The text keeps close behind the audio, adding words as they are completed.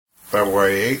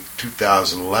February 8th,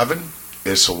 2011.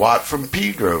 It's a Watt from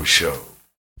Pedro Show.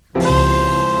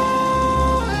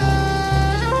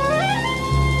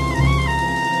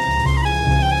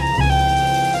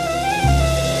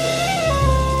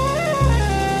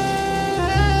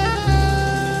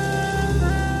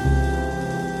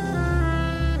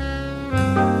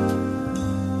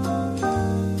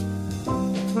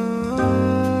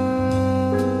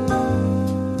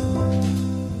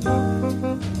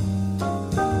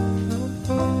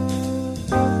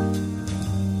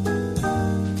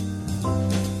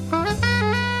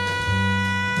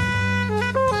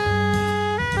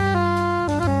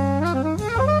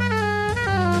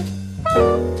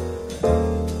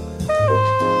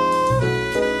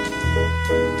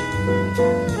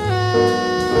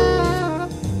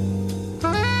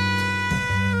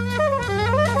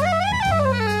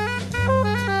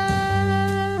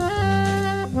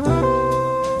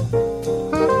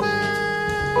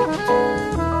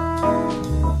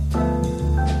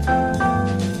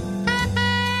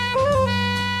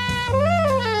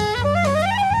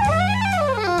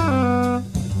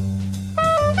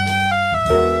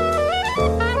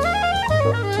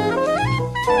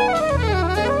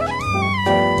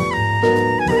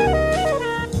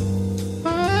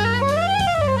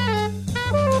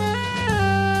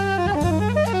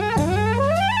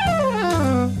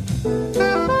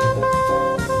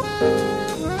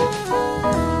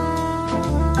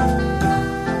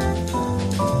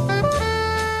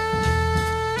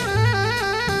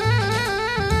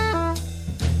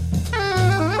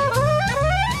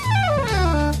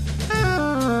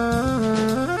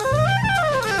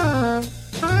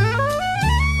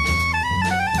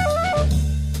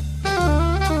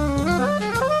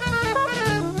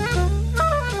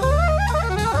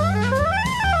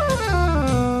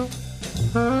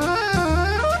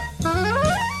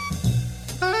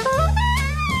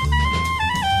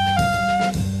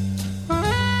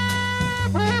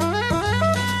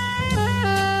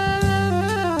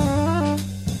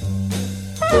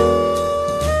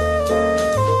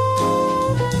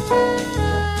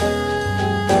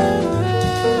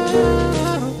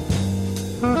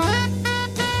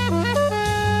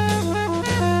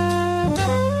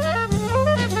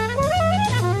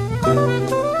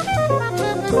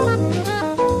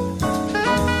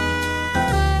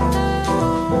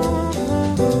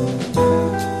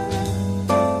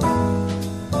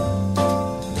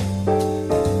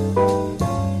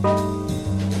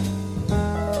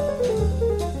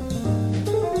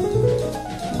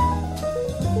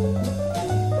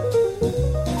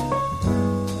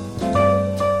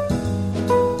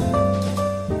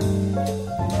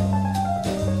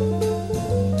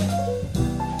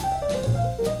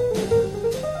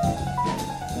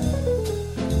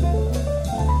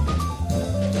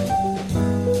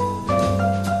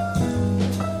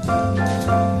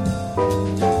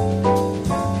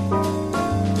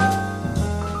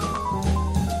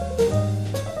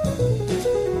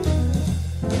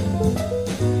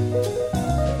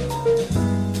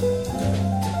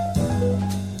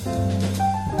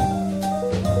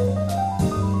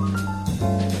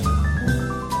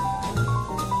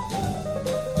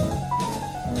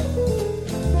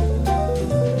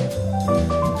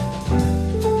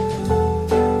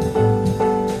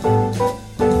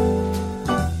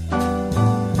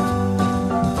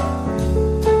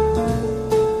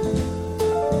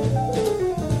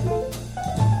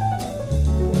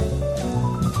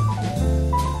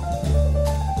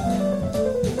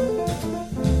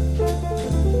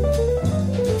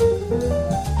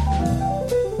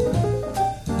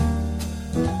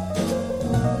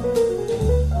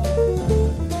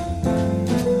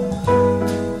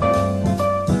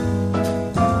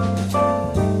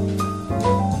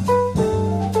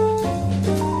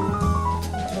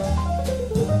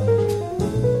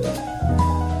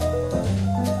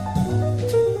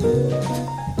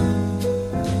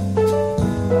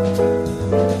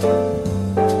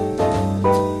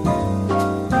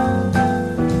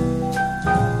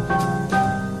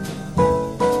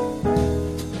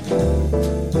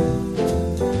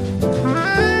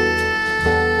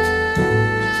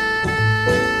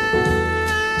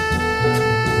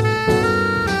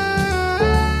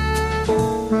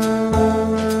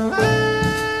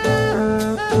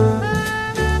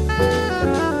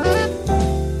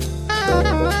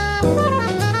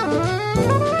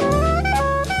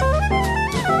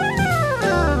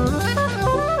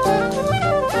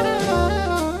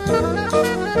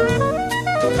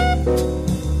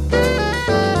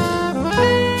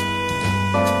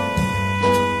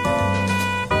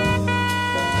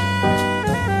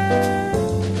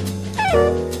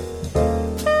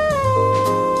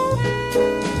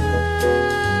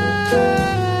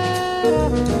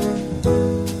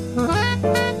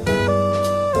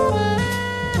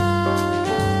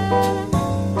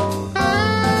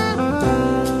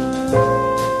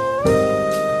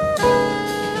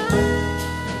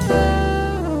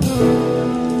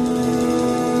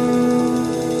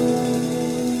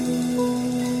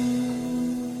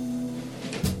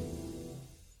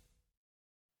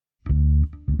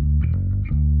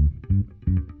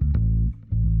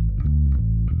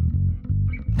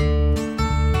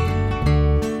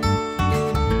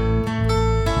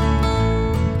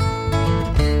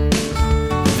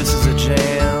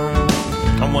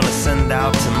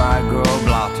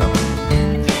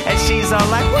 She's all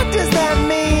like, what does that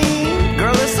mean?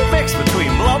 Girl, it's a mix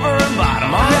between blubber and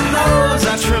bottom. On the nose,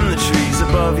 I trimmed the trees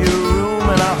above your room,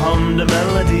 and I hummed a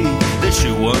melody that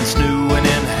you once knew. And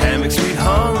in hammocks we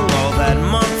hung all that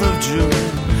month of June.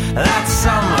 That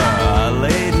summer I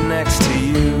laid next to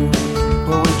you,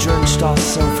 where we drenched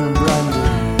ourselves in brandy,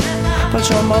 but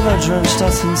your mother drenched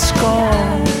us in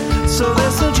scorn. So they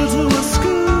sent you to a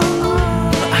school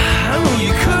I knew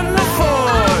you couldn't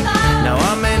afford. Now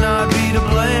I may not be to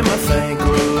blame, I think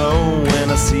we're alone when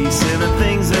I see sinning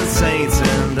things and saints.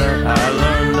 And I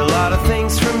learned a lot of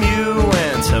things from you,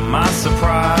 and to my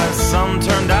surprise, some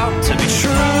turned out to be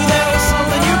true. There was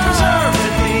something you preserved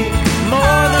in me,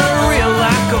 more than a real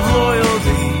lack of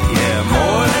loyalty. Yeah,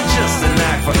 more than just a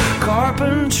knack for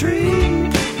carpentry.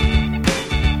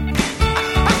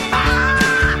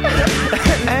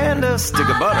 And a stick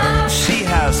of butter. She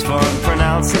has fun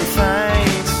pronouncing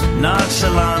things,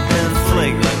 nonchalant and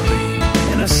flagrantly.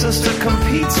 And her sister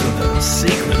competes with her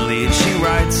secretly, and she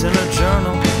writes in her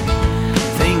journal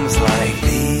things like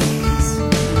these: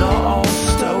 not all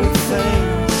stoic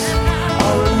things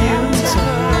are immune to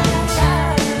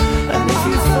hurt, and if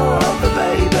you throw out the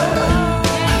baby,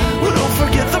 well, don't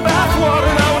forget the bathwater.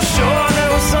 And I was sure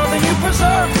there was something you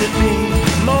preserved in me,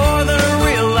 more than a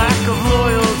real lack of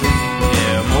loyalty.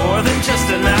 More than just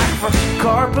a knack for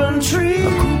carpentry. A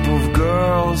group of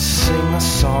girls sing a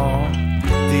song,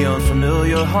 the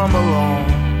unfamiliar hum along.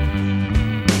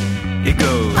 It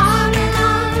goes on and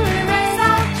on, we raise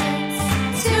our drinks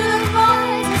to the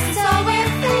voice, so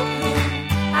we're thinking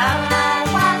out loud,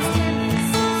 what's to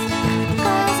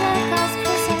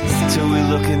resist? Till we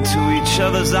look into each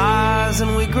other's eyes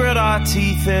and we grit our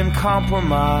teeth in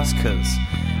compromise, 'cause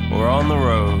we're on the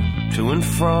road to and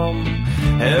from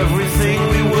everything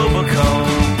we will become.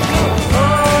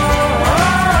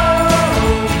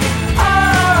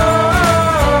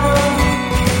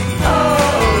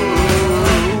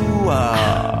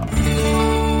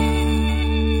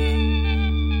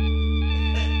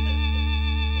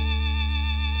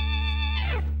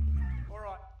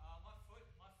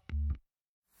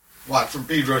 Watt from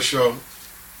Pedro Show.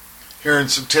 Hearing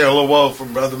some Tale of Woe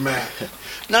from Brother Matt.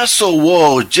 Not so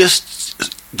woe,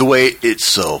 just the way it's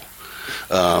so.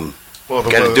 Well,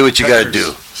 got to do what you got to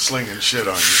do. Slinging shit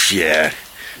on you. Yeah.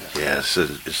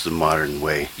 It's the modern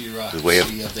way. The way of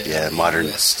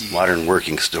modern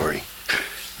working story.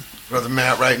 Brother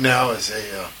Matt right now is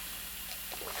a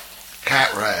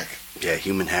hat rack. Yeah,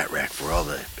 human hat rack for all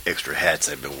the extra hats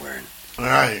I've been wearing. All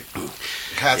right.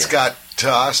 Hats got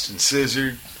tossed and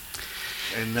scissored,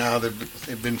 and now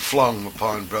they've been flung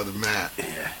upon Brother Matt.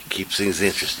 Yeah, keeps things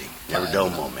interesting. Never dull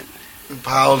moment. And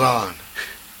piled on.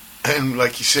 And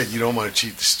like you said, you don't want to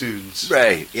cheat the students.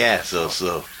 Right, yeah,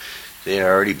 so they've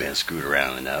already been screwed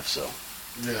around enough, so.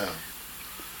 Yeah.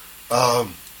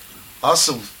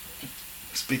 Also,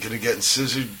 speaking of getting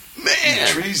scissored, man,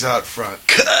 trees out front.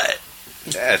 Cut!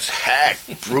 That's hack.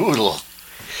 Brutal.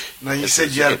 Now, you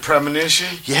said you had a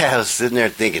premonition? Yeah, I was sitting there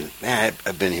thinking, man,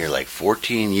 I've been here like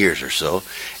 14 years or so,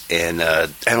 and I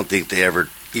don't think they ever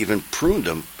even pruned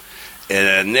them.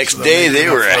 And the next day, they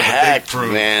were hacked,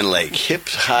 man, like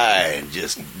hips high, and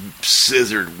just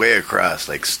scissored way across,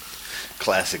 like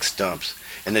classic stumps.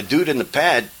 And the dude in the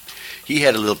pad, he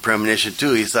had a little premonition,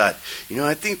 too. He thought,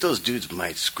 I think those dudes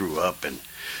might screw up, and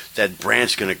that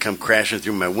branch going to come crashing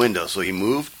through my window. So he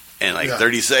moved, and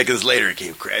 30 seconds later, it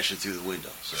came crashing through the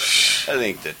window. So I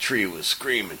think the tree was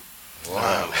screaming.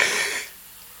 Wow.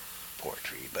 Poor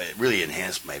tree, but it really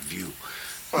enhanced my view.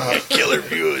 Killer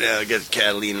view. Now I get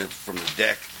Catalina from the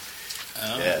deck.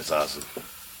 Oh. Yeah, it's awesome.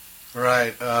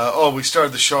 Right. We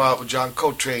started the show out with John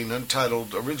Coltrane,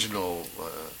 untitled original. I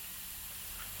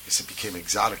guess it became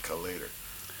exotica later.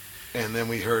 And then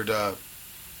we heard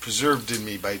Preserved in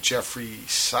Me by Jefrey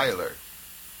Siler.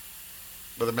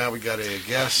 Brother Matt, we got a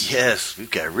guest. Yes,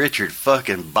 we've got Richard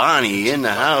fucking Bonney in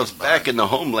the house, back in the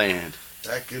homeland.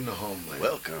 Back in the homeland.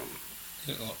 Welcome.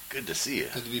 Good to see you.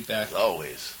 Good to be back. As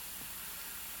always.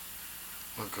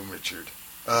 Welcome, Richard.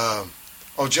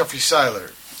 Jeffrey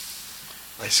Siler.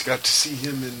 I got to see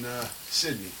him in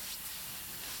Sydney.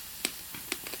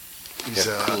 He's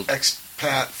an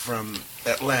expat from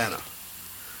Atlanta.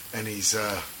 And he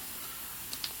sells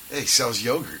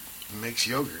yogurt. He makes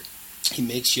yogurt. He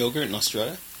makes yogurt in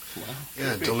Australia? Wow.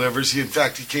 Yeah, delivers. In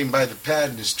fact, he came by the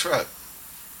pad in his truck.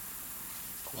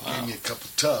 Wow. Gave me a couple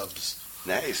tubs.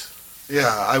 Nice.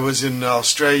 Yeah, I was in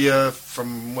Australia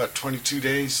from, 22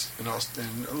 days, in a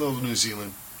little New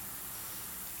Zealand,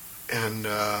 and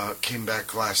came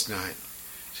back last night.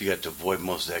 So you got to avoid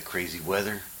most of that crazy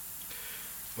weather?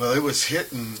 Well, it was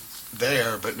hitting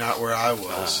there, but not where I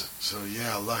was. So,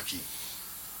 yeah, lucky.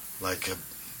 Like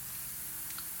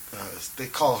they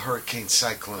call hurricane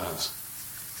cyclones.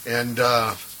 And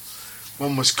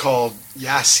one was called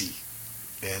Yasi,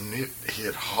 and it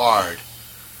hit hard,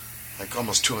 like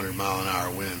almost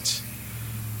 200-mile-an-hour winds.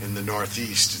 In the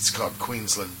northeast, it's called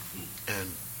Queensland.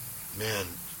 And, man,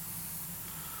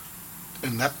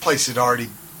 and that place had already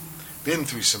been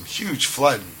through some huge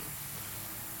flooding.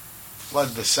 Flood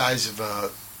the size of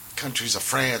countries of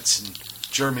France and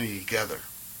Germany together.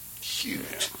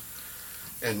 Huge.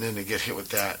 And then they get hit with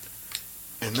that.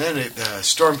 And then the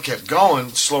storm kept going,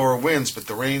 slower winds, but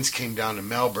the rains came down to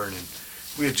Melbourne, and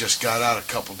we had just got out a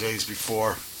couple days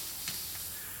before,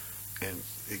 and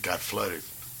it got flooded.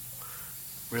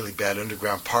 Really bad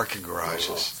underground parking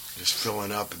garages, just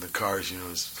filling up in the cars,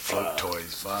 as float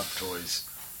toys, bob toys.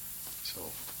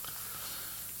 So,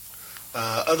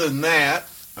 other than that,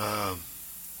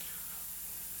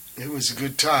 it was a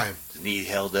good time. The knee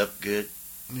held up good?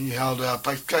 Knee held up.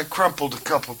 I crumpled a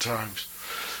couple times.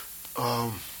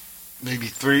 Maybe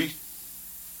 3.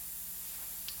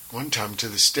 One time to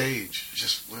the stage,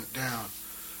 just went down.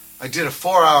 I did a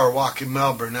 4-hour walk in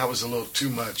Melbourne. That was a little too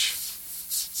much.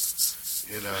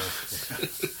 It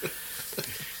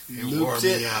wore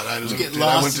me out. I looped it.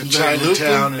 I went to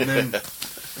Chinatown and then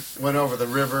went over the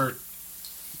river.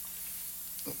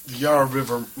 The Yore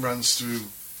River runs through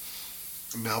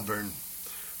Melbourne.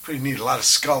 Pretty neat. A lot of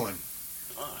sculling.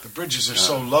 The bridges are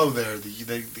so low there that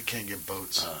they can't get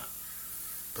boats.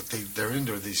 But they're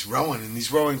into these rowing, and these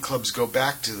rowing clubs go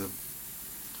back to the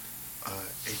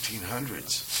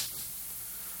 1800s.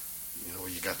 Where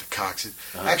you got the coxswain.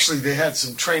 Actually, they had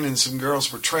some training. Some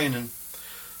girls were training.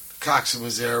 The coxswain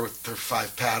was there with their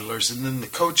 5 paddlers, and then the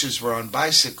coaches were on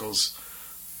bicycles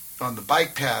on the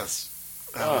bike paths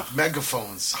with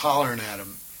megaphones hollering at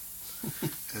them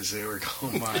as they were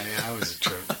going by. Yeah, that was a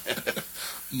trip.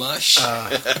 Mush?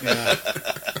 Yeah.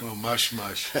 Well, mush.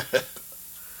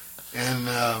 And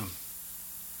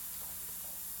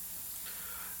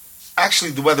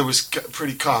actually, the weather was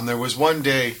pretty calm. There was one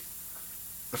day,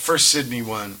 the first Sydney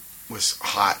one was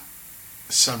hot.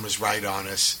 The sun was right on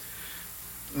us.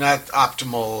 Not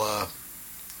optimal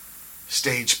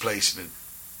stage placement,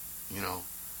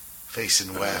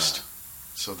 facing west.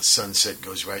 So the sunset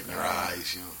goes right in your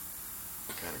eyes,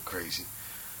 kind of crazy.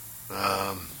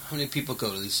 How many people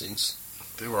go to these things?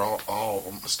 They were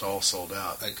almost all sold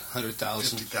out. Like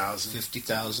 100,000? 50,000.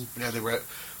 50,000? Yeah, they were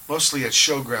mostly at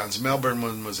showgrounds. Melbourne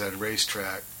one was at a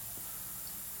racetrack,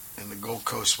 and the Gold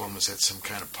Coast one was at some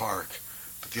kind of park.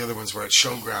 But the other ones were at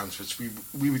showgrounds, which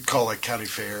we would call like county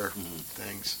fair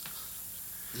things.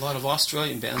 A lot of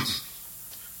Australian bands.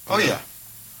 Oh, yeah.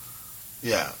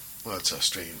 Yeah. Well, it's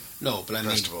Australian. No, but I mean,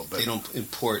 festival, they don't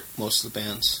import most of the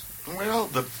bands. Well,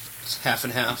 It's half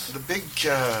and half. The big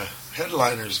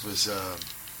headliners was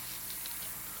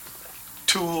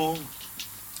Tool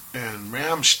and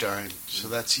Rammstein, so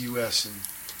that's U.S. and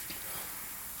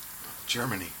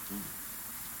Germany.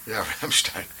 Yeah,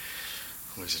 Rammstein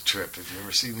was a trip. Have you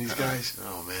ever seen these guys?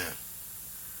 Oh,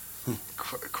 man.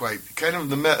 Quite. Kind of,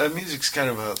 the music's kind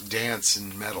of a dance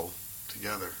and metal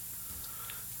together.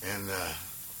 And a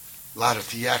lot of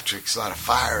theatrics, a lot of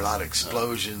fire, a lot of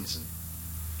explosions, and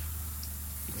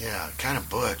yeah, kind of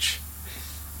butch.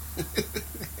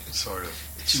 Sort of.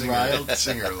 Singer,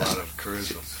 a lot of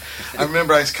charisma. I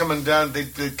remember I was coming down,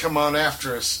 they'd come on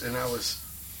after us, and I was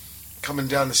coming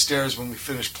down the stairs when we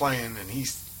finished playing, and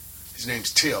his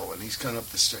name's Till, and he's coming up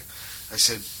the stairs. I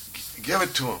said, give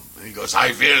it to him. And he goes,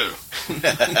 I will. With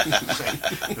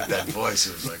that voice,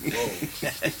 it was like, whoa.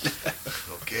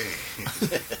 Okay.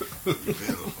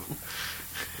 Will.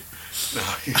 No,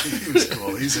 he was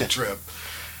cool. He's a trip.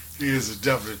 He is a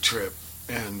definite trip.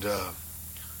 And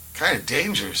kind of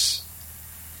dangerous.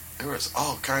 There was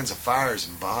all kinds of fires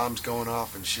and bombs going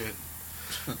off and shit.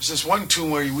 There's this one tune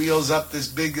where he wheels up this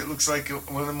big, it looks like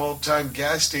one of them old-time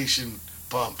gas station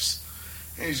pumps.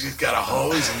 And he's just got a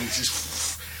hose, and he's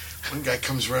just... One guy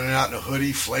comes running out in a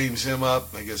hoodie, flames him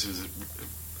up. I guess it was a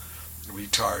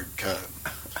retard kind of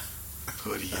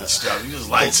hoodie and stuff. He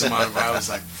just lights him on fire. I was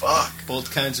like, fuck.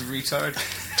 Both kinds of retard?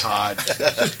 Todd.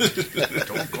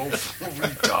 Don't go full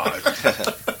retard.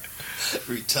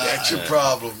 Retard. That's your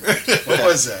problem. What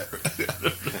was that?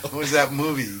 What was that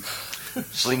movie?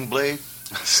 Sling Blade?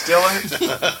 Stiller?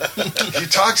 He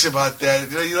talks about that.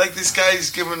 You like this guy?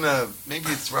 He's giving maybe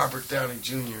it's Robert Downey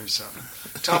Jr. or something.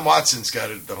 Tom Watson's got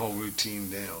the whole routine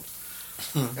nailed.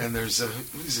 And there's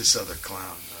who's this other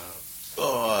clown?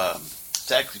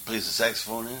 He plays the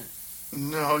saxophone in it?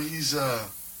 No, he's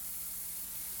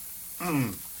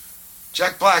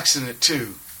Jack Black's in it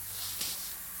too.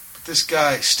 But this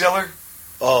guy Stiller.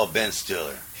 Oh, Ben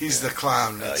Stiller. He's the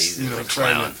clown. That's he's the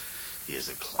trying clown. to He is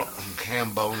a clown.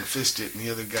 ham bone fisted, and the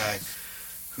other guy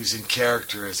who's in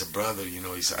character as a brother,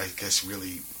 he's, I guess,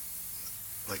 really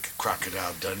like a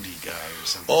Crocodile Dundee guy or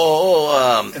something.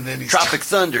 And then he's Tropic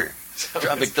Thunder.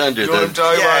 Tropic Thunder. You know what I'm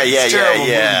talking about? It's terrible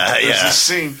movie. There's a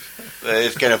scene.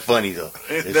 It's kind of funny, though.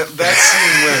 That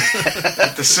scene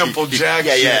with the Simple Jack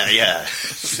Yeah.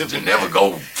 You never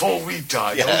go full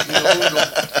retard.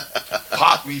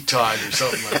 Pot retard or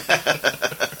something like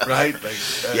that. Right? Like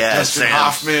Dustin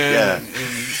Hoffman. And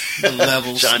the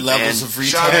levels of retard.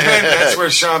 Sean Penn, that's where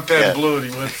Sean Penn blew it.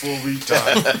 He went full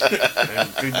retard.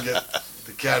 And couldn't get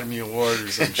the Academy Award or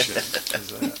some shit.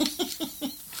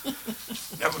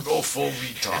 Never go full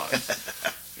retard.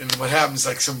 And what happens,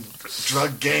 like some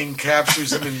drug gang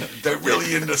captures him, and they're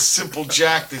really into Simple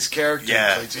Jack, this character.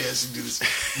 Yeah. He has to do this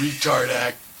retard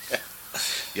act.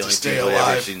 The only stay people I've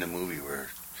alive. ever seen the movie were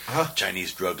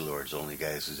Chinese drug lords, only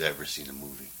guys who's ever seen the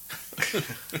movie.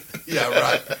 Yeah,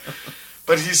 right.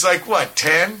 But he's like, what,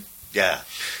 10? Yeah.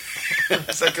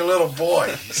 It's like a little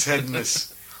boy. He's heading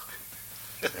this.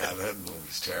 Yeah, that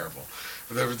movie's terrible.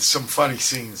 But there were some funny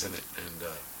scenes in it.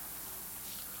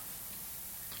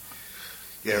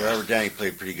 And Robert Downey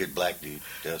played a pretty good black dude.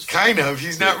 kind of.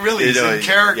 He's not really. He's in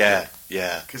character.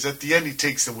 Yeah. Because at the end he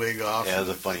takes the wig off. Yeah, that was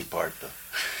a funny part, though.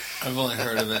 I've only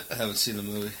heard of it. I haven't seen the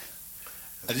movie.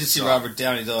 I did see Robert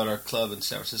Downey, though, at our club in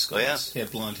San Francisco. Oh, yeah? He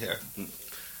had blonde hair.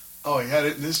 Oh, he had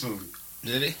it in this movie.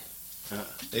 Did he?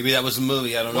 Maybe that was the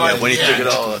movie. I don't know. Well, When he took it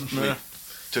all off.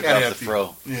 Took off the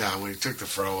fro. Yeah, when he took the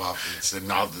fro off and said,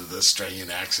 now the Australian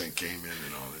accent came in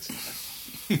and all this.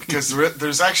 Because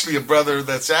there's actually a brother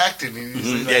that's acting. And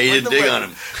he's like, he didn't dig on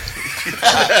him.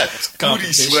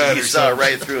 Booty sweat He or saw something.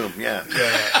 right through him, yeah. He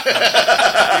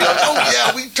goes, oh,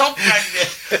 yeah, we talk like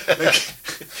that.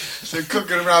 They're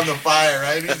cooking around the fire,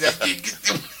 right? He's like, get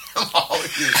them all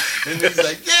here. And he's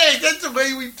like, yeah, that's the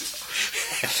way we...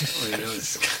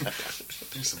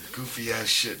 There's some goofy-ass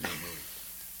shit in the movie.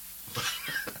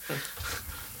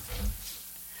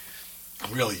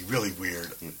 Really, really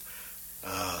weird.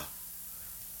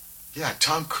 Yeah,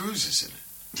 Tom Cruise is in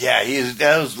it. Yeah,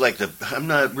 that was like I'm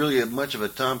not really much of a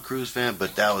Tom Cruise fan,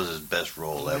 but that was his best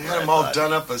role ever. They had him all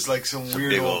done up as like some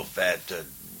weird big old fat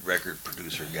record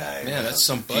producer guy. Man, that's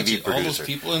some budget. All those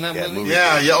people in that movie?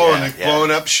 Yeah. Oh, and they're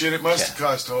blowing up shit. It must have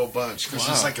cost a whole bunch because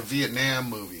it's like a Vietnam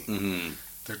movie. Mm-hmm.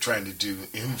 They're trying to do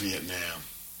in Vietnam.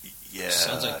 Yeah,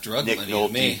 sounds like drug Nick money Nolte.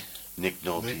 to me. Nick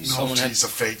Nolte. He's a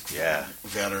fake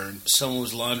veteran. Someone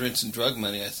was laundering some drug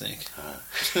money, I think.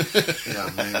 Yeah,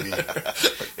 maybe.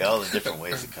 Yeah, all the different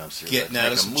ways it comes through. Getting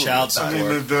out of some child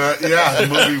support. The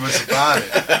movie was about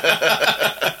it.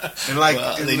 And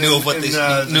like they knew of what they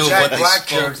knew. Jack What Black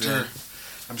they character.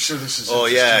 I'm sure this is to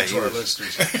our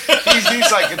listeners.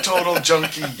 He's like a total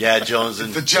junkie. Yeah, Jones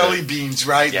and the jelly beans,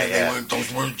 right? Yeah, and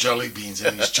those weren't jelly beans,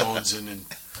 and he's jonesing, and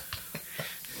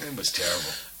it was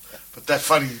terrible. But that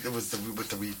funny, it was with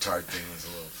the retard thing was a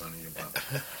little funny about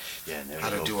how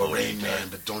to do a Rain Man,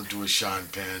 but don't do a Sean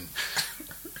Penn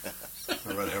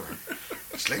or whatever.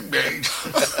 Sling blade.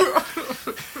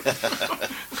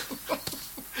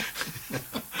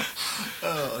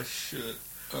 Oh shit!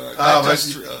 All right,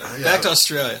 back to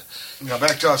Australia. Yeah,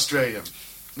 back to Australia.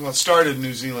 Well, it started in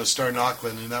New Zealand, started in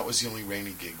Auckland, and that was the only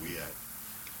rainy gig we had.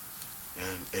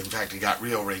 And in fact, it got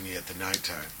real rainy at the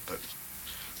nighttime, but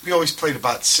we always played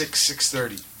about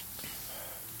 6:30.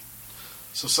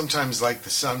 So sometimes, like,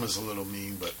 the sun was a little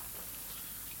mean, but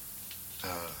it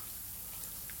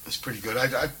was pretty good.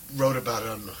 I wrote about it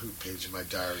on the Who page in my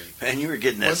diary. Man, you were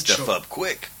getting that stuff up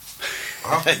quick.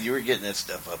 Huh? You were getting that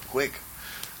stuff up quick.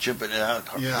 Chimping it out.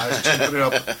 Yeah, I was chimping it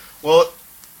up. Well,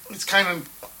 it's kind of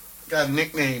got a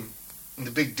nickname,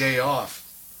 the Big Day Off,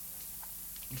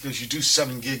 because you do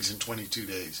 7 gigs in 22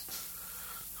 days.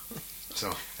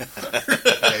 So I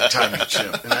had time to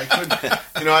chip, and I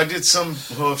couldn't. I did some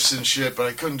hoofs and shit, but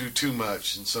I couldn't do too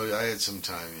much, and so I had some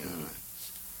time.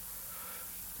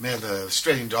 Man, the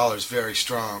Australian dollar is very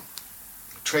strong.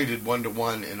 Traded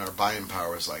 1-to-1, and our buying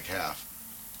power was like half.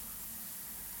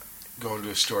 Going to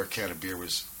a store, a can of beer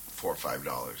was $4 or $5.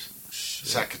 A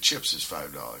sack of chips is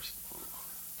 $5.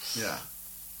 Yeah.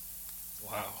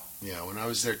 Wow. Yeah, when I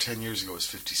was there 10 years ago, it was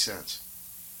 50 cents.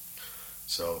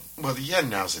 So, well, the yen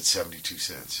now is at 72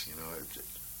 cents. The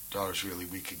dollar's really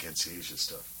weak against Asia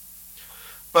stuff.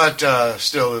 But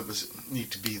still, it was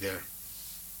neat to be there.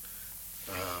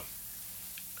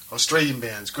 Australian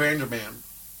bands, Grander Man.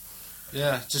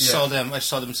 Yeah, saw them. I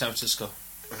saw them in San Francisco.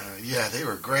 Yeah, they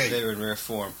were great. They were in rare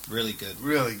form. Really good.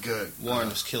 Really good. Warren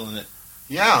was killing it.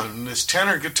 Yeah, and this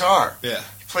tenor guitar. Yeah.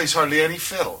 He plays hardly any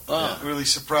fiddle. Oh. It really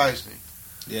surprised me.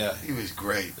 Yeah. He was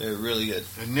great. They were really good.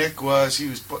 And Nick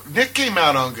came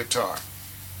out on guitar.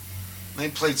 They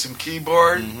played some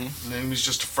keyboard, and then he was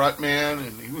just a front man,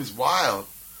 and he was wild.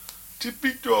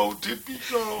 Tippy-toe,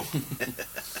 tippy-toe. It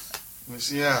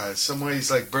was, in some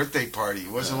ways like Birthday Party.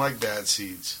 It wasn't like Bad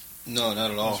Seeds. No, not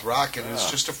at all. It was rocking. It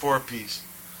was just a 4-piece.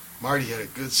 Marty had a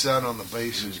good sound on the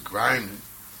bass. It was grinding.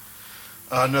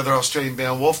 Another Australian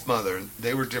band, Wolf Mother.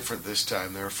 They were different this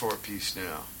time. They're a 4-piece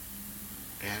now.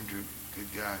 Andrew,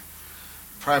 good guy.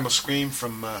 Primal Scream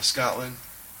from Scotland.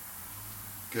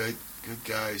 Good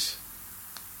guys.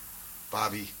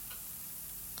 Bobby.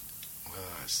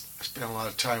 I spent a lot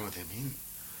of time with him. He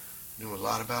knew a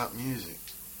lot about music.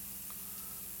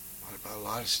 About a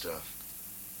lot of stuff.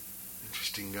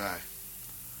 Interesting guy.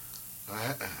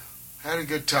 I had a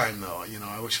good time, though.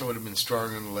 I wish I would have been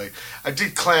stronger on the leg. I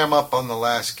did clam up on the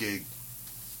last gig.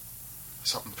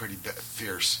 Something pretty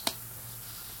fierce.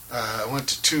 I went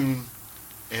to tune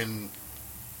and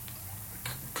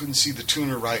couldn't see the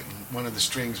tuner right, and one of the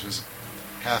strings was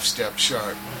half step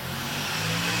sharp.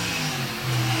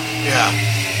 Yeah,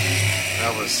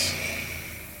 that was...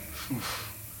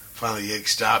 Finally, Yig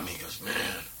stopped me. He goes, man.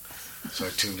 So I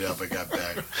tuned up. I got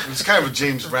back. It was kind of a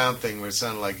James Brown thing where it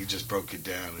sounded like he just broke it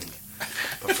down.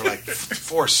 But for like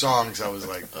 4 songs, I was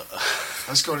like, I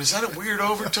was going, is that a weird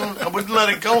overtone? I wouldn't let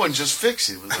it go and just fix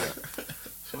it. It was like,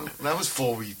 so that was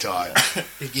full retard.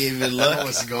 He gave you luck. I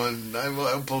was going,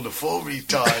 I pulled a full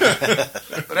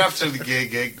retard. But after the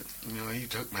gig, he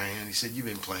took my hand. He said, you've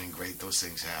been playing great. Those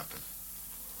things happen.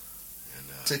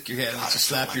 Took your hand and just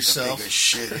slap yourself. Like a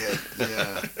shithead.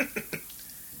 Yeah.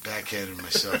 Backhanded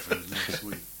myself in the next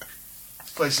week.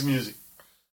 Let's play some music.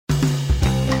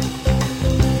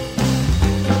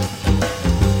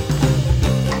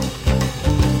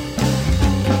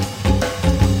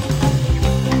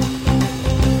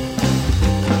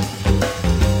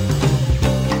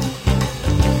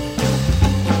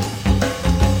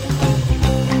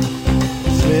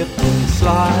 Slip and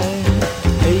slide,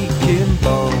 aching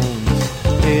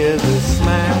bones, hear the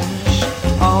smash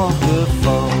of the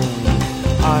phone.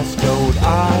 Ice cold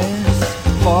eyes,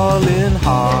 falling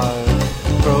hard,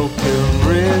 broken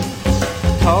ribs,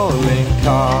 calling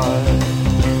card.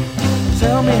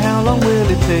 Tell me how long will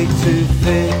it take to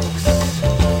fix?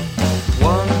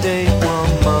 1 day,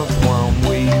 1 month, 1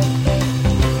 week.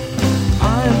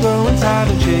 I'm growing tired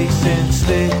of chasing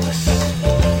sticks.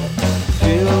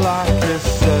 Feel like a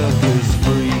circus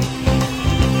freak.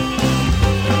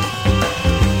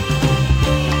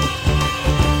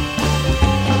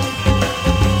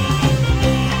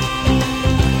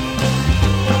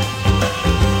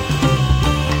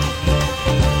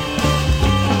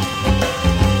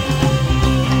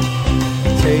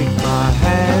 Take my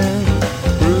hand,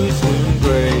 bruised and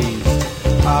grazed.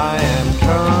 I am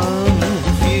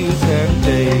confused and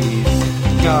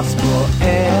dazed. Gospel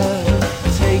air,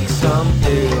 take some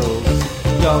pills.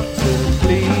 Doctor,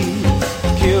 please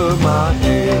cure my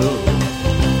ill.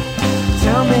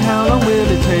 Tell me how long will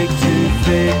it take to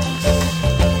fix?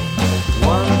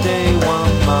 1 day,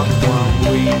 1 month,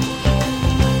 1 week.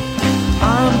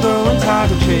 I'm growing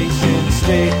tired of chasing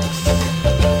sticks.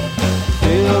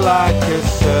 Feel like a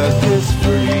circus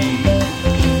freak.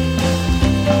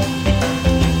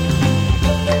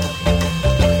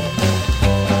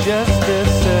 Just a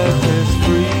circus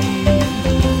freak.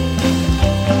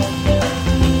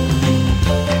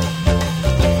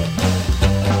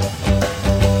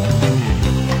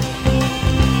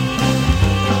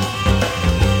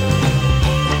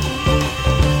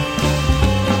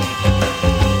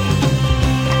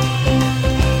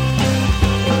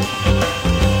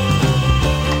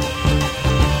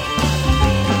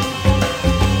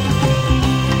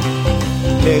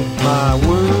 Lick my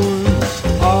wounds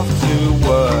off to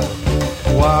work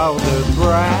while the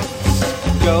brats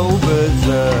go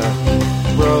berserk.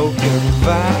 Broken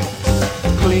backs,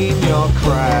 clean your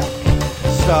crack.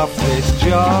 Stuff this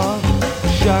job,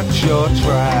 shut your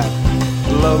trap.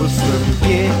 Blow some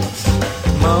gits,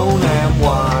 moan and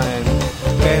whine.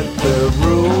 Bent the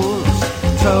rules,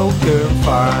 token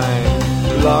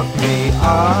fine. Lock me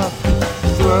up,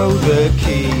 throw the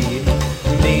key.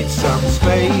 Need some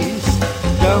space,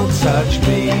 don't touch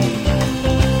me.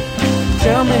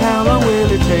 Tell me how long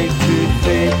will it take to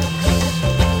fix?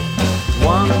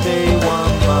 1 day, 1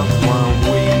 month, 1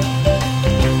 week.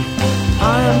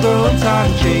 I am growing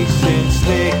tired of chasing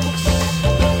sticks.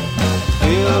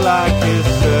 Feel like a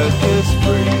circus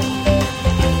freak.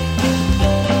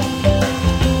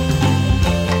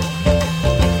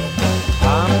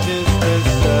 I'm just a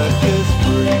circus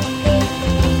freak.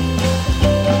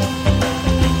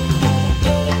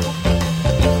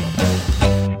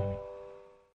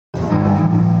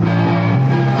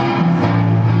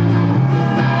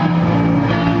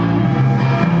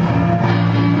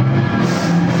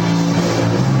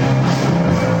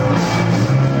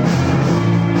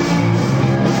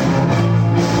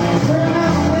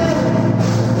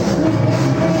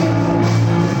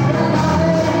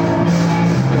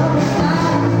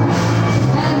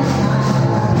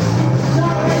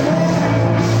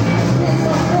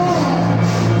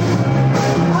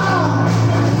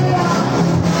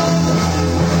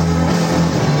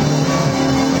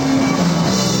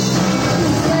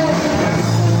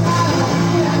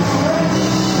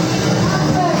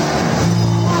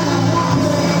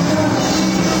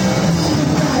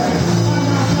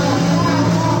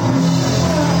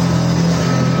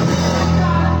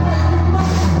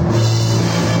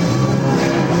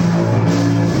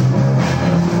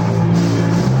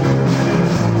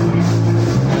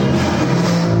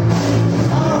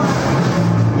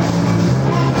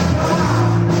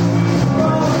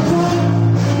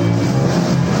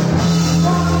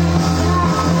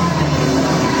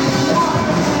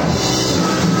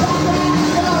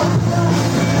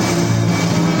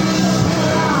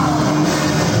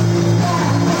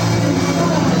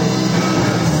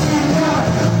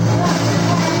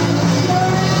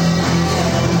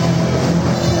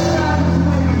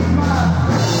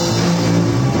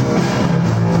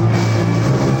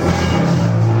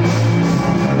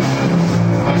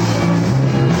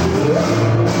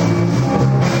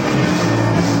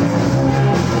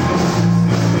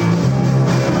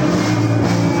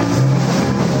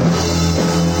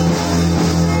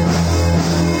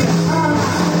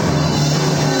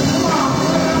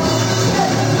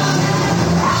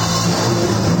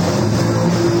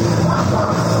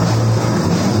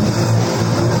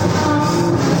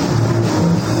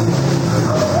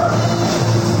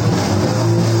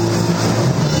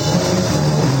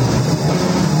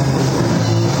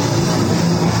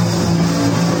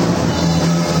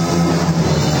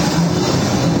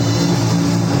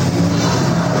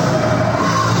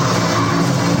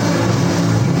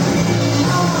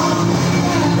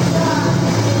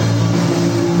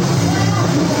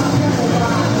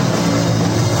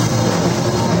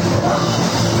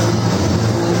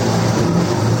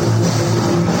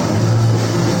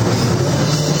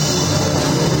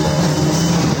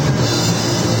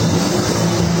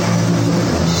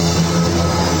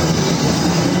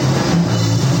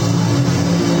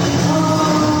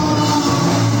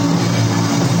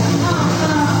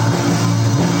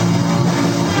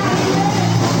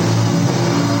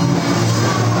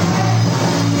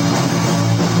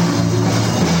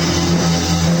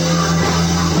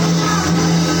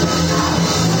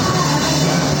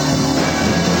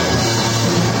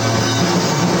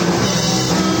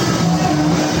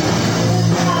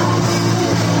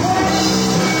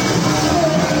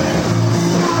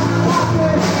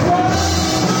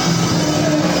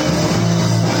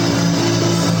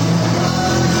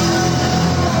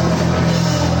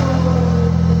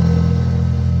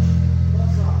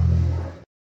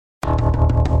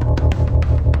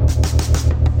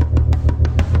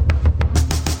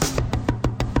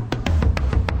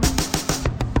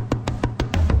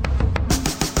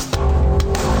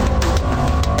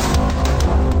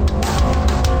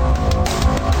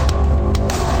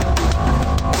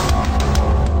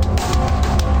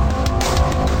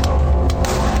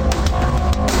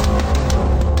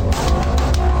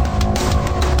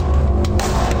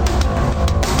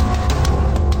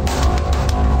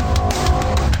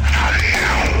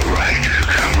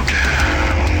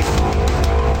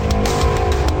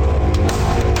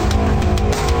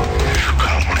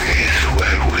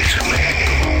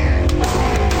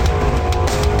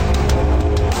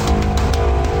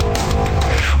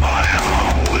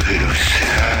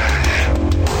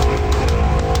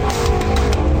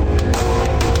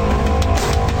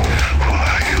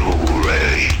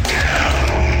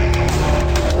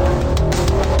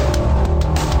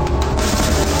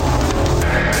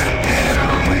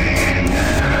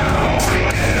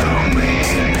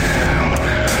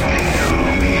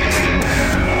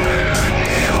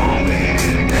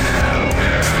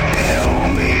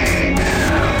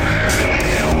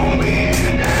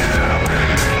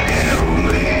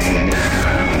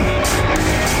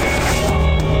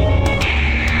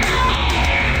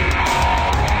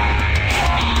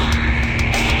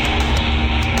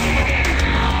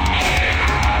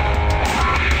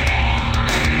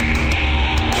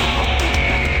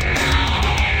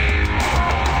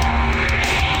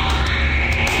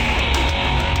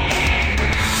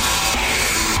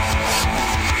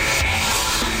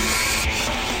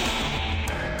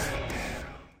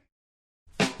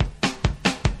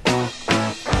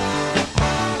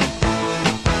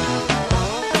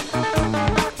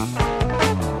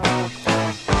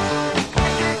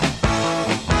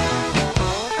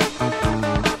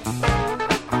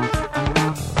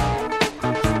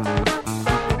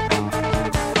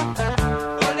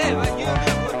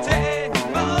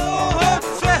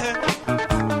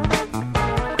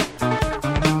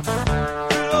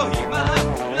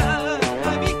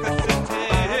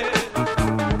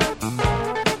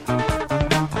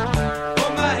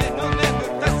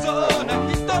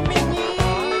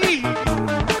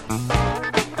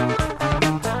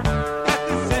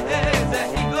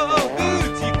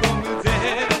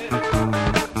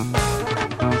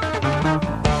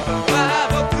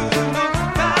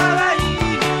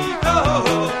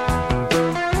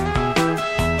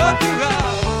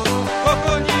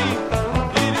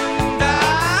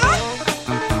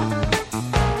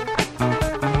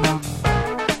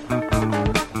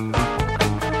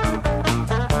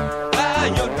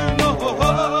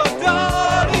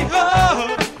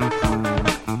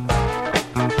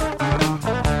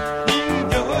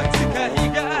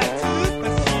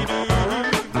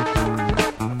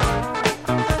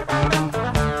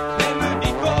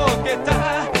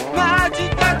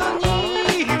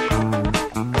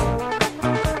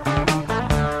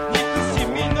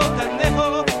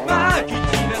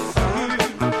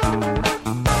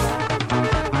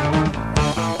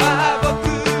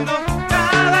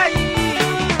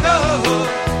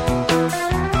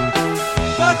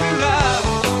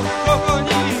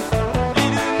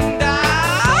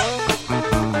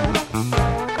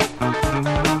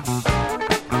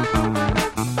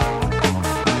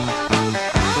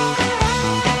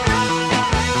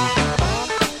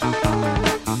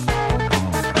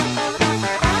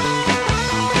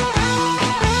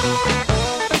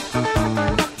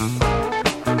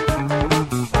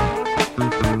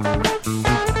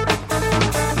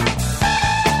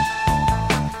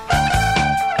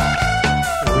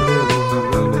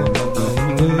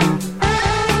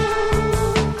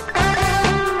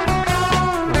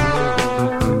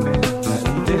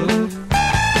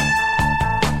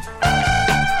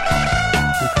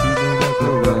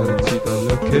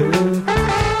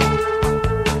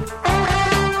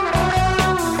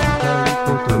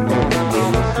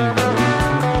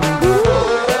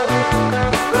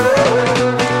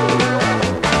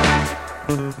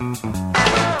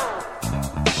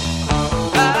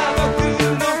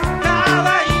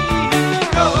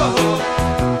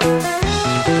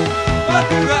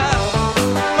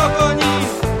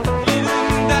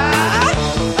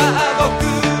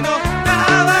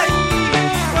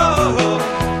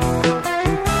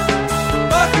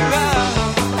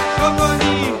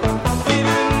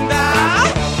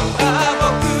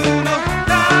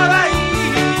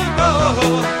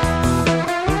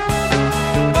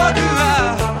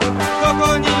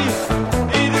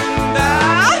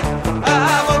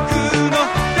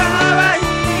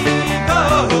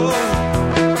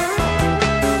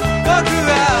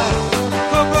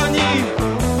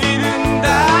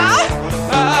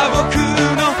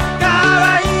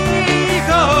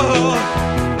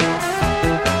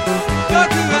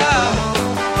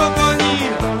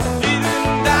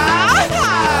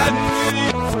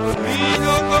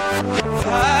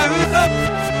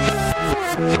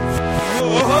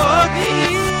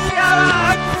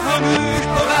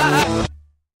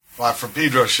 for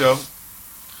Pedro Show.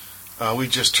 We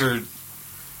just heard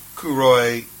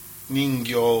Kuroi,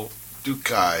 Ningyou,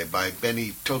 Dukai by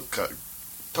Beni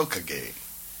Tokage.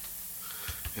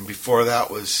 And before that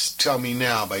was Tell Me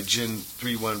Now by Jin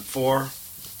 314.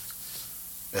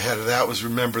 Ahead of that was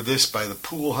Remember This by the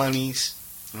Pool Honeys.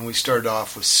 And we started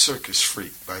off with Circus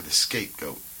Freak by the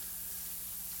Scapegoat.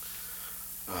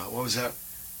 What was that?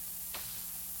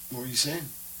 What were you saying?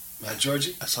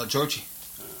 Georgie? I saw Georgie.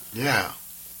 Yeah.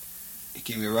 He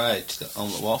gave me a ride to the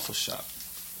omelet waffle shop.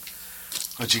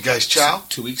 Don't you guys chow?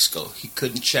 2 weeks ago. He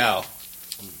couldn't chow.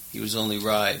 He was only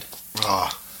ride.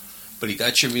 Ah. But he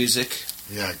got your music.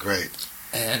 Yeah, great.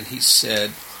 And he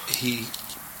said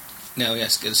now he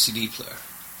has to get a CD player.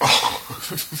 Oh.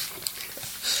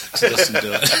 To listen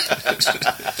to it.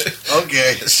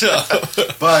 Okay. So,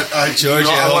 but Georgie,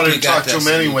 I hope wanted you to got talk to that him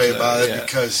CD anyway player, about it yeah.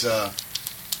 because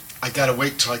I got to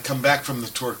wait till I come back from the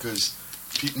tour because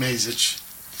Pete Mazich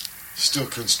still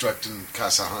constructing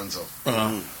Casa Hanzo.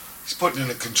 Uh-huh. He's putting in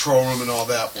a control room and all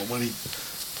that. Well, when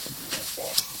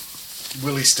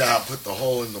Willie Style put the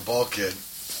hole in the bulkhead,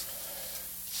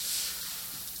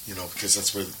 because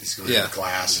that's where he's going to have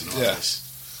glass and all this.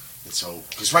 And so,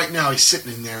 because right now he's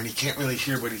sitting in there and he can't really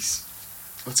hear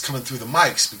what's coming through the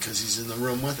mics because he's in the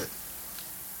room with it.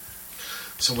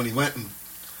 So when he went and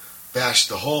bashed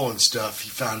the hole and stuff, he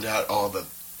found out all the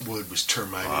wood was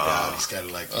termited out. He's got to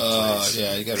replace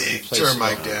you got to big replace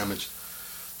termite damage.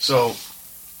 So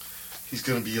he's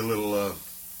going to be a little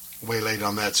way late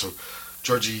on that. So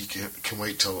Georgie can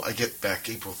wait till I get back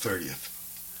April 30th.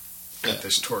 Got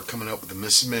this tour coming up with the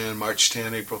Mrs. Man, March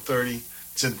 10, April 30.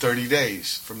 It's in 30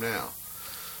 days from now.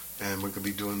 And we're going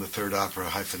to be doing the third opera,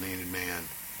 Hyphenated Man,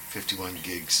 51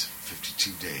 gigs,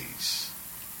 52 days.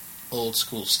 Old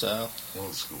school style.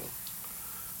 Old school.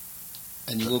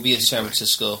 And you will be in San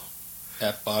Francisco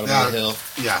at bottom of the hill.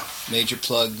 Yeah. Major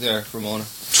plug there, Ramona.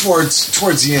 Towards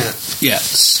the end.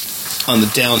 Yes. On the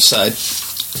downside.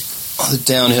 On the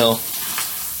downhill.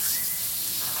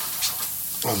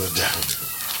 On the downhill.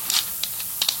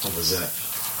 What was that?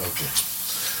 Okay.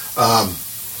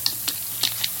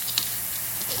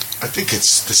 I think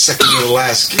it's the second to the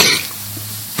last gig.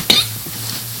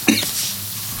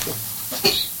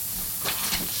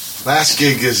 Last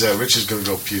gig is, Rich is going to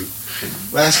go puke.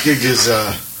 Last gig is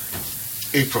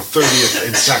April 30th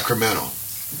in Sacramento.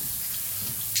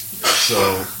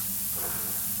 So,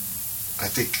 I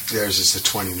think theirs is the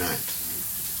 29th.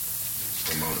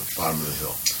 Ramona, bottom of the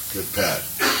hill. Good pad.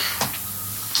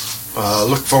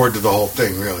 Look forward to the whole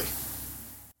thing, really.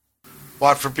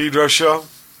 Watt for Pedro Show.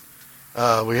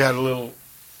 We had a little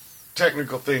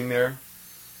technical thing there.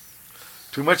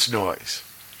 Too much noise.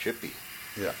 Trippy.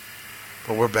 Yeah.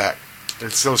 But we're back.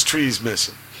 It's those trees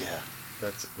missing. Yeah.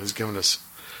 That was giving us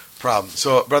problems.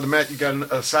 So, Brother Matt, you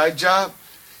got a side job?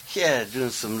 Yeah, doing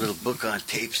some little book on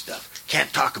tape stuff.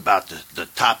 Can't talk about the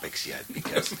topics yet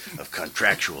because of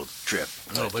contractual trip.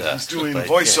 No, but he's doing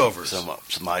voiceovers. Yeah,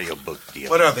 some audio book deal.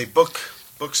 What are they?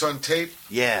 Books on tape?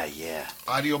 Yeah.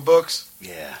 Audio books?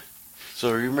 Yeah.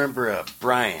 So remember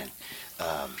Brian?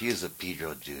 He was a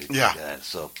Pedro dude. Yeah.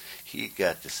 So he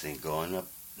got this thing going up.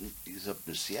 He's up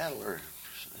in Seattle or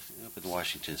up in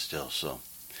Washington still. So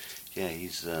yeah,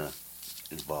 he's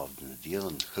involved in the deal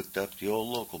and hooked up the old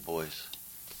local boys.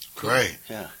 Great.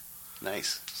 Yeah.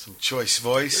 Nice. Some choice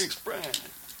voice. Thanks, Brian.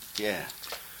 Yeah.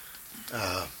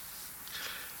 I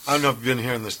don't know if you've been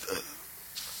hearing this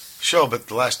show, but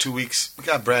the last 2 weeks we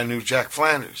got brand new Jack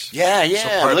Flanders. Yeah.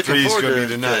 So part Looking 3 is forward going to to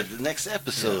be tonight. the next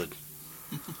episode.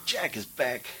 Yeah. Jack is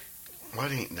back.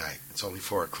 What ain't night? It's only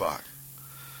 4 o'clock.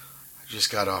 I just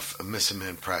got off a Miss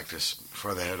Men practice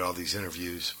before they had all these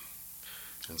interviews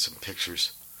and some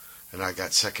pictures, and I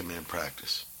got second man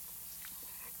practice.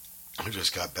 I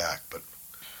just got back, but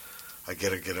I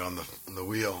gotta get on the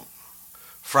wheel.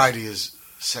 Friday is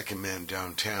second man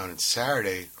downtown, and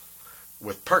Saturday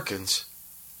with Perkins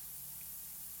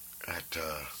at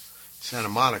Santa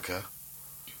Monica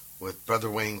with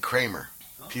Brother Wayne Kramer.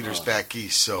 Peter's back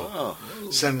east, so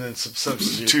sending in some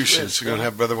substitutions. We're going to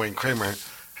have Brother Wayne Kramer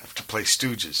have to play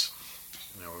Stooges.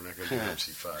 No, we're not going to do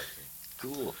MC5.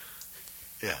 Cool.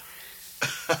 Yeah.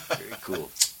 Very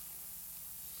cool.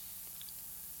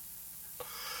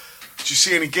 Did you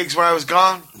see any gigs while I was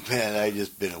gone? Man, I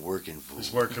just been a working fool.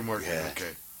 Just working. Yeah.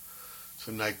 Okay.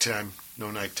 So nighttime,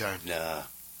 no nighttime. Nah.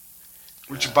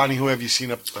 Richard Bonnie, who have you seen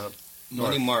up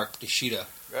Money Mark Nishida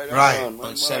Right.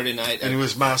 on Saturday night. And he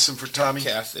was mousing for Tommy?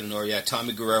 Cafe de Nord, yeah.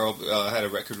 Tommy Guerrero had a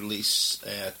record release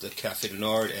at the Cafe de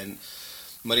Nord, and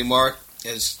Money Mark,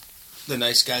 as the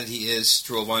nice guy that he is,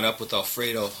 drove on up with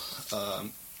Alfredo,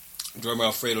 drummer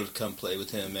Alfredo, to come play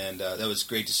with him, and that was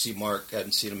great to see Mark.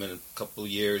 Hadn't seen him in a couple of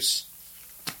years,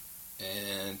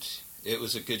 and it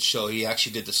was a good show. He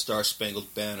actually did the Star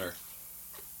Spangled Banner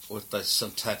with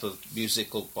some type of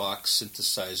musical box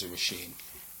synthesizer machine,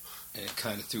 and it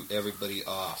kind of threw everybody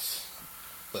off.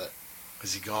 But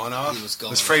was he going off? He was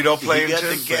going. Was Fredo playing too?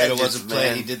 Fredo wasn't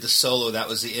playing. He did the solo. That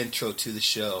was the intro to the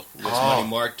show. It was Money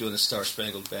Mark doing the Star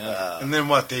Spangled Banner. And then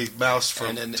what? They moused for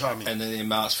Tommy. And then they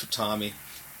moused for Tommy.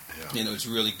 Yeah. You know, it was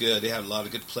really good. They had a lot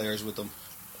of good players with them.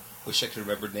 Wish I could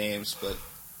remember names, but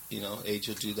you know, age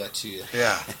will do that to you.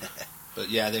 Yeah. But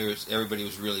yeah, everybody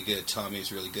was really good. Tommy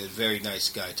was really good. Very nice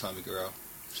guy, Tommy Guerrero.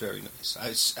 Very nice.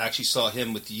 I actually saw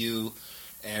him with you,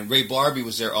 and Ray Barbie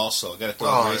was there also. I got to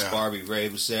throw Ray's Barbie. Ray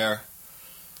was there.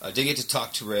 I did get to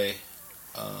talk to Ray.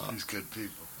 He's good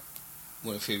people.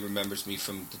 What if he remembers me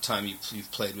from the time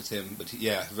you've played with him? But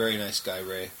yeah, very nice guy,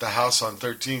 Ray. The house on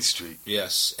 13th Street.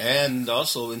 Yes, and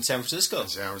also in San Francisco. In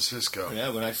San Francisco.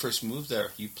 Yeah, when I first moved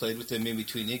there, you played with him in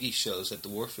between Iggy shows at the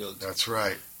Warfield. That's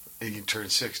right. Iggy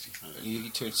turned 60.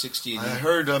 Iggy turned 60. I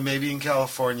heard maybe in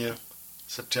California,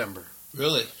 September.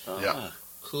 Really? Yeah.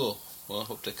 Cool. Well, I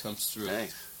hope that comes through.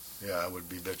 Nice. Yeah, I would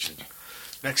be bitching.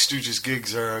 Next Stooges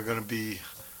gigs are going to be,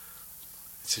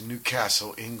 it's in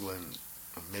Newcastle, England,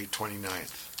 on May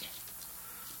 29th.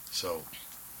 So,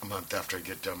 a month after I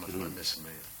get done with my Missing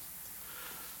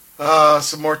Man.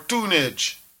 Some more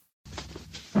tunage.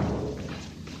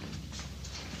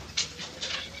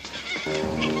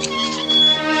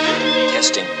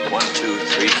 Testing 1, 2,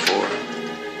 3, 4.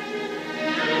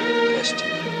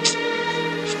 Testing.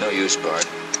 It's no use, Bart.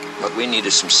 What we need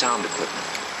is some sound equipment.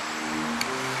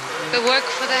 The work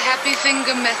for the happy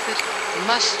finger method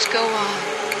must go on.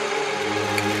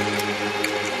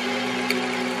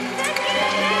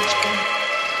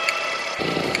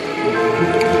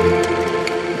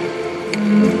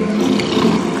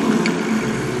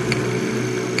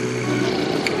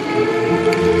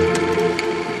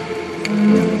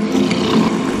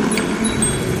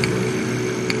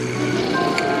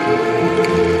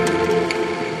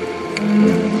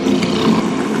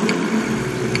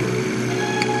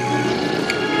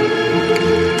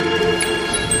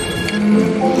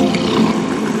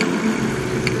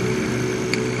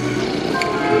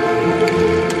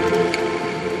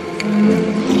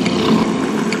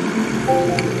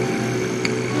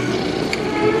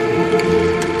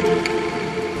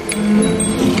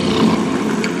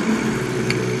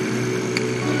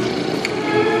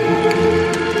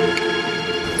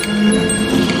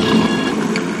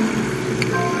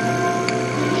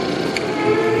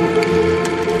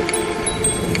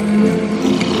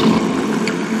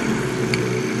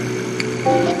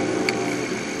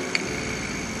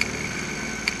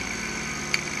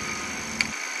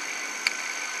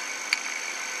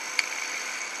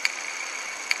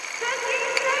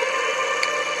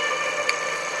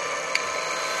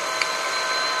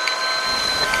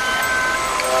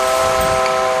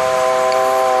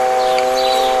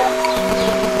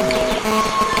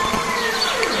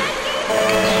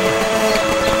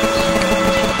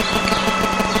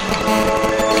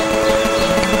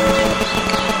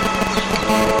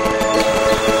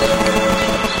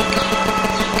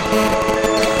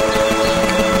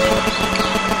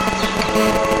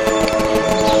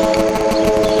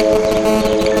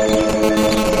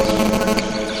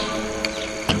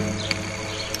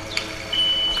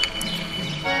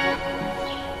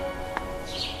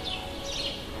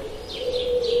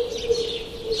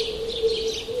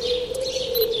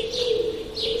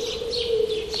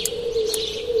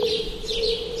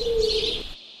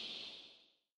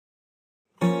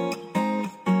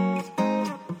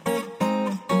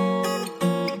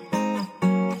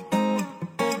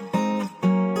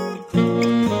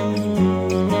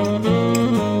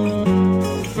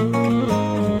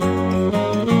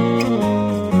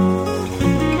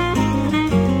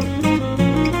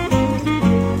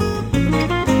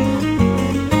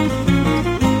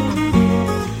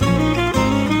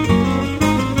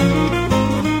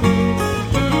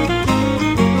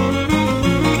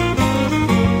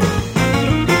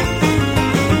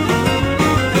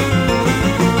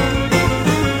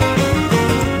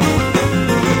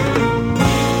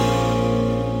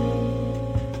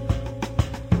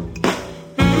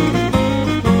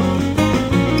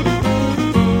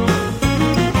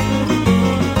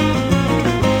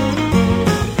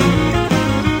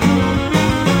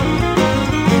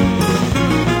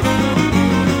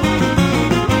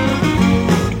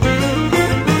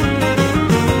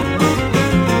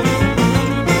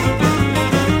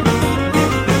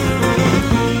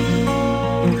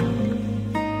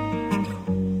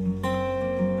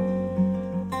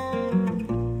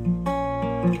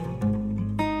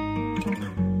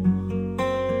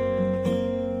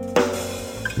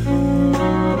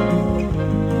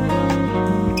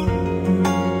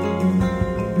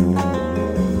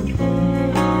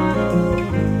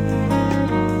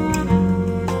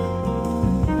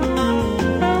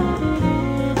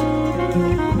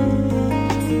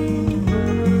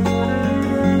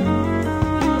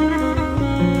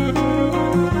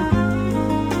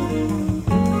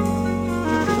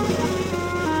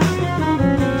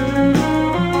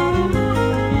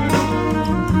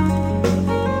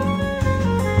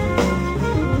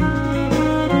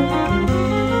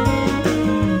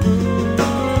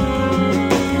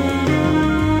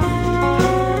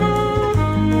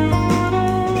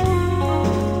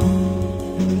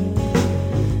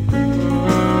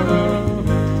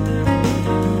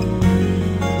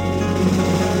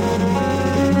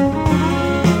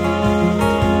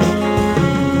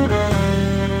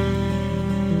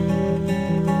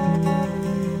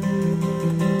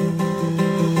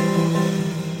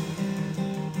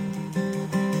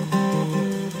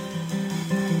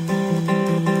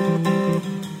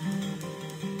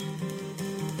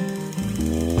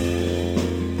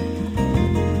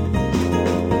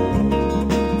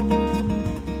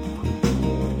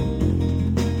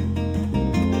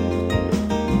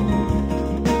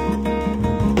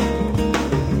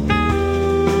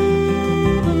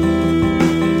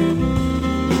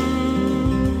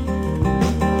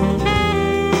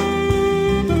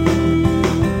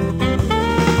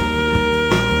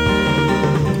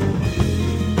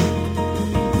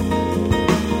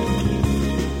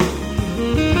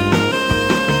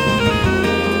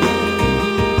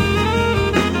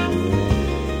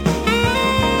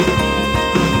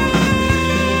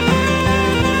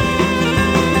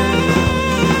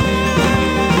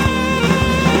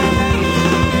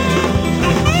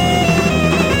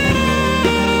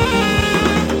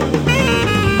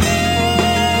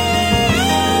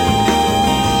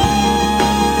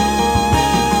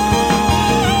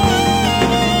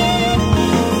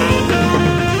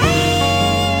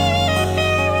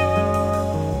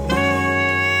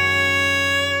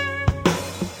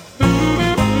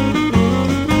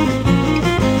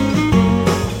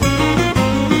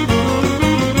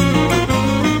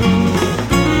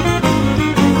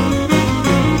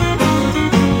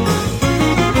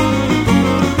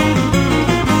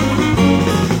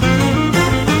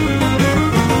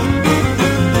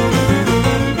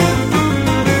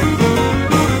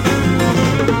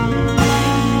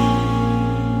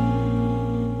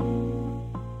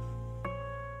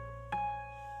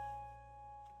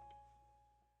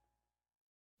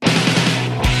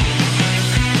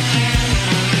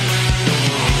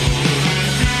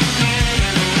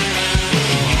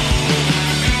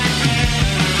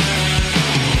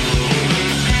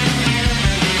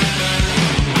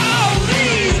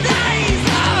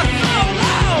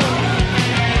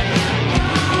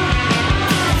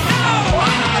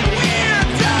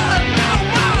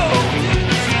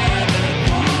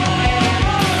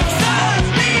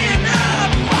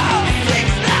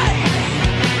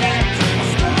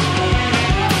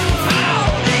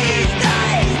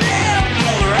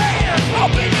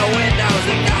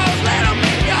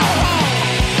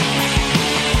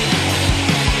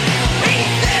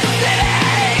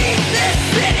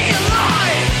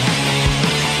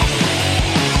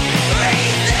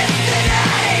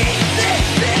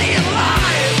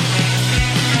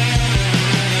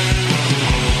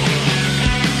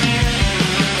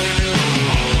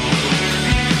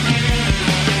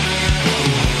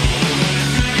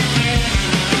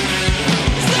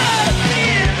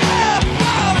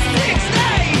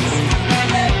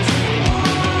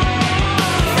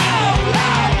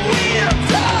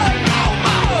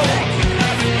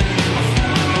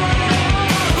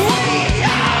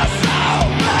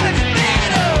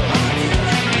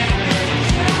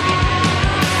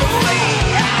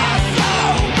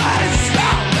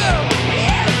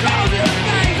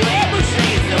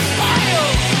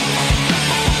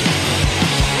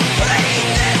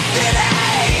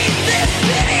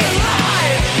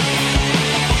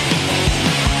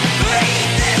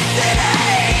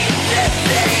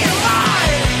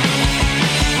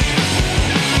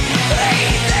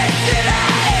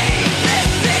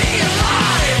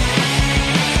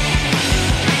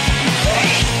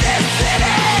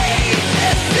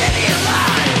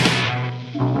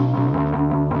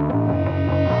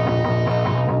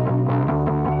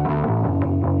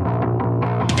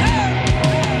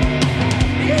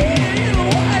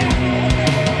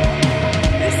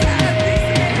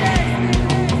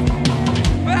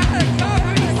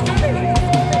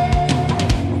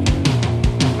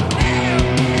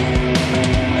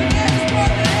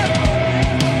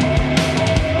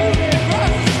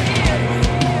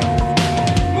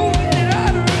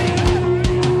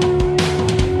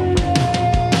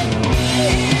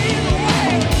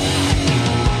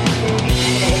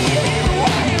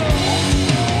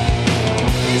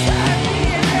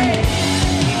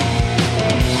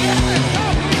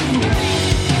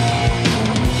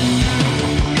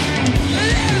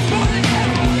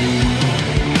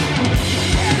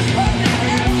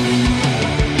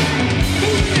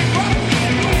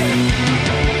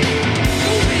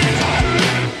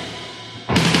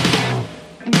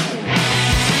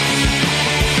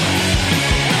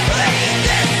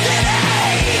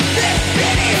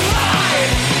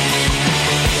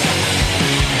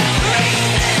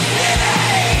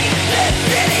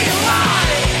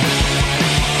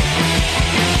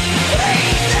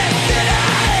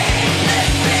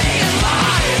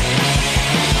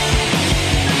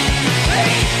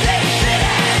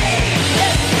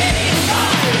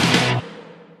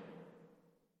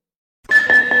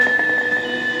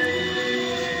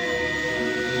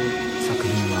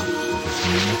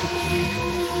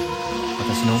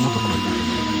 私の元恋人の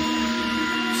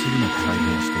不思議な再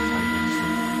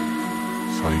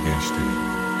現してる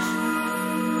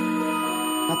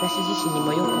私自身に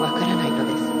もよくわからないの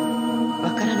です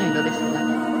が、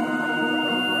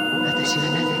私は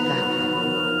なぜ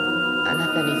かあな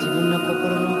たに自分の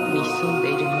心の奥に潜んで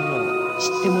いるものを知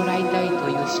ってもらいたいと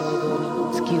いう衝動に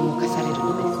突き動かされる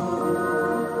のです。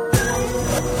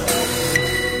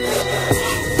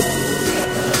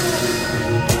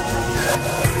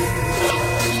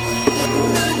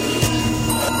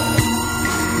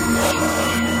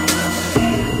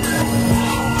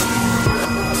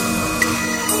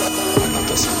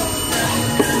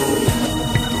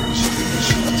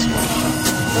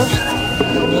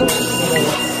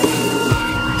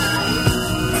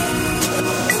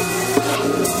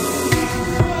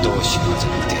どうしようじゃ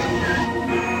なくて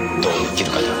どう生きる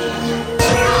かだ。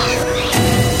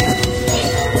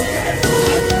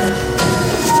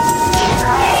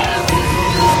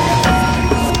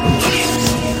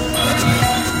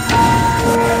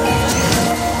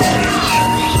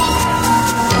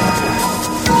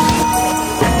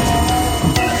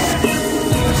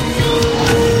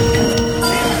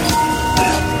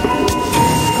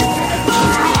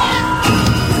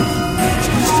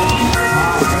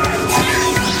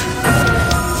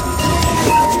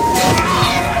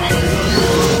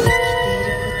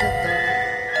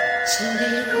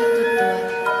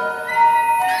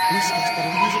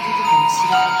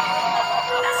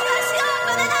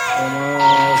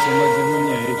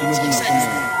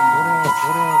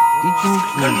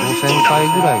5000回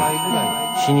ぐらい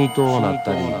死にとうなっ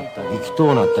たり生きと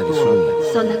うなったりするん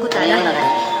だ。そんなことはないのだ。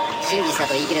真実だ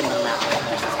と言い切れるものだ。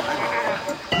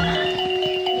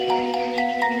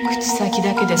口先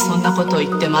だけでそんなことを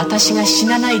言っても私が死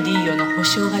なないでいいような保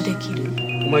証ができる。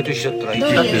お前と一緒だったら生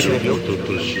きてること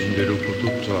と死んでること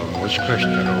とはもしかした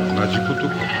ら同じこと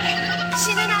かもしれない。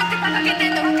死ぬなんて馬鹿げて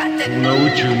んの分かってる。こんな宇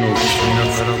宙の不思議な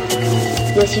から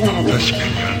吉原で確かに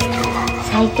あんたは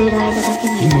咲いている間だけ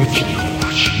の命の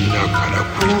不思議なから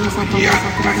花の桜の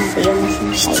桜なんて読ましな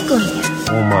さい。しつこいね。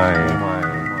お前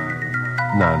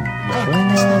なんでそん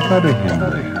な分かれへんの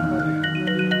や。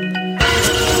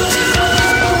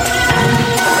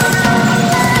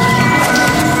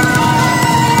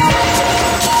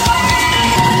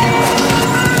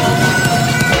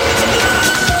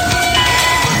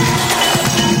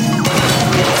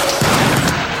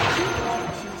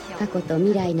過去と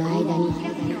未来の間に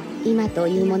今と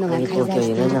いうものが介在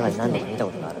しているとしたら、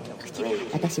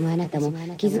私もあなたも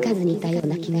気づかずにいたよう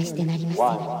な気がしてなりません。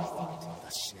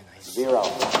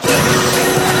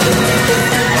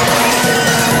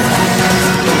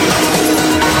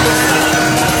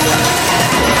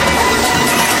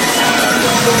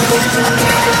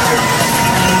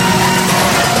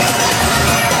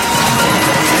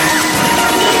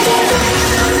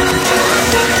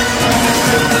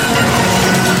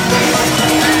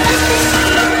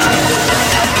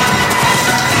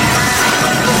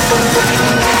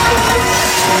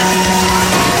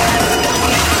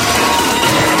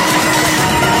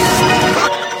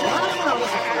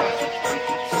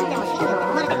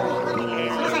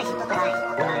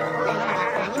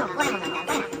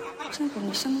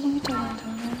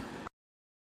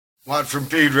One from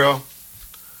Pedro.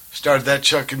 Started that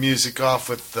chunk of music off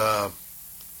with, how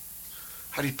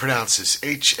do you pronounce this?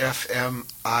 hfminst.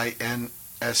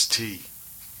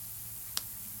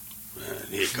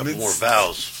 Need a couple more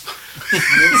vowels.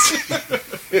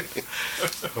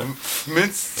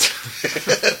 Minst.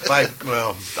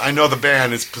 Well, I know the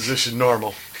band is position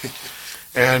normal.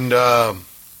 And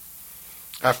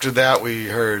after that we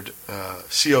heard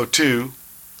CO2.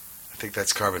 I think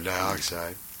that's carbon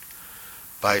dioxide.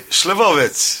 By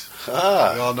Slivovitz.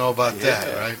 Ah, we all know about that,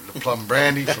 right? The plum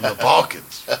brandy from the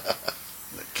Balkans. That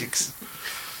kicks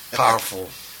powerful.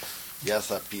 Yes,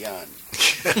 a pian.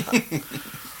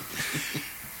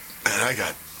 And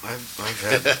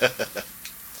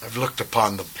I've looked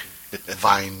upon the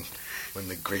vine when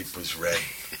the grape was red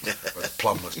or the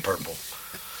plum was purple.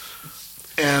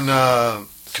 And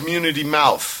Community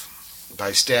Mouth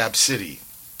by Stab City.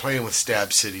 Playing with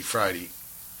Stab City Friday.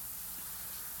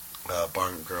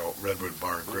 Barn Grill, Redwood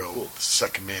Barn Grill, cool.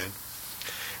 Second man.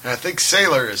 And I think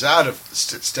Sailor is out of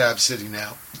Stab City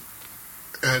now.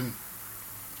 And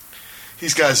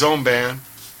he's got his own band.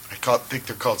 I think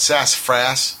they're called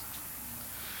Sassafras.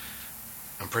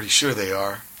 I'm pretty sure they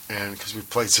are. And because we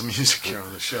played some music here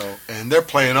on the show. And they're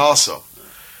playing also.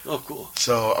 Oh, cool.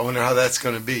 So I wonder how that's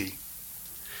going to be.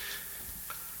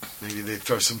 Maybe they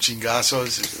throw some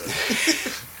chingazos.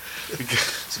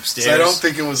 Some stairs. So I don't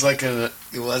think it was like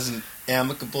It wasn't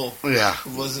amicable. Yeah.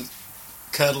 It wasn't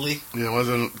cuddly. Yeah, it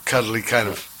wasn't cuddly kind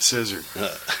of scissor.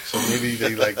 So maybe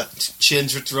they like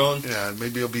chins were thrown. Yeah,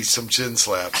 maybe it'll be some chin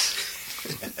slaps.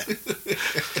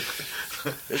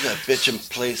 There's a bitchin'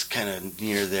 place kind of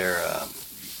near there,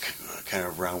 kind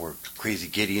of around where Crazy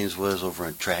Gideon's was over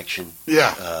on Traction.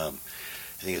 Yeah.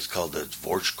 I think it's called the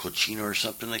Vorch Cochino or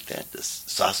something like that. The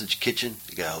sausage kitchen.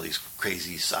 You got all these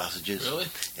crazy sausages. Really?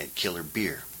 And killer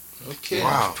beer. Okay.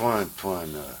 Wow. Twan.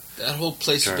 That whole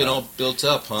place has been all built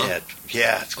up, huh?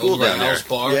 Yeah, it's cool over down there. Al's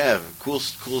Bar? Yeah, cool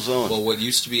zone. Well, what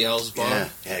used to be Al's Bar?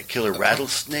 Yeah, killer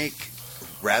rattlesnake,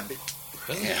 rabbit,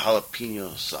 Really? and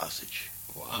jalapeno sausage.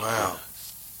 Wow.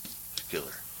 It's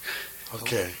killer.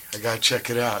 Okay, I gotta check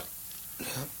it out.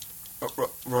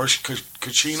 Roche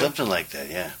Cucina? Something like that,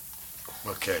 yeah.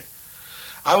 Okay.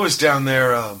 I was down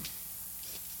there, God,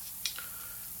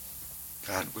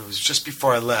 it was just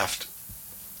before I left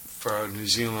for New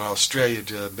Zealand, Australia,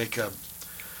 to make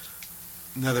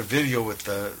another video with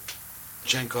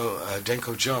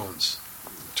Denko Jones,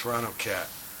 Toronto cat.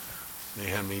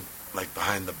 They had me like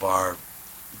behind the bar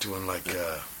doing like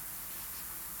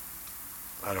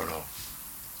I don't know,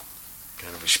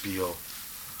 kind of a spiel,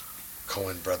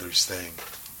 Coen Brothers thing.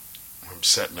 I'm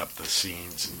setting up the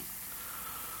scenes, and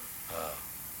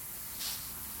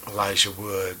Elijah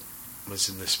Wood was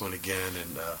in this one again,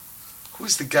 and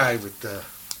who's the guy with the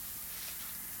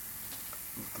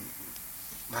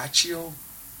Machio?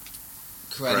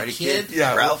 Karate Kid?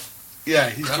 Yeah, Ralph? Yeah,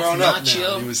 he's Ralph grown up Macchio?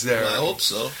 now. He was there. Well, I hope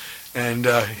so. And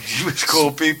he was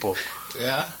cool people.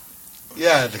 Yeah?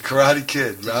 Yeah, the Karate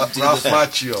Kid, Ralph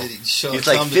Macchio. Did he show He's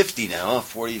like Tom 50 now,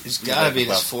 40. He's got to be in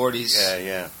his 40s.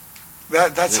 Yeah.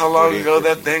 That's how long ago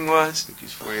that thing was? I think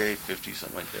he's 48, 50,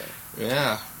 something like that.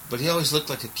 Yeah, but he always looked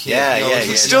like a kid. Yeah, He always He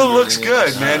looked still younger looks than he good,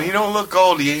 was. man. He don't look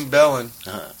old. He ain't belling.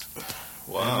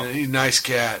 Wow. And he's a nice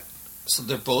cat. So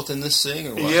they're both in this thing,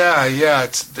 or what? Yeah.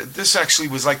 This actually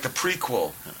was like the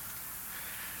prequel.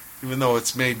 Even though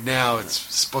it's made now, it's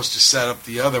supposed to set up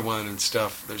the other one and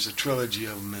stuff. There's a trilogy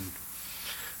of them, and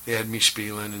they had me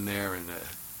Spielin in there, and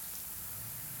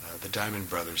the Diamond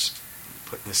Brothers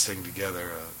putting this thing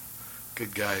together.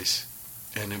 Good guys.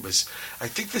 And it was, I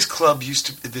think this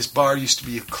bar used to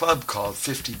be a club called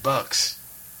 $50.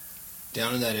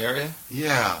 Down in that area?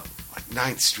 Yeah, like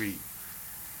 9th Street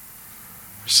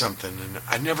or something. And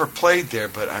I never played there,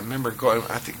 but I remember going,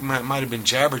 I think it might have been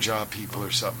Jabberjaw people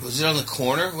or something. Was it on the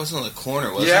corner? It wasn't on the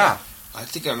corner, was it? Yeah. I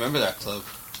think I remember that club.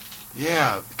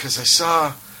 Yeah, because I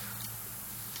saw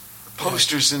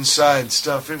posters inside and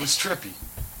stuff. It was trippy.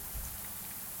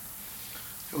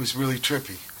 It was really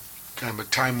trippy. Kind of a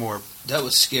time warp. That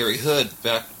was Scary Hood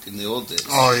back in the old days.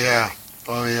 Oh, yeah.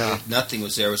 Nothing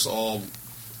was there. It was all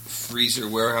freezer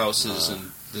warehouses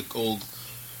and the old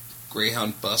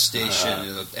Greyhound bus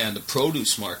station and the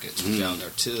produce markets were down there,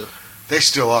 too. They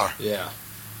still are. Yeah.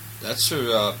 That's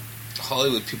where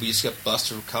Hollywood people used to get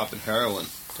busted for copping heroin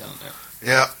down there.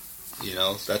 Yeah. You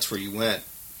know, that's where you went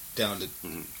down to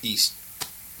East.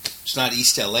 It's not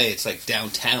East L.A., it's like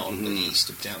downtown, the east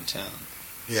of downtown.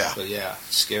 Yeah. But yeah,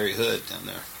 Scary Hood down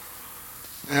there.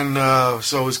 And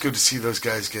so it was good to see those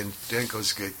guys again.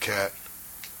 Denko's a good cat.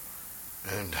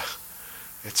 And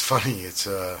it's funny, it's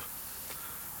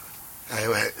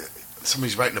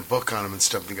somebody's writing a book on him and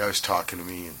stuff. The guy was talking to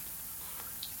me, and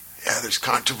there's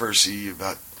controversy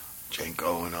about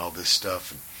Denko and all this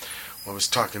stuff. And when I was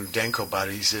talking to Denko about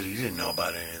it, he said he didn't know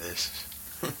about any of this.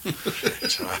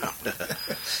 So,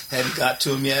 hadn't got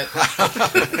to him yet.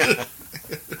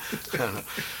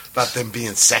 About them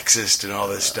being sexist and all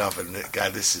this stuff, and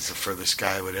God, this is the furthest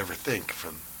guy I would ever think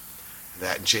from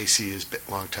that. And JC is a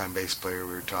long-time bass player.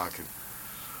 We were talking,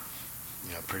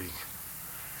 pretty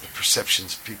the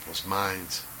perceptions of people's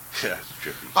minds. Yeah, it's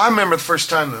trippy. I remember the first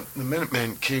time the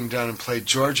Minutemen came down and played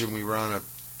Georgia, and we were on a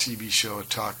TV show, a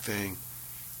talk thing,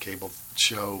 cable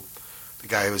show. The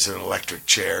guy was in an electric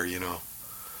chair,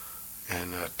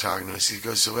 and talking to us. He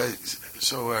goes,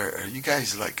 "So are you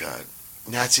guys like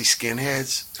Nazi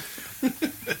skinheads?"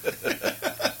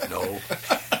 No.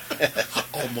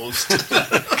 Almost.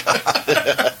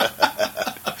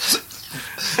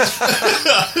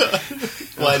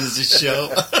 Why does it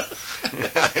show?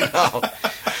 I know.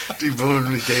 Steve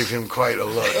Boone gave him quite a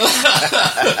look.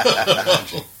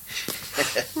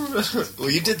 Well,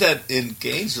 you did that in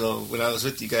Gainesville when I was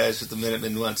with you guys with the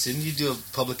Minutemen once. Didn't you do a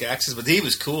public access? But he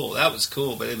was cool. That was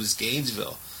cool. But it was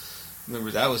Gainesville.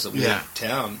 Remember, that was a weird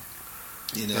town.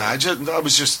 Yeah, I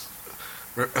was just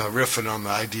riffing on the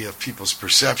idea of people's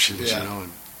perceptions, and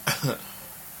the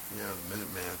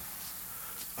Minuteman.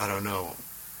 I don't know.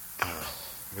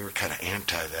 We were kind of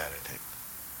anti that, I think.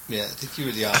 Yeah, I think you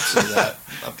were the opposite of that.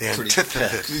 The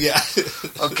antithesis.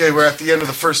 Yeah. Okay, we're at the end of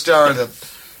the first hour of the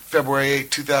February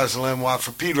 8, 2011 Watt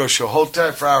from Pedro Show. Hold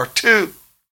tight for hour 2.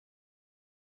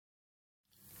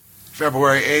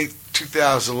 February 8,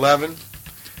 2011.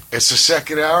 It's the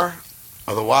second hour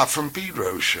of the Watt from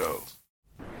Pedro Show.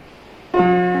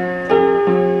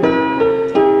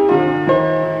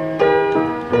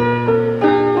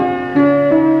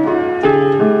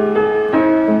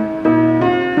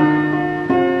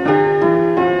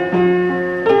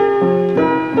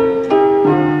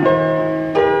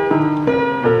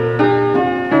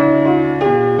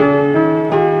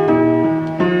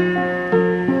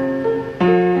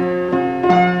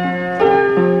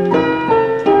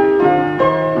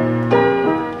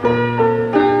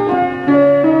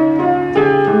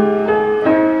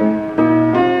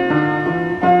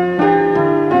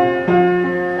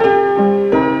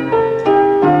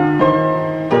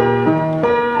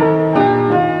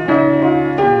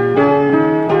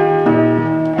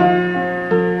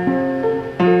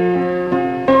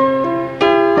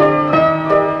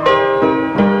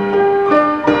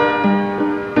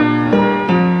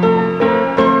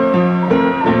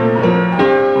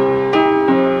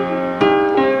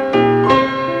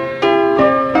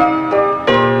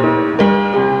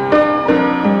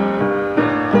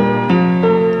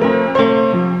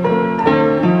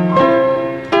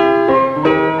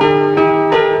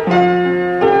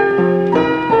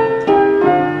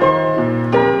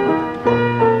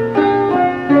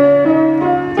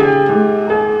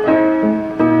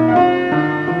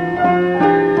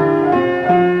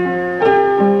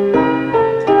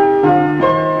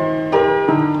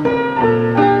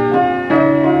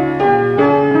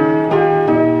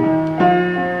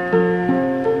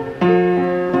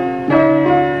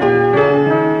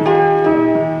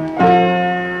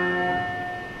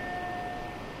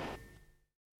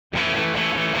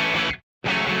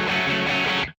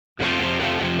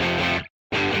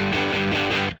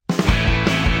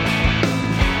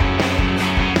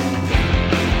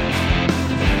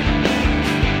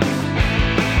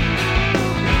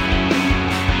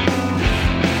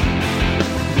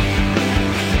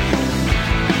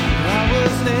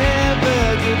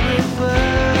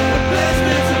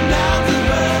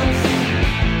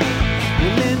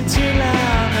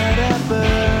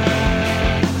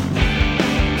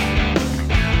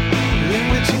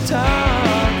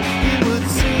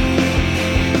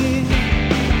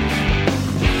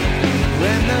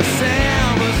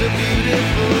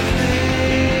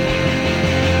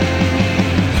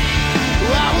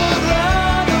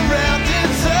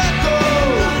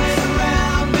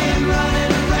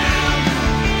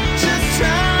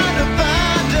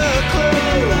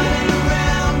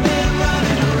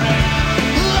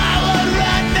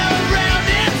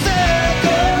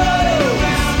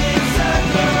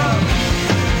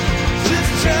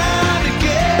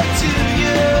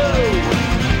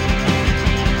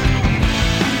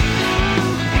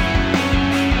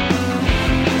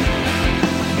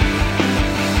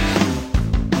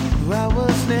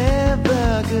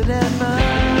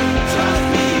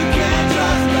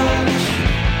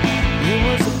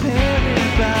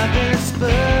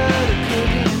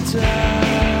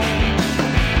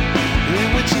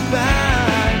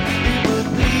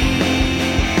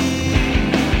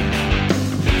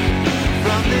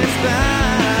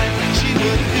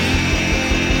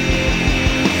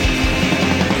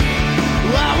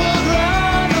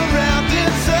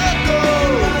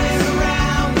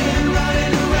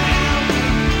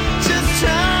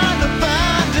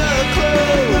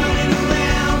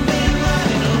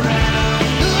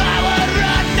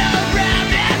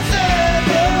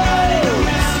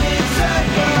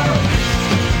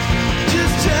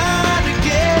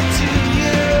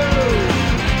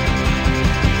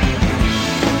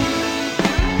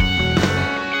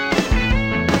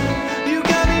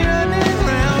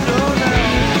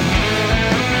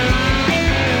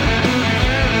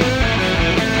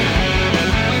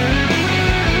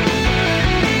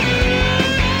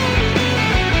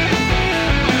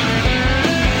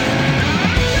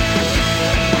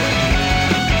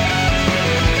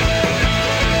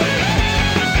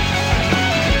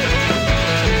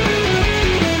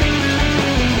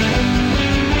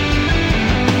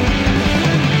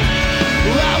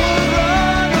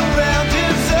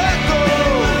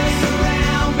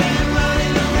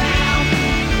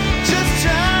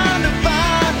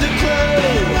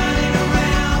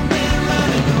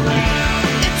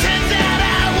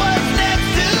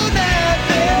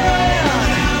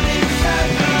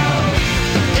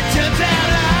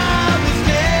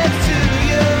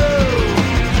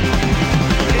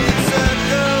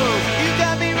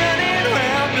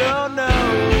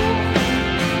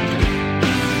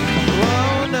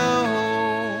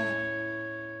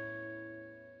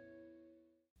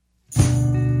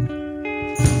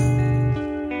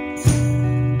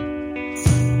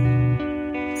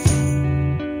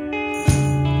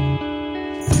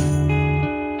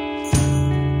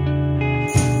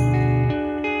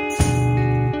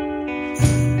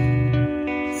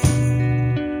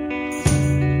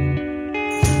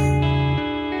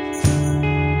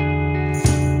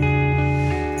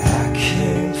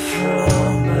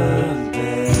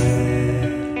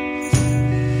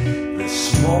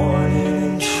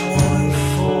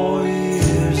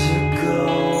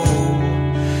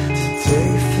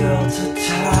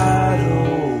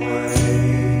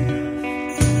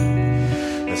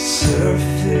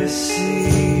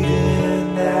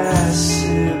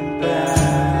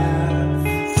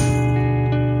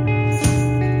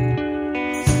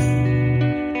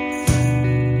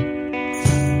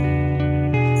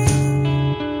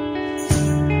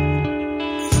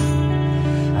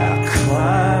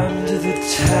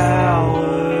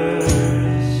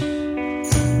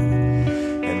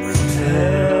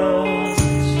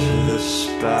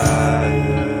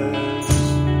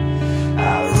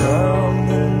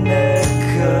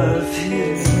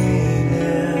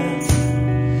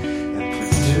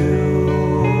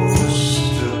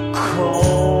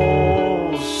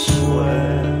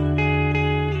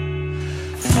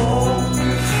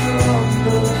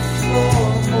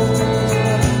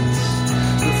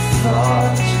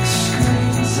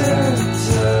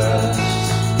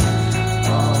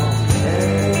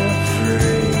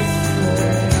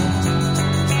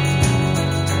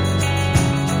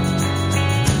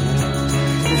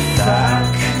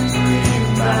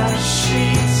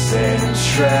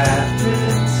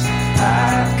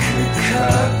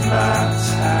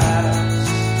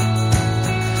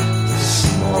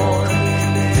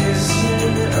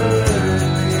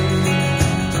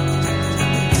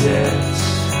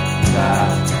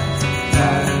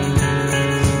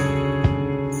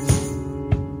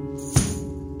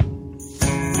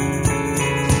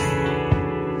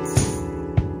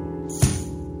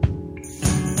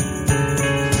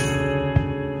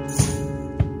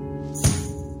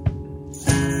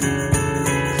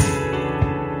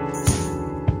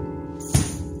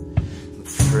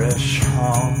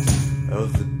 haunt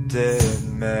of the dead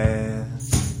man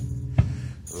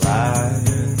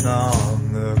lying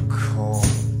on the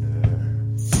corner.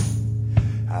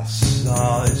 I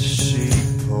saw his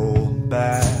sheet pulled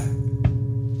back,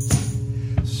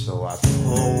 so I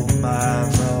pulled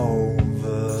mine over.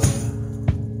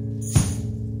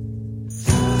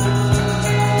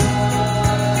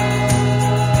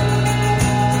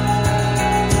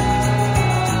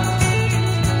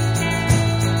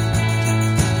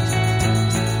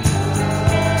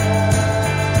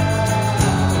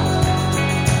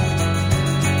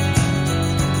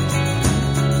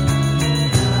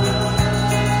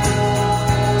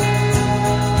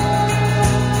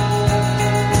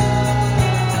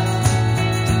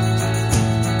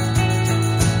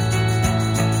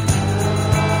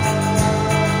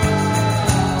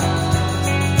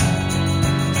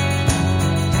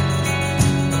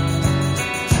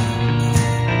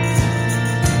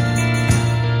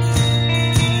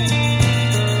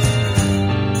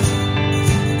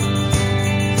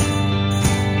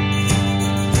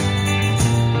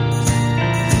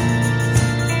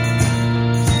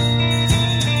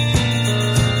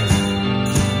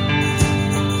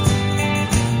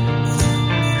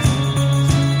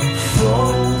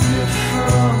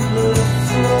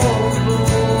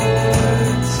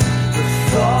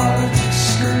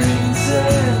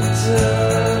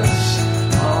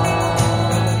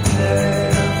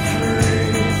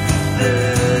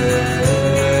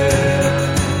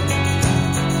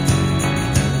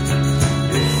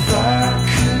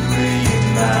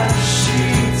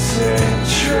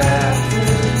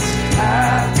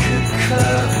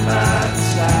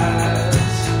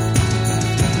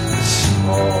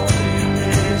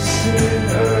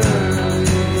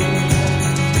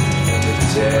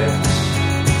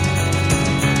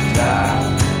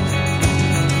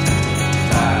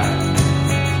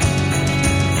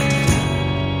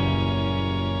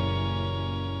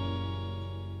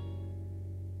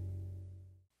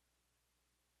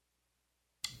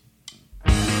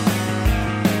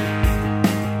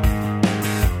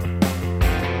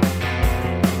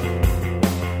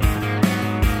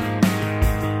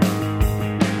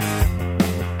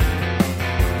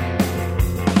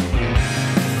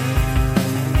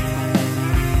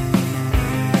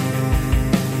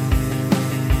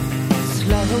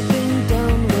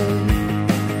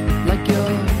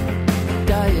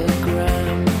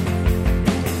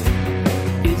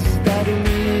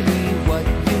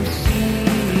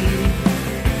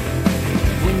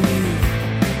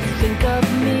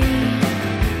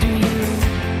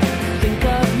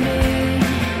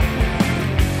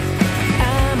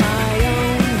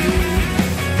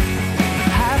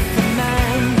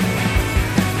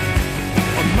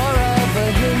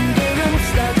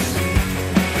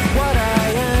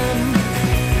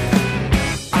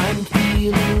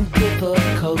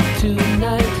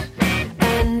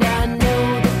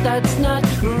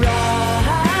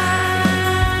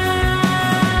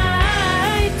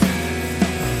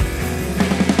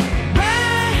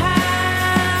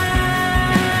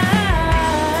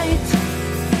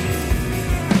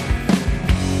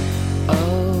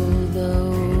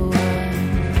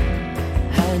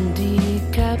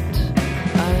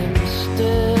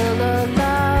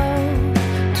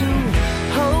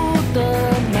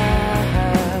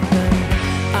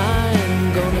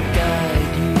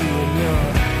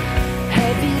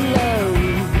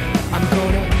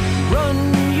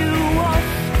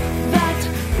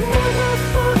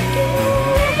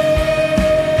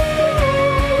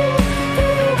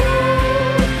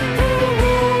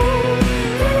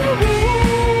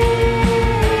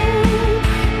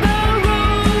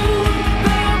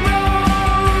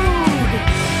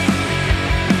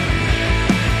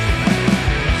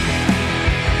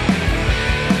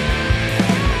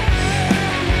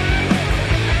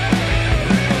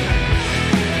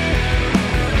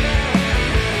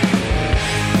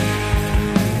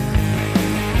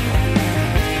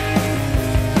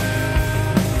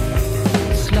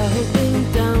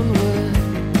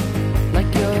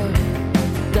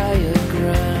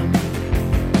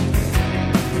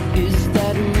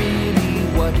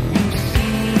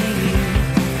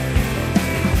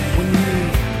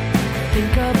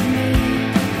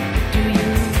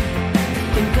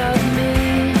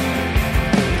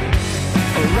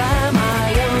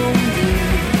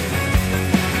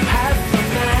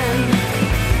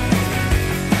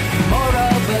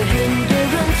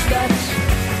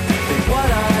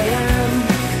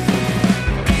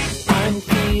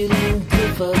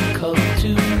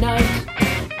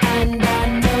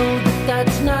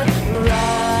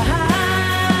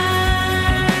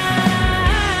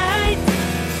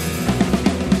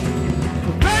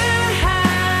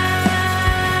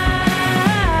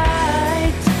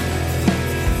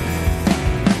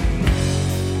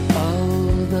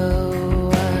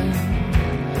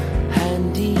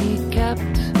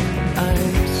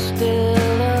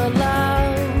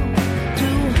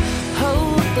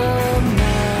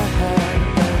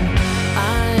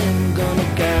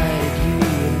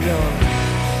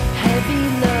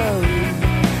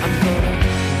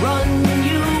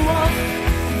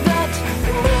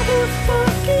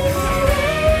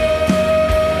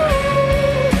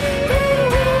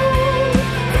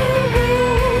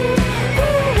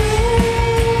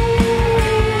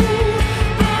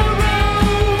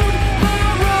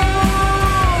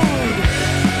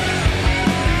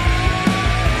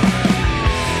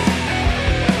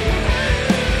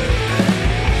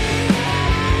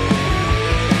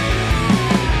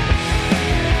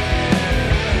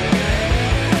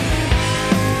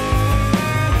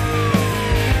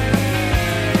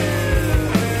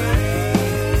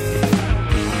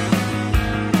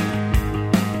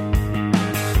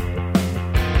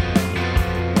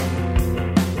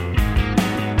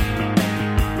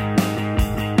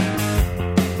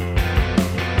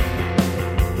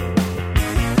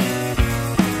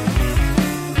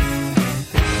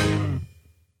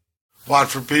 Watt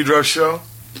from Pedro Show.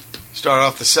 Start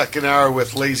off the second hour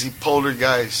with Lazy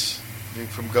Poltergeist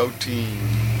from Goat Team.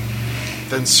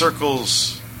 Then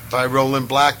Circles by Rolling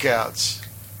Blackouts.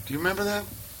 Do you remember that?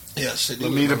 Yes, I do.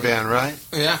 Lamita Band, right?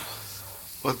 Yeah.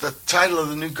 Well, the title of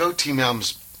the new Goat Team album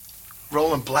is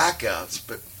Rolling Blackouts,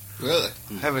 but really,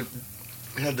 I haven't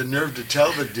had the nerve to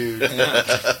tell the dude. Yeah.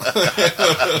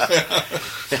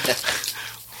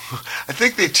 I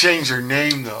think they changed their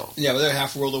name, though. Yeah, but they're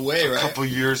half world away, right? A couple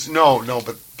years. No,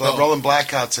 but Rolling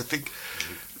Blackouts, I think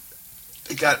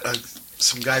they got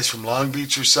some guys from Long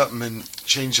Beach or something and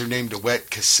changed their name to Wet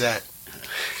Cassette.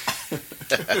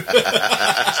 It's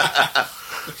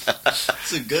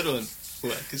a good one.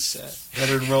 Wet Cassette.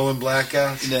 Better than Rolling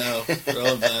Blackouts? No,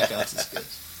 Rolling Blackouts is good.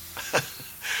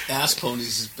 Ass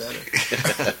Ponies is better.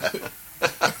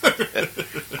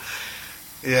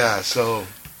 Yeah, so...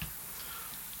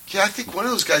 Yeah, I think one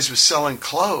of those guys was selling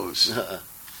clothes.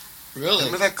 Really?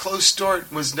 Remember that clothes store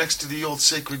was next to the old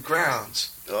Sacred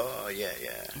Grounds? Oh, yeah.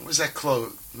 What was that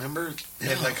clothes? Remember? They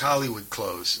had like Hollywood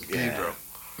clothes in Pedro.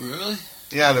 Really?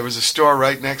 Yeah, there was a store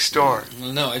right next door.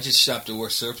 Well, no, I just shopped at War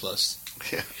Surplus.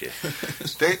 Yeah.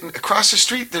 Across the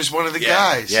street, there's one of the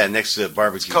guys. Yeah, next to the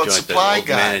barbecue called joint. Supply the old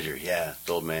Guy. Manager. Yeah,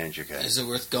 the old manager guy. Is it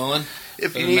worth going?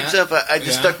 If you need stuff, I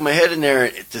just stuck my head in there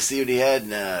to see what he had,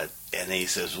 and he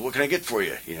says, "What can I get for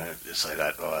you?" You know, so I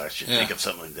thought, I should think of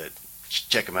something that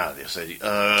check him out. He said,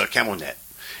 "Camel net,"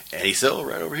 and he said,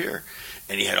 "Right over here,"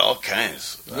 and he had all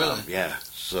kinds. Really? Yeah.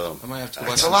 So I might have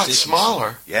to. It's a lot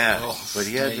smaller. Yeah, but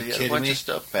he had a bunch of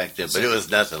stuff back then. But it was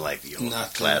nothing like the old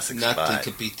classic spot. Nothing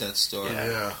could beat that store.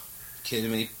 Yeah.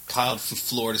 Kidding me? Piled from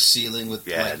floor to ceiling with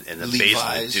and the Levi's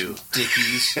basement too.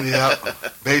 Dickies. Yeah,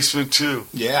 basement too.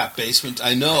 Yeah, basement.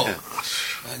 I know.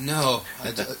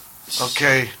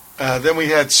 Okay, then we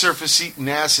had Surface Eating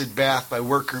Acid Bath by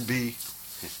Worker Bee.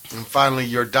 And finally,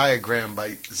 Your Diagram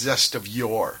by Zest of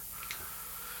Yore.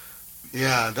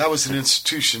 Yeah, that was an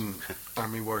institution,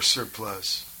 Army War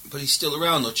Surplus. But he's still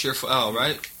around though, Cheerful Al,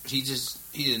 right? He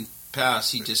didn't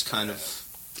pass, he just kind of...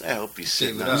 I hope he's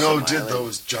sitting up. No, did though,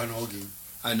 was John Hogan.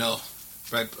 I know.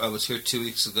 Right, I was here 2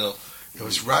 weeks ago. It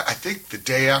was right, I think the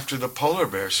day after the polar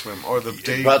bear swim, or the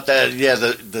day... About that, yeah,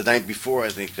 the night before, I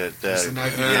think that... it was the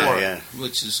night before. Yeah.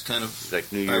 Which is kind of like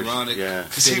New Year's, ironic. Yeah.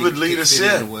 Because he would lead us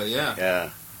in. Way, yeah. Yeah.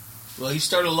 Well, he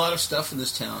started a lot of stuff in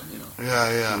this town, you know.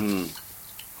 Yeah.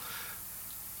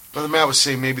 Brother Matt was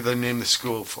saying maybe they'll name the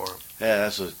school for him. Yeah,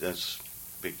 that's a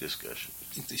big discussion. I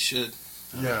think they should.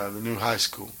 Yeah, the new high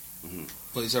school. Mm-hmm.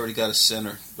 Well, he's already got a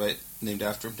center, right, named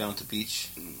after him down at the beach.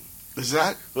 Is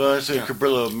that? Well, it's a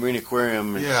Cabrillo Marine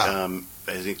Aquarium. Yeah.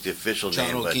 I think the official John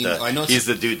name, O'Keefe. but I know he's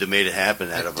the dude that made it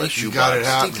happen out of a shoebox.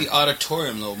 I think the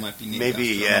auditorium, though, might be named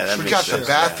Maybe, after him. that We makes got sense. the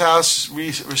bathhouse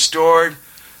restored.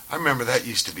 I remember that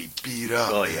used to be beat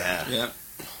up. Oh, yeah. Yeah.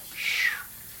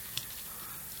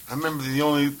 I remember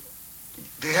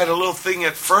they had a little thing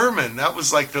at Furman. That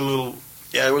was like the little...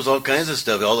 Yeah, there was all kinds of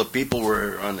stuff. All the people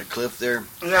were on the cliff there.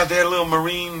 Yeah, they had a little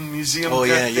marine museum. Oh,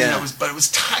 yeah, thing. yeah. But it was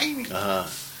tiny. Uh-huh.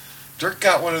 Dirk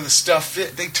got one of the stuff.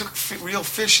 They took real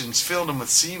fish and filled them with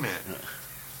cement.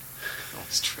 That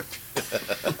was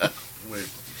trippy. Wait,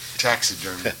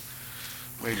 taxidermy.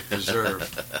 Way to preserve.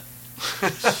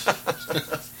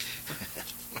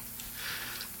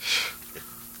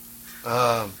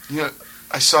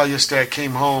 I saw yesterday. I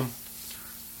came home.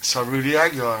 I saw Rudy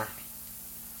Aguilar.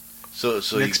 So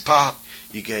Nick's pop.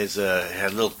 You guys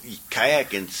had a little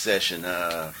kayaking session.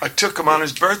 I took him on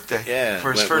his birthday. Yeah,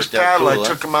 For his first worked out paddle, cool, I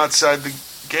took him outside the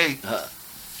gate.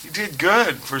 He did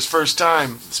good for his first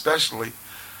time, especially.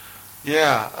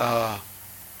 Yeah.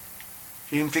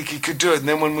 He didn't think he could do it. And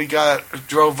then when we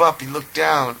drove up, he looked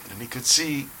down and he could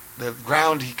see the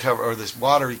ground he covered, or this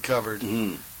water he covered,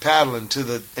 paddling to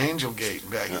the Angel Gate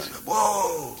and back. He said,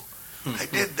 "Whoa, I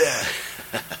did that."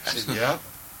 I said, "Yeah."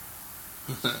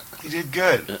 He did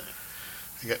good.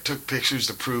 I took pictures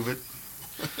to prove it.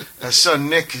 His son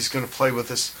Nick is going to play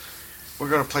with us. We're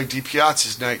going to play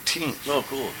DiPiazza's 19th. Oh,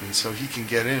 cool. And so he can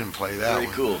get in and play that Very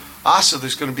one. cool. Also,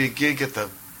 there's going to be a gig at the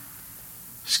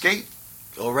skate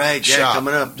All right, shop,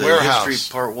 coming up. The warehouse.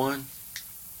 History Part 1.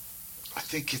 I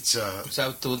think it's... Is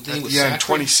that the thing with in Saccharin?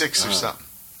 26 or something.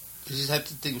 Is that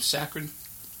the thing with Saccharin?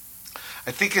 I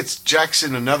think it's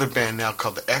Jackson, another band now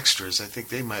called the Extras. I think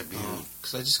they might be in.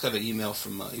 Because I just got an email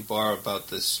from Ibarra about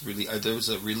this. There was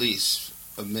a release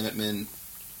of Minutemen.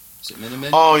 Is it Minutemen?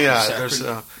 Oh, yeah. Saccharin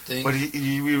There's thing? But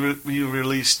we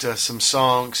released some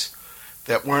songs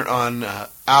that weren't on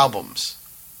albums.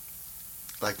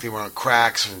 Like they were on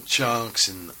Cracks and Chunks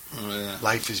and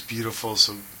Life is Beautiful,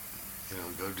 so,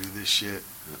 go do this shit.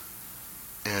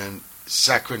 And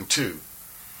Saccharin 2.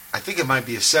 I think it might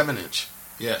be a 7-inch.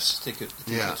 Yes, I think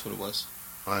that's what it was.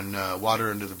 On Water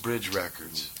Under the Bridge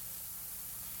Records.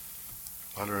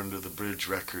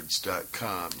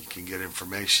 waterunderthebridgerecords.com. You can get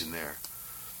information there.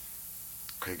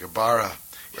 Craig Ibarra.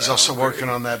 He's also working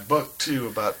on that book, too,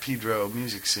 about Pedro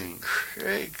music scene.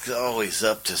 Craig's always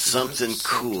up to something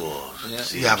cool.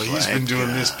 Yeah, but he's been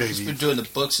doing this, baby. He's been doing the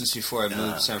book since before I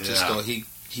moved to San Francisco. Yeah.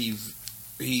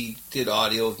 He did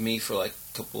audio of me for like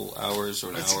a couple hours or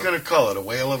an hour. What's he going to call it? A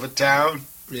whale of a town?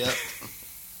 Yeah.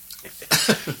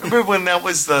 Remember when that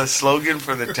was the slogan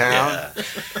for the town? Yeah.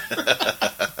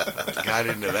 Got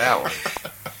into that one.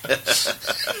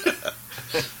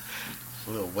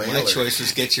 Little whaler. My choice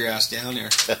was get your ass down here.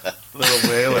 Little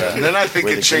whaler. And then I think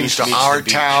it changed to our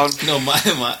town. No, mine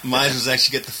was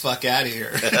actually get the fuck out of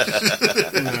here.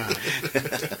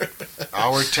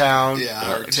 Our town. Yeah,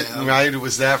 our town. Right? It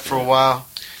was that for a while.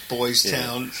 Boys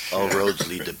Town. All roads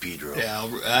lead to Pedro. Yeah,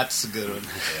 that's a good one.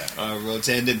 Yeah. Roads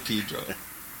end in Pedro.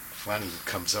 Funny who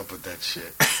comes up with that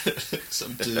shit.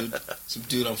 Some dude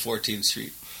on 14th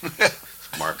Street.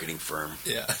 Marketing firm.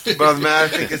 Yeah. Brother man, I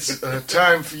think it's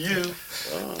time for you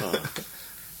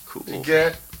to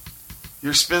get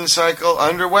your spin cycle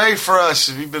underway for us.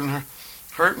 Have you been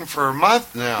hurting for a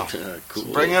month now? Cool.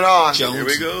 So bring it on. Jones. Here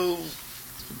we go.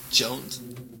 Jones.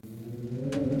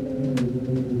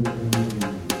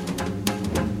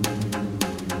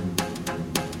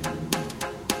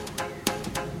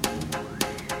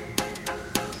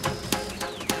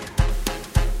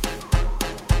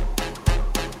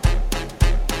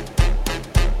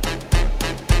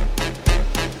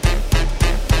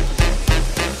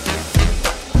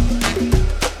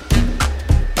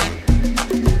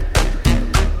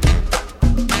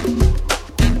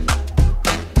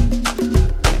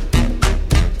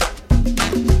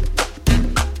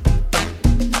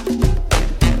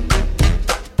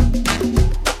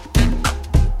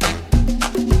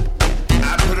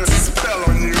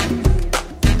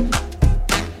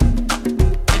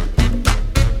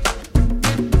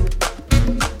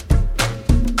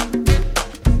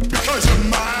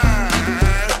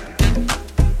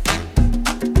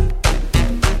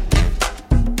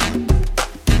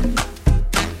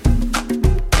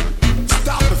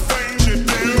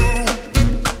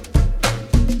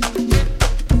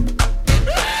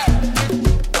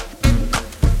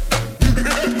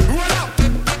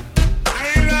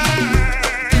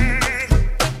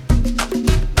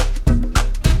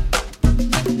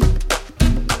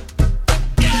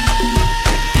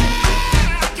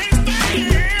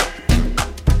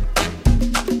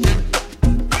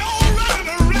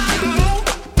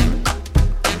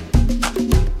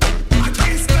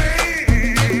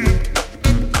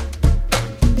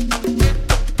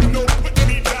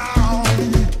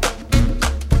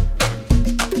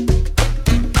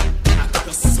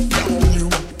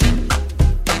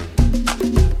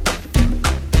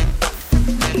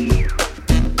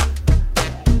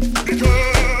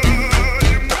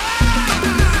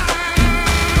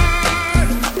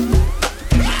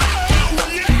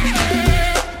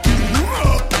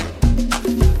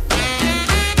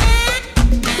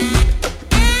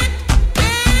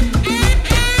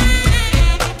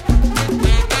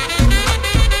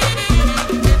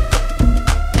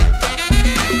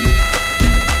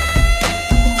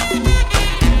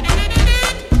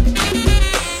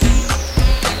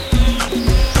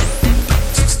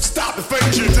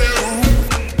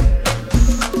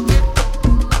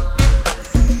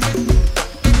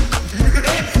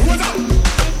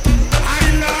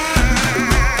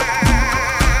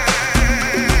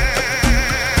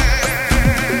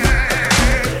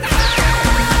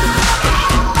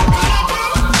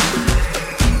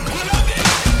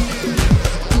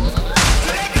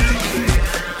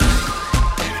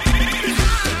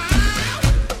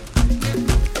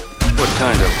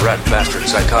 rat bastard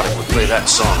psychotic would play that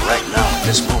song right now at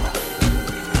this moment.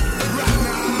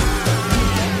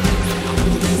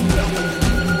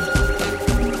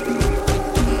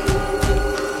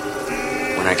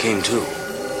 When I came to,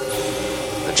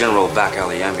 the general back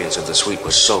alley ambience of the suite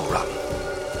was so rotten,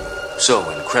 so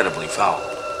incredibly foul.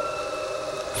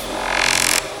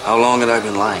 How long had I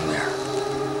been lying there?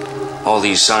 All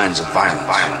these signs of violence.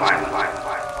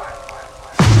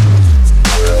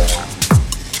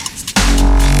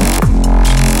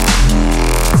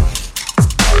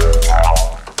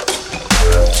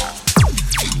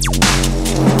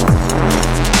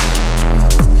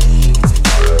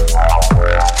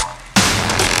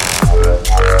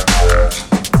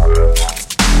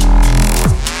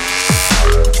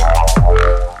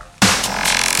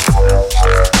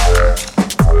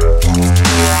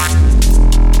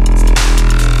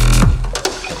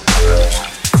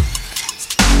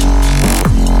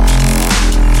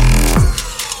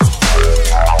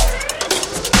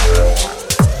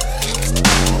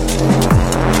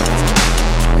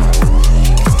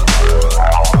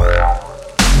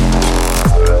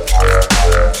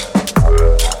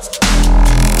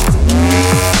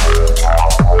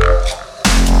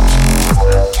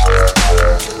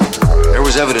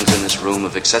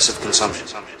 of excessive consumption.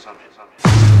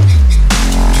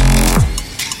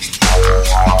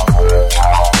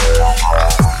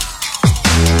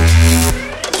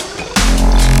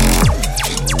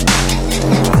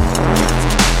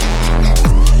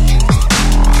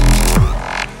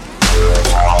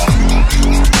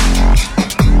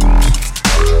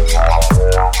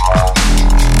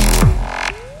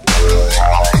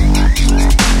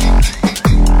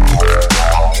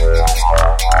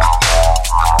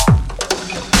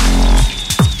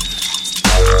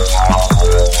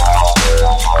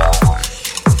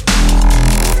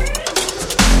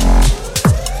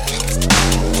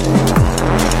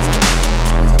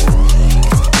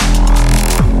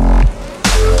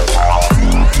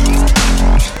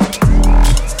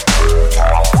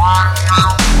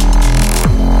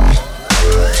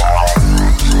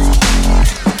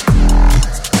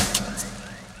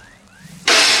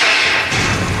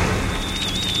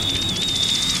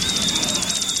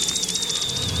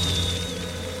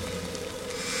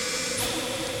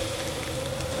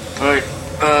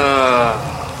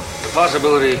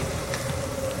 Possibility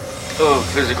of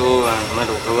physical and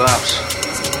mental collapse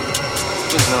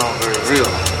is now very real.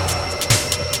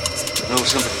 No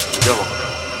sympathy for the devil.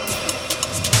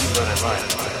 Keep that in mind.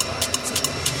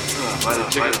 Buy the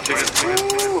ticket.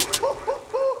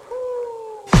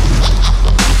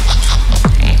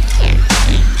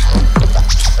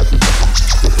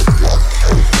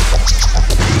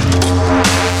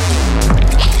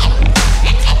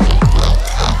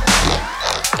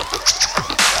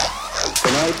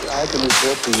 I can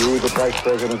report to you that Vice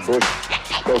President Bush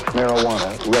smokes marijuana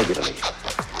regularly.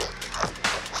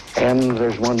 And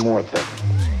there's one more thing.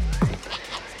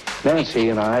 Nancy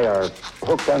and I are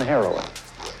hooked on heroin.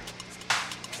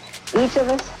 Each of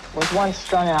us was once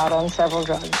strung out on several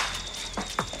drugs.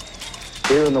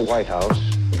 Here in the White House,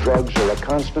 drugs are a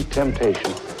constant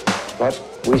temptation, but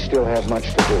we still have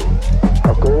much to do.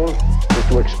 Our goal is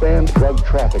to expand drug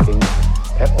trafficking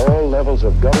at all levels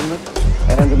of government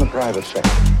and in the private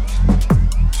sector.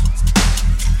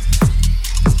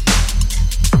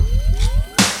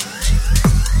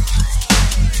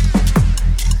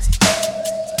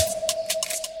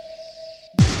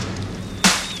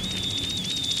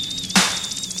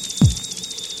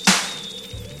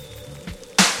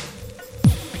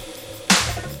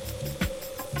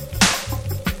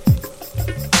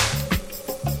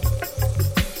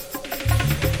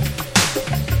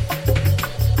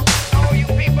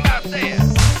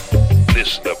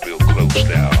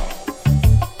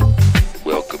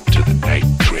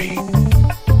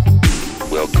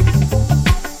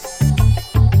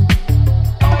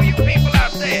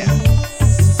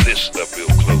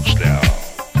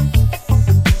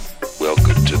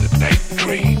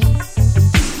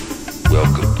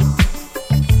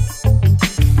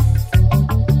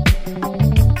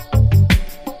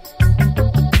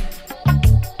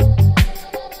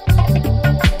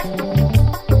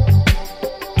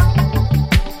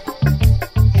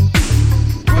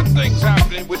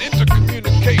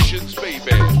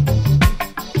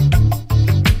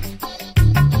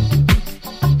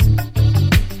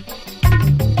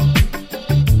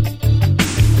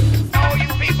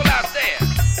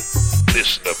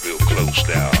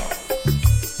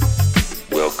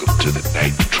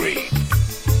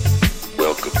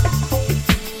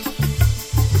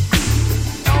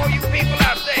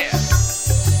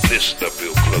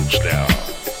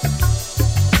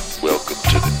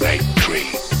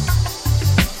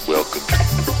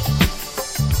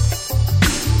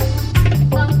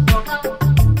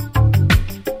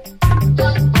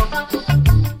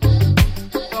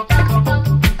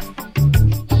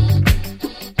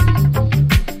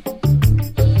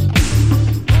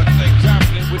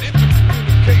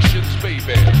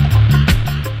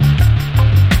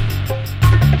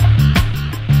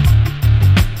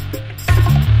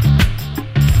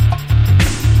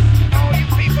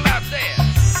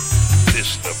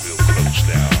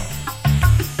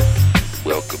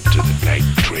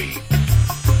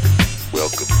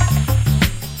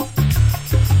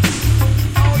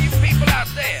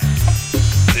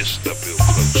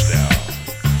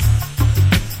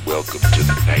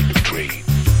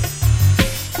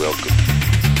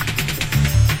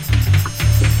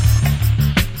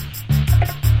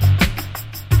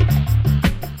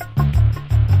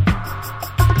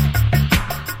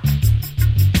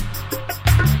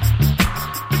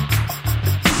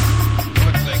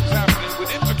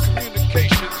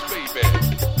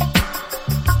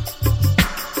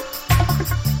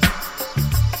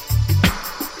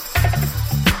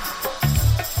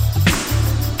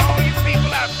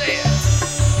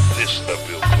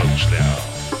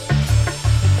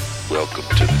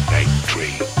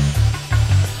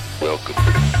 Welcome.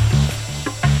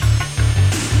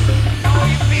 All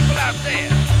you people out there.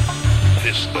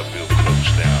 This stuff will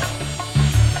close down.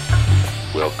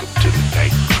 Welcome to the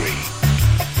night train.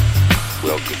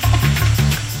 Welcome.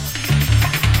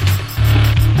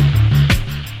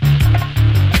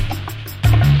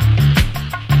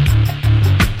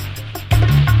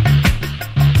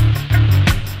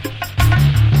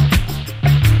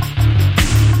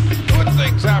 Good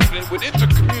things happening with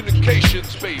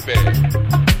intercommunications, baby.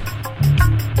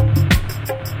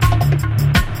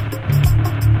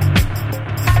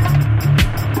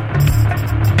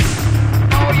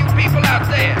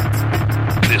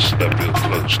 This stuff will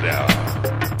close down.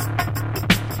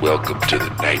 Welcome to the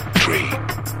night train.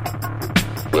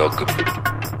 Welcome.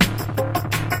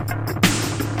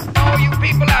 All you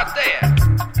people out there.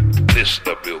 This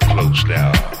stuff will close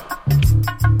down.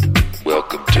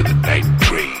 Welcome to the night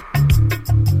train.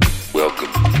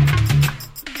 Welcome.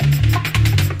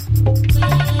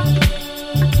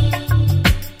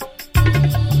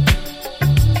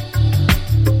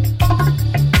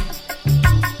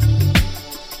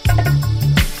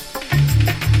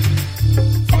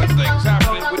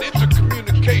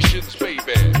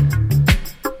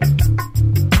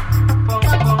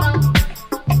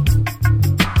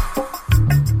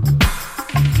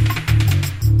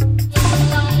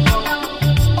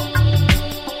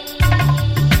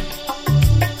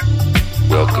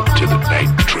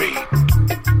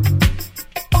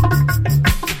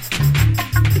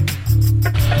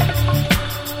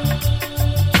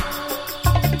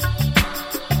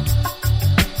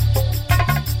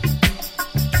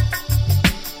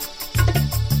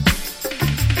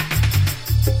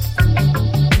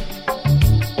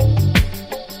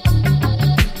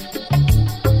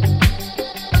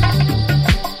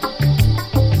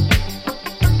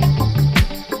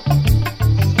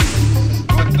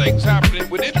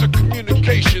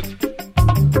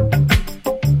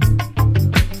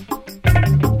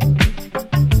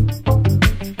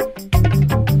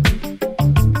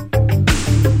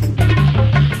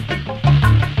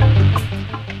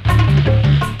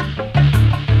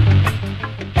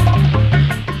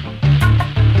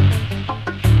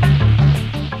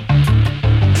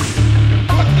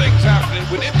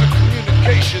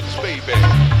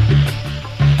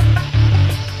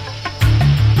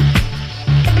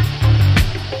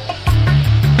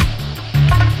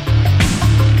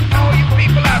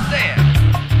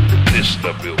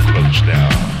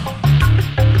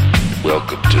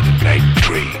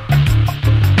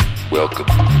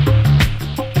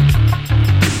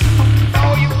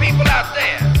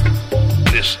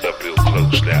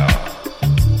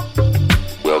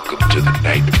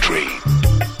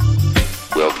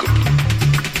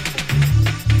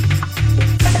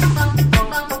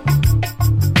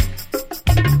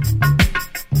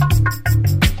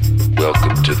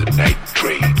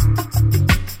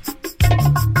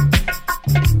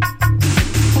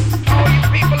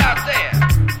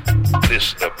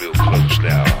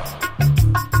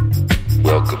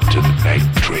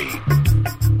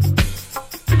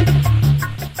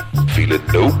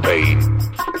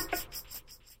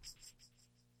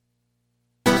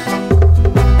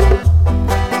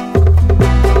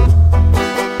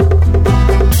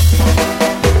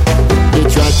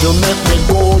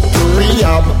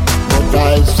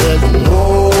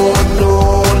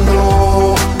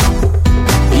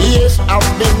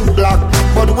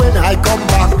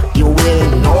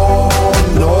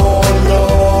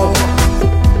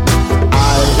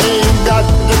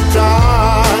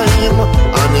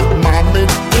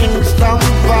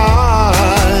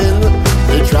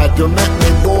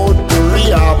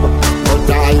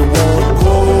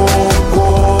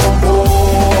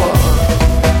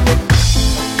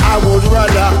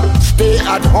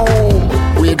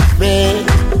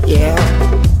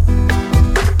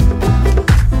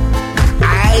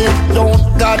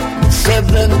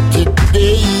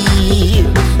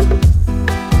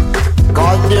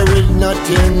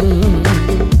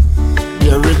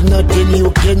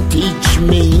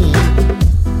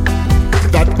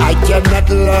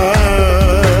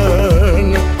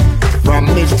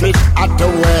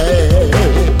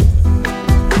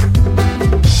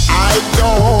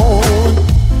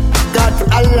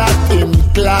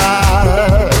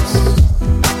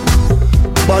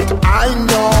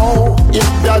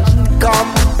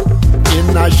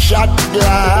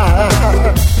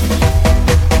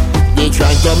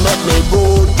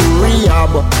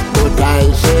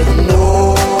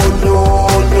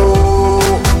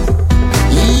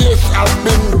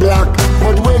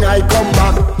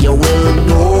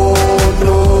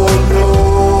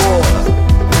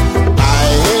 I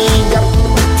ain't got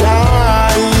the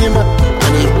time,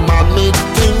 and if my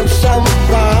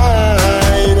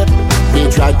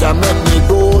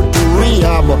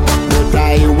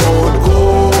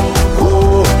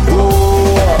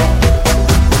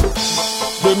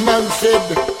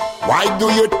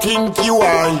think you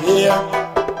are here?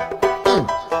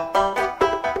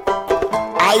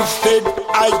 I said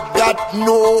I got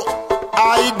no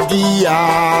idea.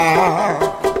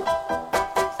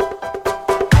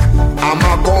 Am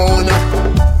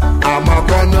I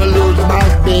gonna lose my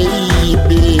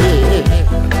baby?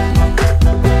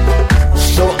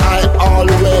 So I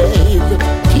always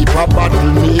keep a bottle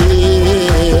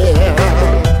near.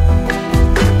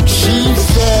 She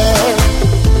said,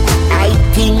 I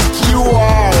think you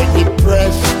are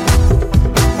depressed.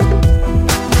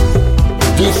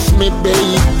 Kiss me,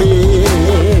 baby,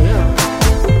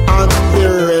 and the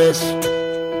rest.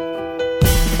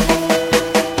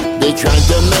 They tried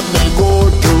to make me go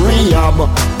to rehab,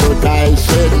 but I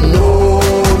said no,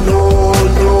 no,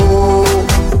 no.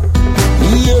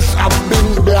 Yes, I've been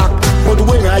black, but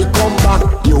when I come back,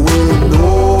 you will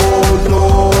know, no,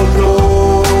 no.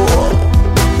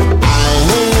 I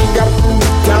ain't got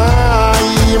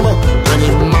time when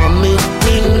it mommy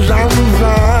things I'm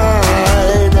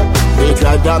fine. They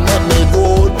tried to make me go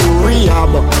to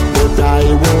rehab, but I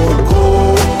won't go.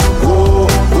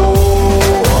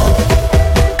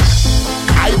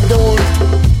 I don't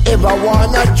ever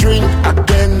wanna drink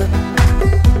again.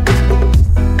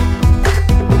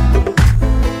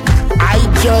 I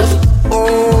just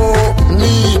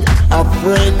need a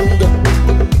friend.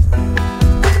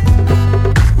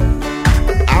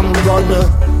 I'm gonna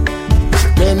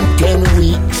spend 10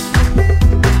 weeks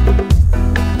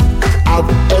of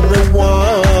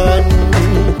everyone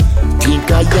think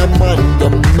I am on the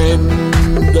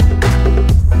mend.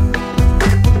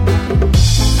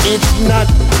 It's not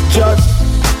just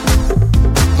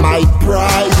my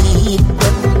pride,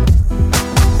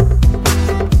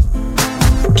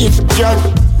 it's just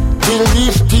till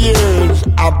these tears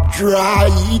have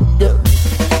dried.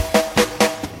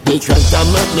 They tried to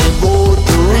make me go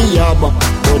to rehab,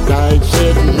 but I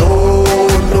said no,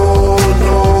 no,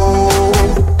 no.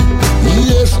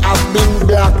 Yes, I've been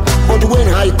black, but when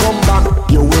I come back,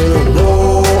 you will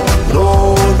know, no,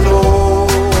 no.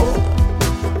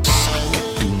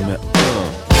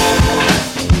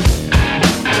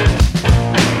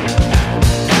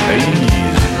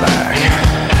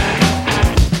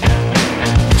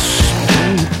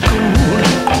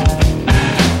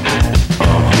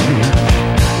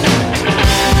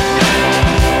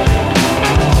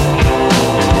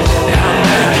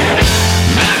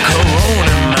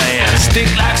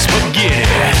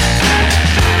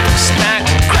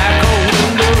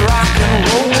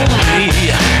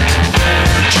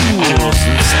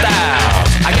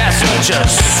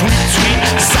 Just sweet, sweet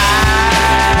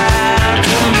side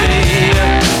to me.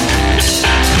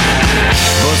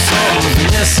 But something's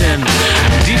missing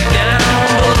deep down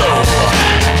below.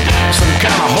 Some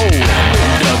kind of hole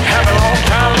dug half a long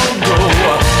time ago.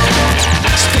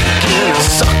 Sticking,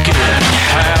 sucking,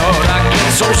 how'd I get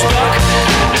so stuck?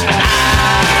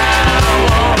 I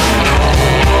wanna know,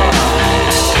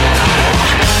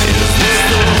 is this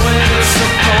the way it's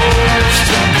supposed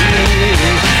to be?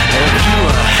 Have you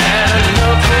had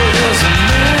enough of this?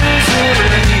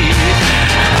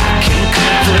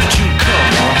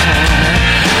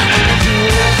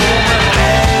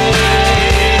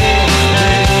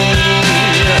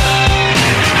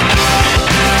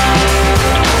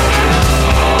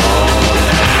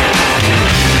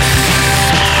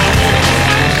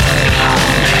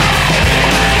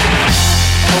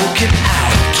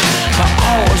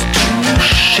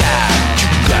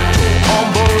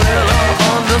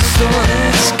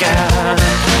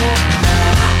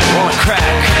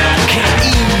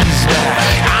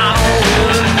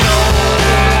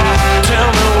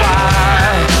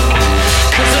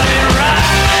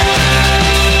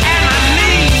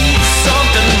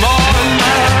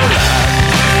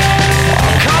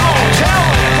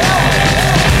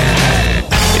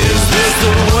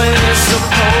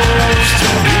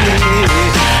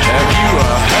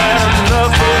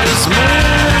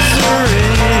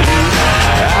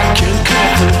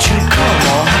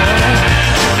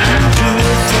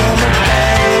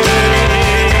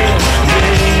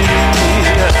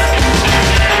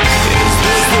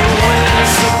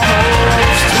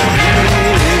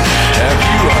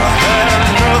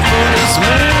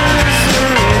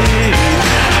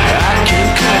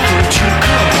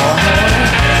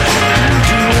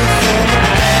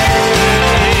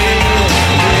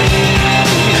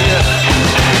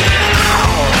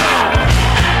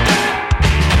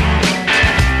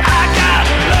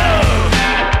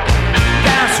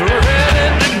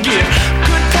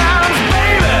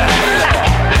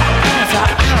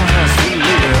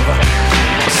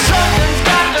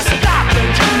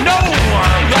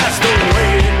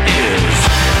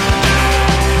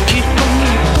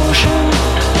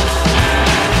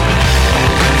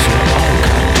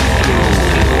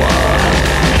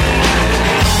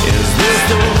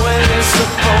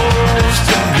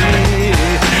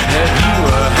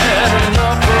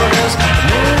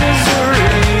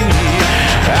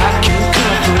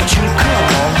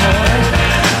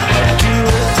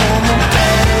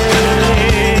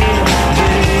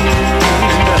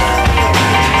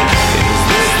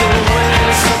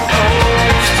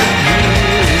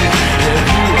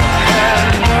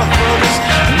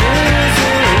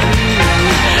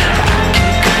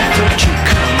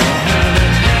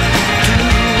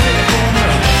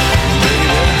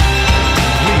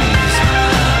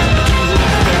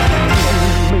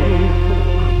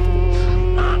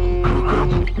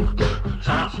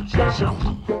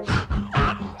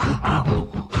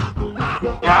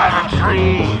 Got a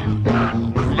tree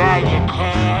that you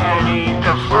can't eat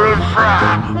the fruit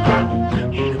from.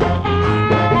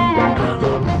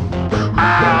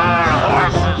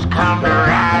 Horses come to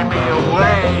ride me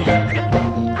away.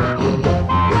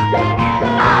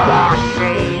 I want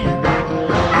shade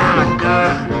and a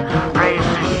good place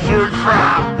to shoot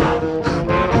from.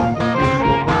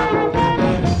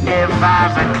 If I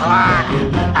was a clock,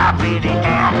 I'd be the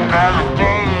end of the day.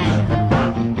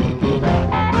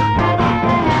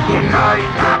 You know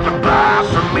you're not the boss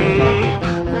of me.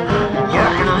 You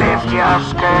can lift your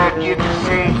skirt, you can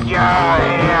shake your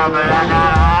hair, but I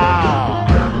got all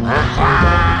the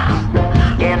time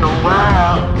in the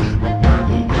world.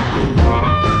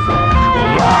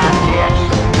 You're a ditch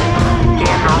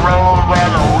in the road where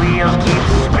the wheels keep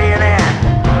spinning.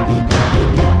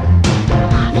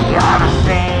 You're the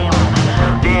same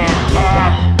dead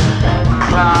cat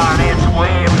clawing its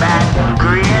way back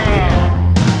grinning.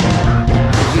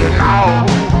 You know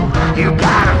you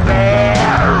got a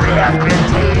bad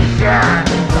reputation,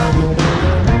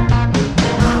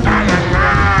 and you're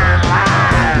not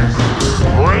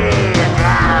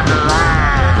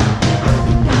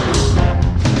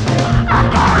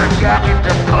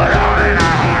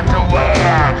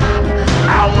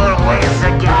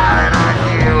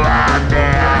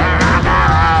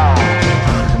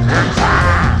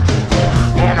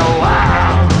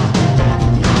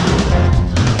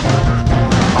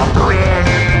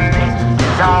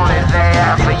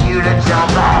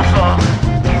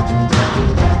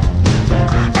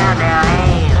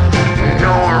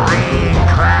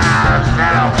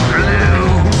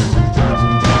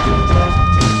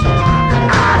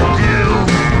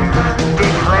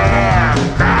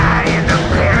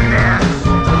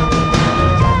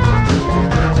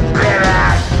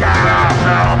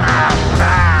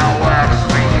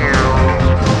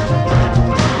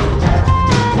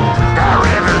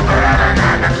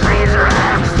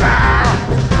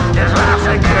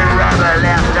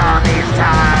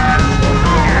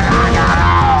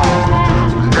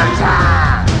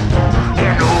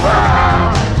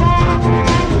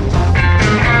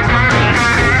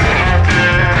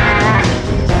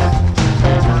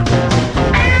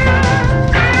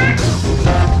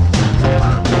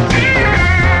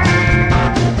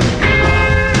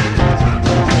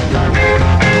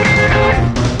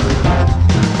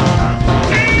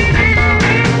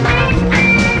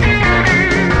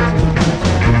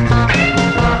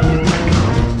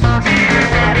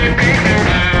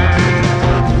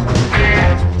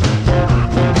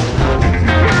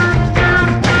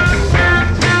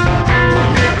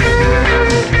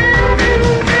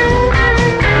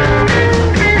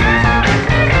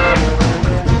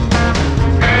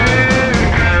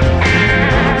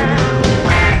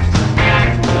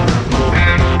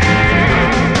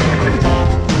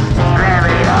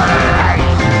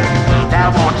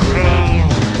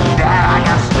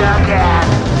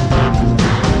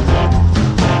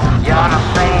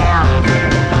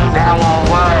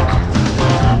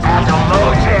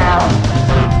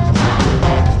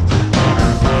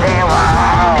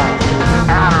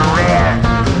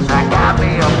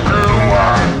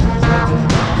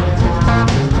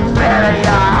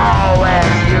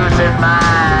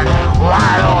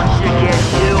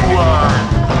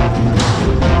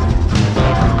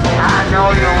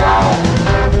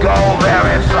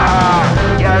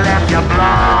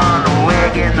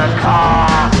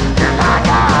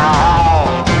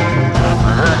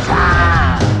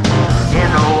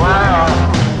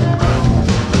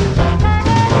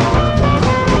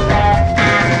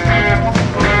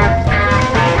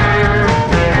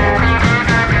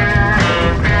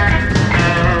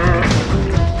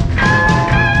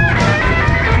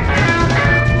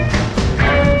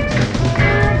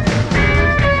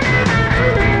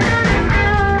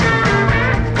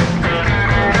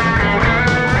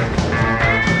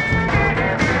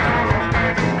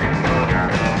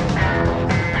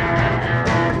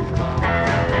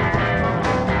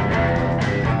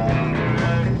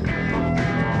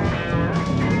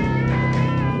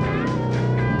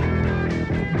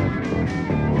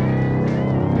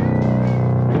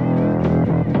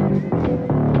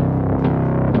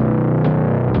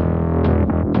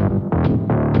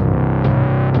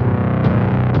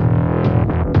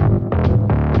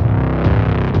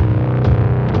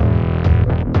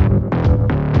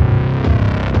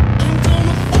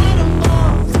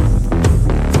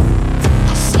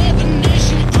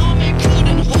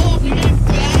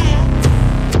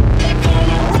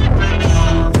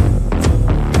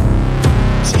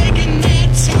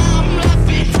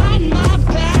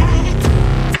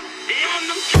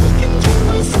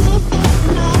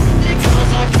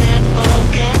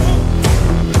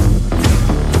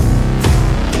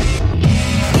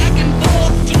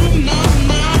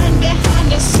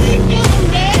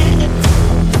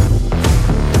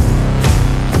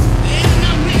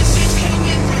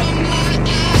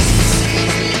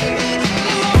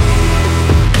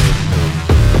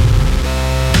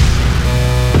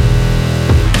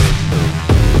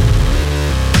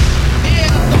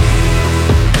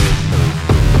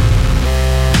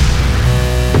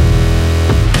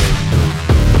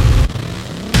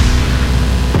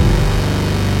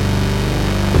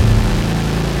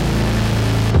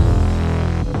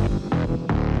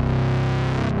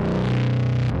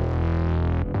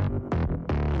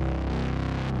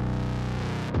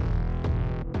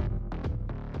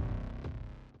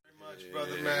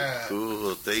man.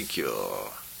 Cool, thank you.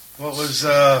 What was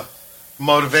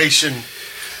motivation?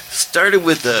 Started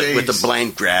with the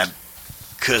blind grab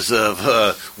because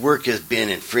of work has been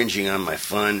infringing on my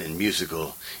fun and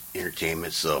musical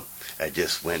entertainment. So I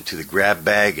just went to the grab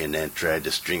bag and then tried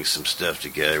to string some stuff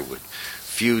together with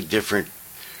a few different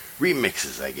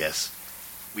remixes, I guess,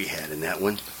 we had in that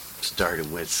one.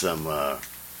 Started with some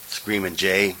Screamin'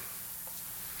 Jay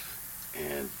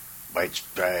and White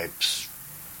Stripes,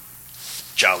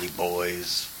 Jolly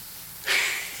Boys.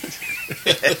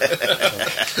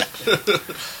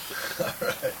 All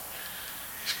right.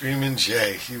 Screamin'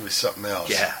 Jay, he was something else.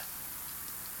 Yeah.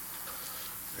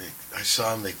 I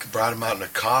saw him, they brought him out in a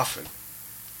coffin.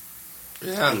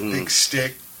 Yeah. Big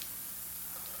stick.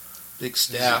 Big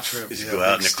staff. Just go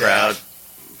out in the crowd.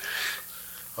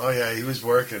 Oh, yeah, he was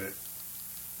working it.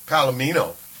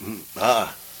 Palomino.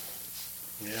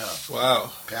 Yeah.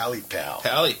 Wow. Pally Pal.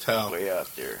 Pally Pal. Way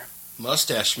out there.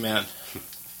 Mustache Man.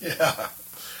 Yeah.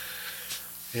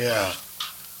 Yeah.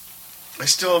 I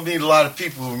still meet a lot of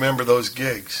people who remember those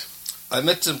gigs. I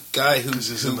met some guy who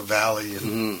is in the valley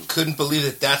and couldn't believe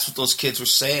that that's what those kids were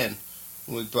saying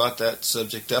when we brought that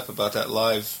subject up about that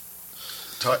live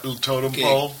totem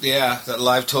pole. Yeah, that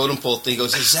live totem pole thing. He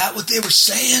goes, "Is that what they were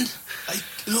saying?"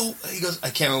 He goes,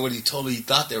 "I can't remember what he told me. He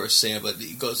thought they were saying, but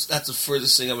he goes, that's the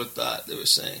furthest thing I would have thought they were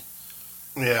saying."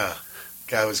 Yeah,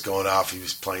 guy was going off. He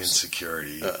was playing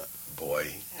security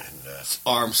boy and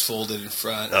arms folded in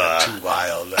front. Too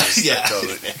wild. Yeah,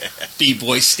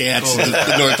 B-boy stance in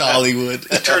North Hollywood.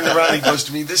 He turned around. He goes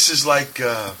to me, "This is like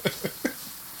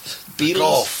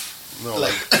golf." No,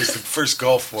 like it's the first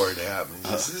Gulf war to happen.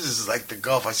 He goes, "This is like the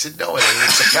Gulf." I said, "No, it ain't.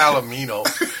 It's a Palomino."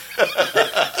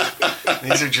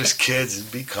 These are just kids,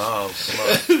 and be calm. Come on.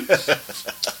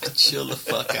 Chill the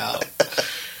fuck out.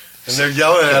 And they're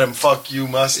yelling at him, "Fuck you,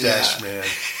 mustache man."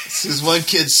 Because one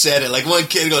kid said it. Like one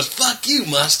kid goes, "Fuck you,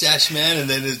 mustache man," and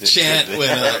then the chant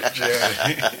went up.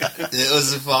 It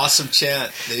was an awesome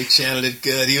chant. They chanted it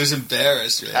good. He was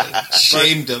embarrassed, really.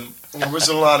 Shamed him. There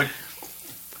wasn't a lot of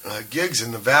gigs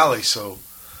in the valley, so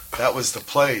that was the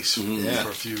place for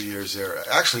a few years there.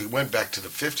 Actually, it went back to the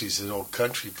 50s, an old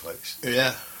country place.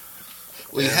 Yeah.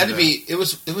 Well, it had to be. It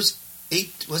was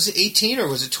 8. Was it 18 or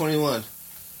was it 21?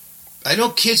 I know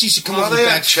kids used to come over the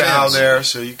back fence. There,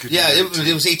 so you could. Yeah,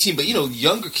 it was 18, but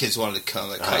younger kids wanted to come,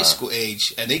 like high school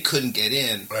age, and they couldn't get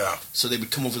in. Yeah. So they would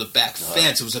come over the back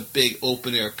fence. It was a big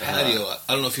open air patio.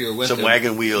 I don't know if you ever went there. Some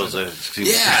wagon wheels.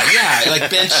 Yeah, like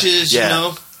benches, you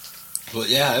know. But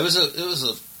yeah, it was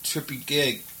a trippy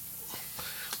gig.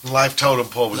 Live Totem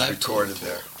Pole was recorded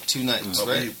there. 2 nights,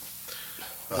 right?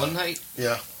 One night?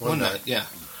 Yeah, one night. Yeah.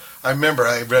 I remember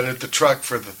I rented the truck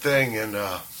for the thing, and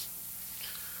I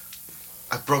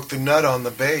broke the nut on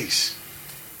the bass.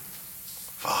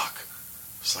 Fuck.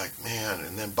 It's like, man.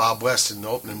 And then Bob Weston, the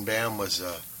opening band was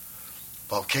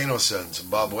Volcano Sons, and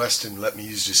Bob Weston let me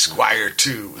use the Squire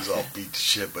 2. It was all beat to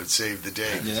shit, but it saved the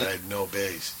day because I had no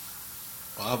bass.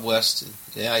 Bob Weston.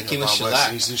 Yeah, he came with Bob Shellac.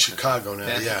 Weston, he's in Chicago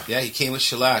now, yeah. Yeah, he came with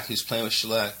Shellac. He was playing with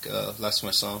Shellac last time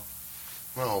I saw him.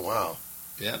 Oh, wow.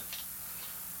 Yeah.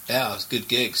 Yeah, it was good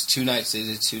gigs. 2 nights. They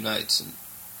did 2 nights. And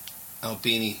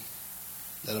Albini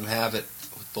let him have it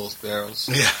with both barrels.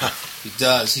 Yeah. He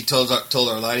does. He told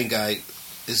our lighting guy,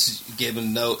 gave him a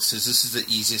note, says, "This is the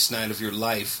easiest night of your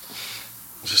life.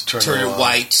 Just turn it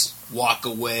white, walk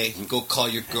away, go call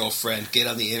your girlfriend, get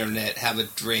on the internet, have a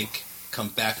drink. Come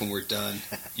back when we're done.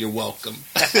 You're welcome."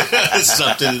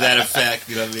 Something to that effect,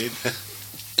 you know what I mean?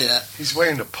 Yeah. He's way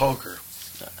into poker.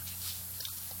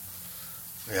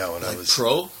 Yeah, when I was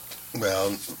pro?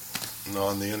 Well, no,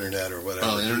 on the internet or whatever.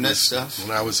 Oh, internet stuff?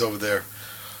 When I was over there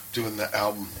doing the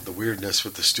album, The Weirdness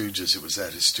with the Stooges, it was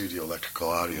at his studio, Electrical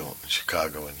Audio in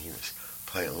Chicago, and he was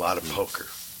playing a lot of poker.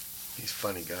 He's a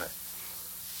funny guy.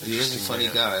 He is a funny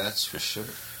guy, that's for sure.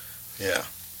 Yeah.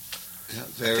 Yeah,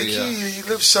 very. I think he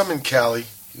lives some in Cali.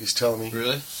 He was telling me.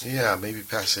 Really? Yeah, maybe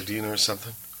Pasadena or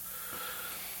something.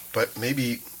 But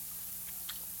maybe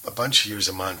a bunch of years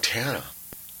in Montana.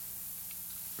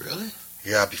 Really?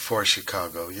 Yeah, before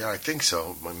Chicago. Yeah, I think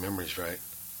so. My memory's right.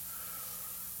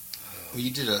 Well, you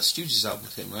did a Stooges album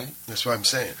with him, right? That's what I'm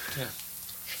saying. Yeah.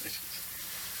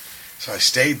 So I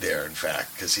stayed there, in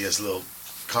fact, because he has little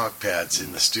conch pads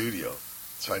in the studio.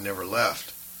 So I never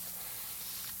left.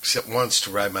 Except once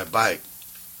to ride my bike.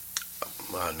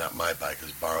 Not my bike, it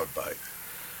was a borrowed bike.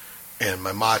 And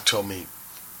my ma told me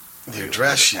the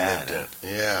address she lived in.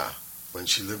 Yeah. When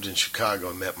she lived in Chicago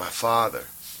and met my father.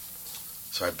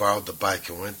 So I borrowed the bike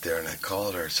and went there, and I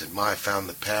called her and said, "Ma, I found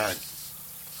the pad."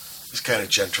 It was kind of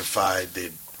gentrified.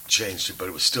 They'd changed it, but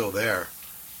it was still there.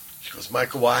 She goes,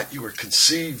 "Michael Watt, you were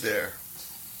conceived there."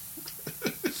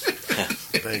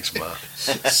 Thanks, Ma.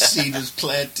 Seed was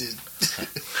planted.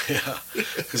 Yeah,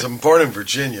 because I'm born in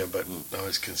Virginia, but I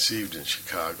was conceived in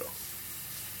Chicago.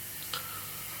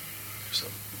 There's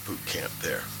a boot camp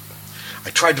there. I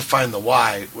tried to find the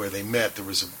Y where they met. There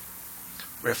was a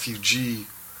refugee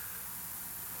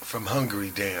from Hungary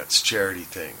dance charity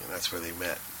thing, and that's where they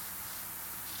met.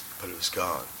 But it was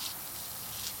gone.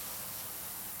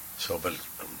 So, but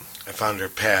I found their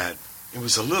pad. It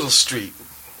was a little street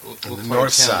on the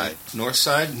north side. North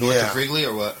side? North of Wrigley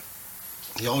or what?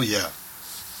 Oh, yeah.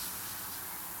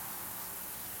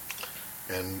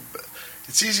 And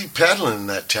it's easy pedaling in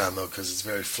that town, though, because it's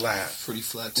very flat. Pretty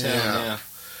flat town, yeah.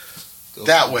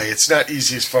 That way, it's not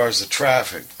easy as far as the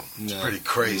traffic. It's No. pretty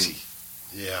crazy.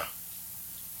 Yeah.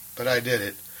 But I did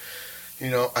it. You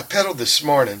know, I pedaled this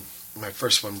morning, my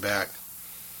first one back,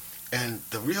 and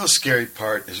the real scary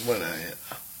part is when I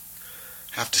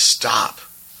have to stop,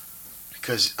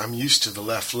 because I'm used to the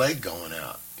left leg going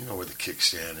out. You know where the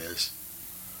kickstand is.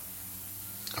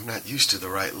 I'm not used to the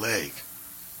right leg.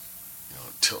 You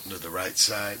know, tilting to the right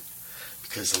side,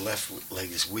 because the left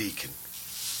leg is weak, and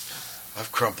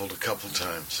I've crumpled a couple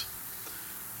times.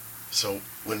 So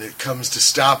when it comes to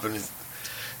stopping, and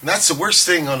that's the worst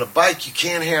thing on a bike, you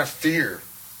can't have fear.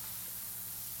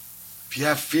 If you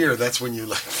have fear, that's when you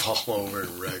like fall over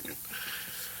and wreck it.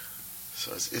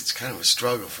 So it's kind of a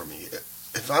struggle for me.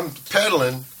 If I'm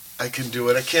pedaling, I can do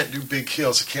it. I can't do big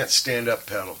hills. I can't stand up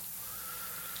pedal.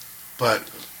 But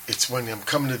it's when I'm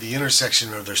coming to the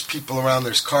intersection or there's people around,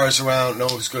 there's cars around, no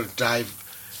one's going to dive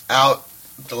out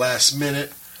at the last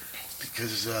minute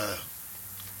because,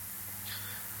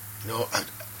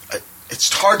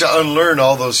 it's hard to unlearn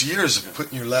all those years of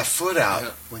putting your left foot out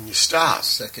when you stop.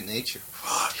 Second nature.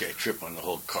 Okay, trip on the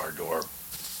whole car door.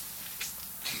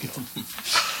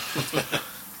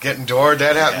 Getting doored,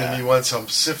 that happened to me once on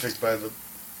Pacific by the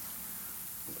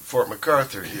Fort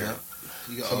MacArthur here.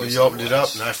 Yeah. Somebody opened it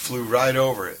up and I flew right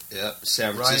over it. Yeah,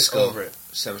 San Francisco. Right over it.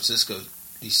 San Francisco,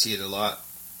 you see it a lot.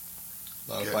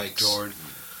 A lot of bikes. Doored.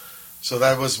 So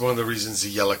that was one of the reasons, the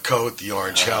yellow coat, the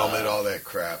orange helmet, all that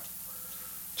crap.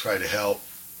 Try to help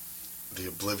the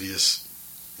oblivious,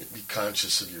 be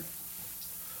conscious of your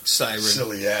siren.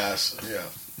 Silly ass. Yeah.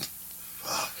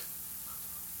 Fuck.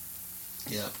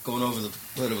 Yeah, going over the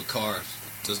hood of a car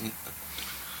doesn't.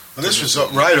 Well, this was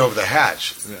right over the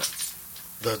hatch. Yeah.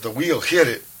 The wheel hit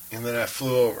it, and then I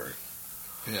flew over it.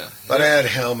 Yeah. But I had a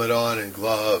helmet on and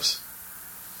gloves.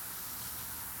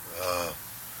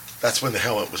 That's when the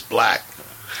helmet was black.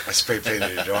 I spray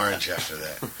painted it orange after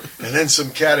that. And then some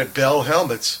cat at Bell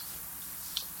Helmets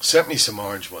sent me some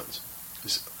orange ones.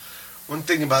 One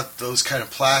thing about those kind of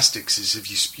plastics is if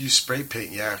you use spray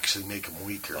paint, you actually make them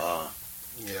weaker.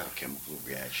 Yeah. Chemical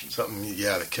reaction.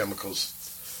 The chemicals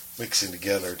mixing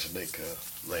together to make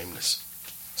lameness.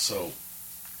 So,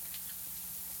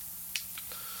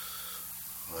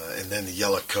 and then the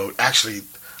yellow coat. Actually,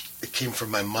 it came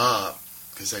from my mom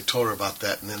because I told her about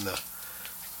that, and then the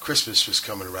Christmas was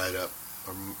coming right up,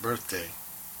 or birthday.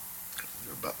 They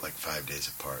were about like 5 days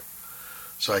apart.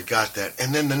 So I got that.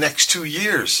 And then the next 2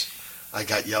 years, I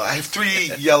got yellow. I have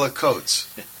 3 yellow coats.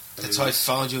 That's how I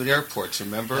found you at airports,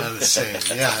 remember? Yeah, the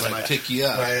same. Yeah, I pick you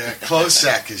up. My clothes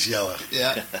sack is yellow.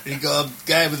 Yeah, you go, a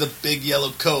guy with a big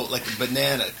yellow coat, like a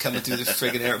banana, coming through the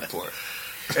friggin' airport.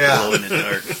 Yeah. Glow in the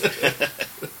dark.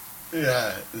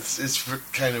 Yeah, it's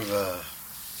kind of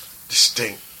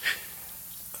distinct.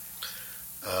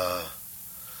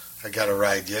 I got a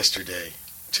ride yesterday.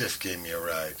 Tiff gave me a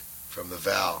ride from the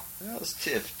Val. How's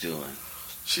Tiff doing?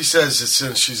 She says that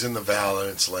since she's in the Val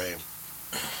and it's lame.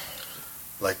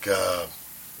 Like,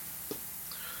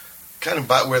 kind of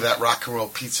by where that rock and roll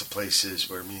pizza place is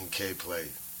where me and Kay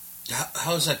played.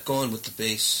 How's that going with the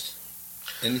bass?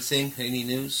 Anything? Any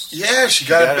news? Yeah, she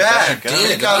got it back.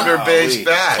 She got her bass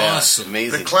back. Awesome.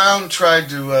 Amazing. The clown tried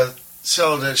to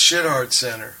sell it at Shithard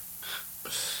Center.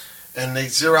 And they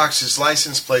Xeroxed his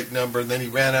license plate number, and then he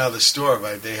ran out of the store,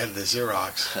 but they had the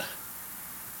Xerox.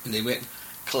 And they went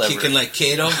Clever. kicking like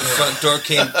Kato. The front door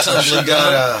came So tumbling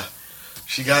down.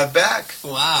 she got it back.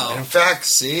 Wow. And in fact,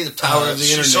 see the power of the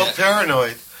internet. She's so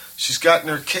paranoid. She's got in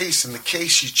her case, and the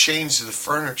case she changed to the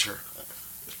furniture.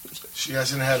 She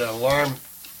hasn't had an alarm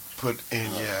put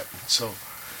in yet. So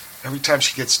every time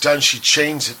she gets done, she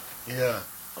changes it. Yeah.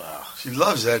 Wow. She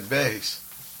loves that bass.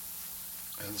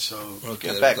 And so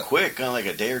Got back quick, kind of like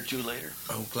a day or two later.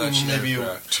 I'm glad she maybe never a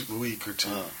cracked. week or two.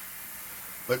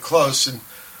 But close. And,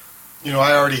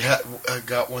 I already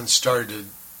got one started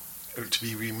to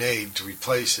be remade to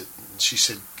replace it. And she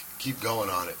said, keep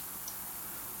going on it.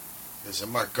 Because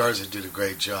Mark Garza did a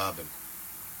great job. And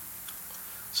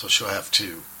so she'll have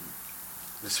 2.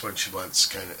 This one she wants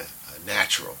kind of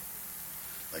natural,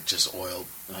 like just oiled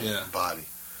body.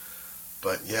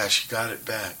 But yeah, she got it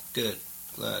back. Good.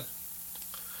 Glad.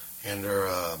 And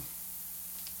her,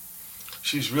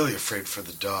 she was really afraid for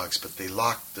the dogs, but they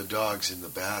locked the dogs in the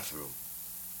bathroom.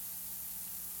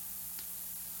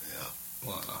 Yeah.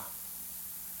 Wow.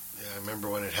 Yeah, I remember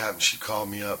when it happened, she called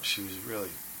me up. She was really,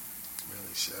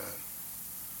 really sad.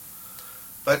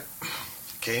 But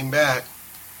came back.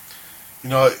 You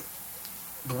know,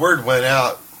 the word went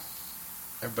out.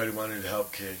 Everybody wanted to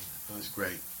help Kay. It was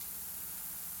great.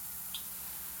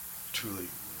 Truly,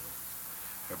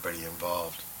 everybody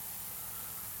involved.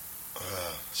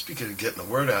 Speaking of getting the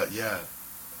word out, yeah.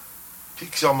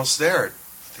 Peak's almost there. I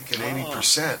think at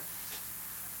 80%.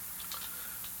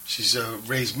 She's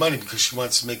raised money because she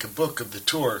wants to make a book of the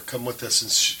tour. Come with us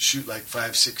and shoot like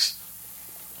 5-6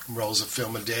 rolls of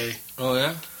film a day. Oh,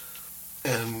 yeah?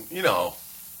 And, you know,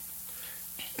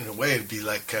 in a way it'd be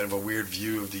like kind of a weird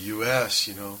view of the U.S.,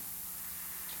 you know,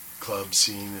 club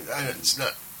scene. It's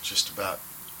not just about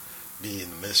me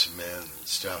and the Missing Man and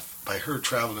stuff. By her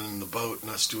traveling in the boat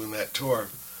and us doing that tour,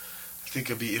 I think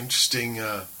it'd be interesting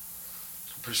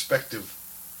perspective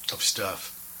of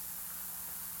stuff.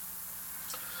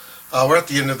 We're at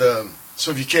the end of the...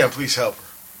 So if you can, please help her.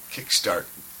 Kickstart.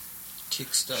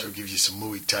 She'll give you some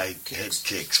Muay Thai head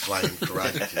kicks, flying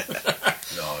karate kick.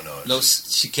 No, No,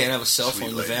 she can't have a cell phone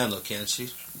in the van, though, can she?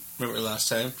 Remember last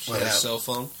time? She had a cell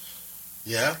phone?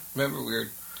 Yeah? Remember we were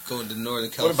going to Northern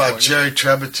California? What about Jerry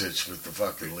Trebitich with the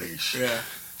fucking leash? Yeah.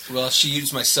 Well, she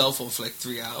used my cell phone for like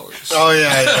 3 hours. Oh,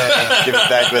 yeah. Give it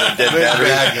back with a dead battery.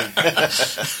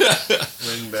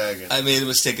 Windbagging. I made a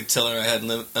mistake of telling her I had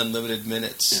unlimited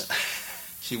minutes. Yeah.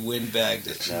 She windbagged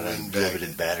it. Not a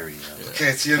limited battery. Yeah. Okay,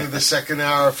 it's the end of the second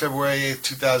hour, February 8th,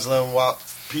 2011.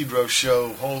 Pedro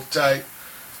Show. Hold tight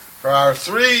for hour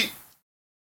 3.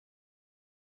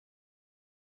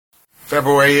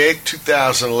 February 8th,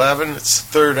 2011. It's the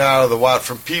third hour of the Watt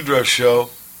from Pedro Show.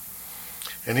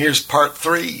 And here's part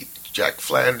 3. Jack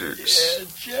Flanders. Yeah,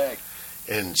 Jack.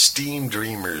 And Steam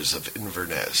Dreamers of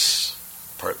Inverness.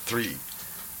 Part 3.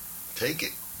 Take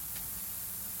it.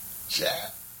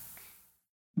 Jack.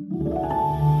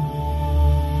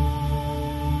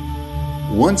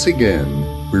 Once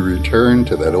again, we return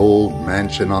to that old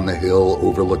mansion on the hill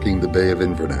overlooking the Bay of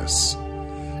Inverness.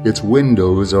 Its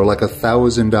windows are like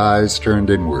 1,000 eyes turned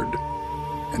inward,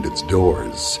 and its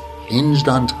doors, hinged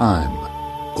on time,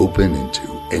 open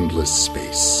into endless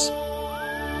space.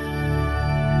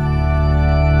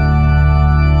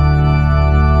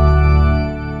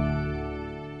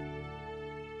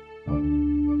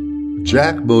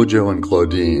 Jack, Bojo, and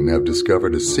Claudine have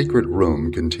discovered a secret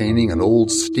room containing an old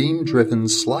steam-driven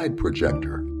slide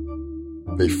projector.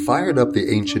 They fired up the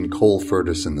ancient coal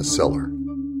furnace in the cellar.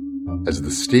 As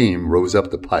the steam rose up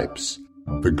the pipes,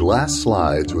 the glass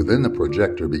slides within the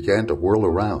projector began to whirl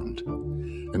around.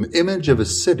 An image of a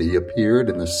city appeared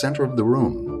in the center of the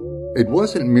room. It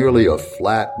wasn't merely a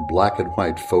flat black and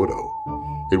white photo.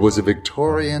 It was a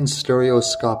Victorian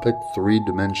stereoscopic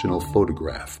three-dimensional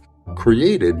photograph,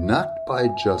 created not by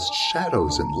just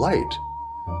shadows and light,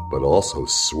 but also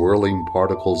swirling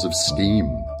particles of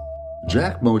steam.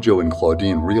 Jack, Mojo, and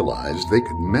Claudine realized they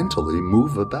could mentally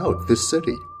move about this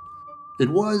city. It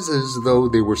was as though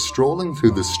they were strolling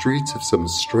through the streets of some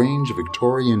strange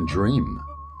Victorian dream.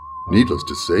 Needless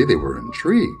to say, they were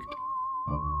intrigued.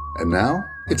 And now,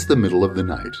 it's the middle of the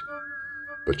night.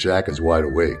 But Jack is wide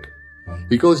awake.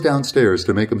 He goes downstairs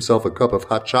to make himself a cup of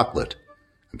hot chocolate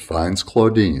and finds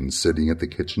Claudine sitting at the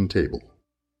kitchen table.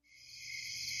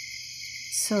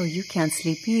 So you can't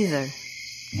sleep either.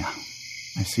 Yeah.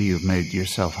 I see you've made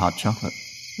yourself hot chocolate.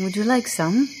 Would you like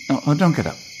some? Oh, don't get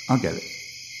up. I'll get it.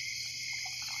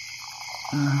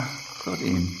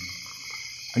 Claudine,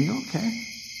 are you okay?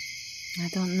 I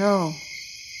don't know.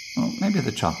 Well, maybe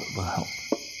the chocolate will help.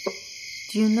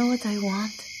 Do you know what I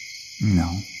want? No.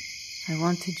 I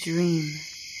want to dream.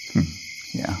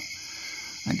 Yeah.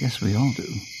 I guess we all do.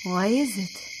 Why is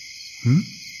it?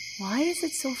 Why is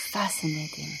it so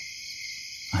fascinating?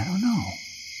 I don't know.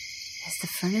 Is the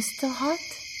furnace still hot?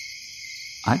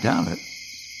 I doubt it.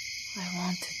 I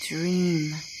want to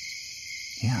dream.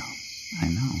 Yeah, I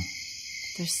know.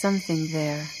 There's something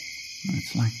there.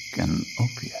 It's like an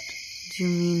opiate. Do you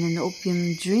mean an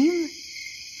opium dream?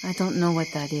 I don't know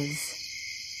what that is.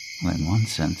 Well, in one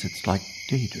sense, it's like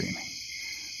daydreaming.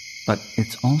 But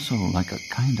it's also like a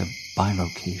kind of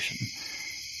bilocation.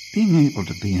 Being able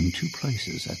to be in two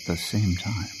places at the same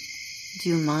time. Do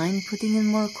you mind putting in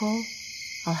more coal?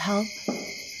 I'll help.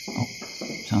 Oh,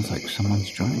 sounds like someone's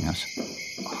joining us.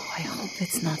 Oh, I hope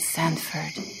it's not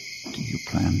Sanford. Do you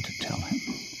plan to tell him?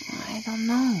 I I don't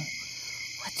know.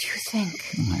 What do you think?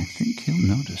 I think he'll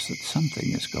notice that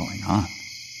something is going on.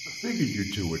 I figured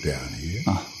you two were down here.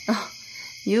 Oh,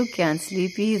 you can't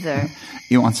sleep either.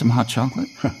 You want some hot chocolate?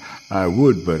 I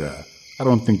would, but I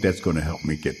don't think that's going to help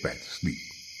me get back to sleep.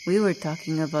 We were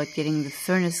talking about getting the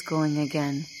furnace going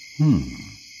again.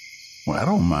 Well, I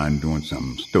don't mind doing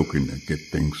some stoking to get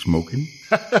things smoking.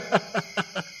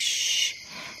 Shh.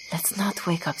 Let's not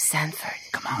wake up Sanford.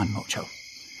 Come on, Mojo.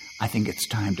 I think it's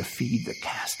time to feed the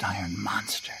cast iron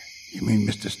monster. You mean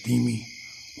Mr. Steamy?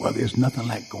 Well, there's nothing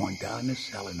like going down in the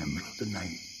cellar in the middle of the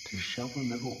night to shovel a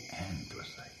little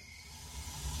anthracite.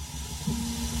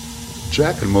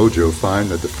 Jack and Mojo find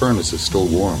that the furnace is still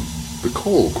warm. The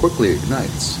coal quickly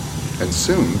ignites, and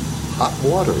soon hot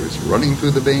water is running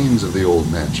through the veins of the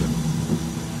old mansion.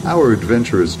 Our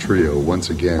adventurous trio once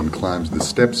again climbs the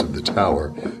steps of the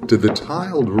tower to the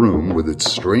tiled room with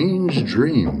its strange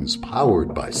dreams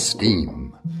powered by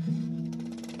steam.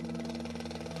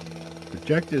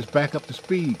 Projector's back up to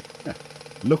speed.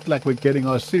 Look like we're getting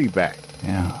our city back.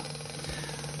 Yeah.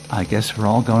 I guess we're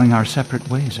all going our separate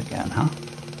ways again, huh?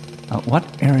 What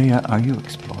area are you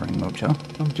exploring, Mojo?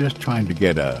 I'm just trying to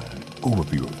get an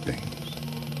overview of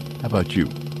things. How about you?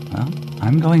 Well,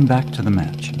 I'm going back to the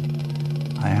mansion.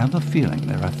 I have a feeling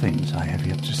there are things I have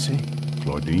yet to see.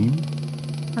 Claudine?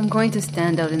 I'm going to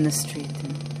stand out in the street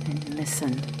and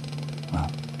listen.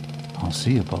 Well, I'll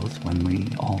see you both when we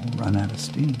all run out of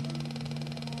steam.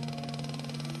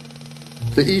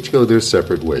 They each go their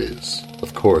separate ways.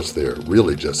 Of course, they're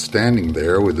really just standing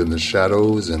there within the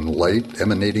shadows and light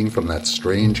emanating from that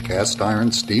strange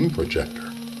cast-iron steam projector.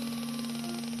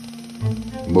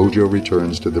 Mojo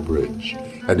returns to the bridge.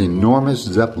 An enormous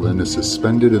zeppelin is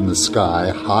suspended in the sky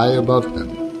high above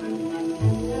him.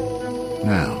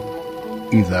 Now,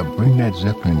 either I bring that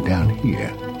zeppelin down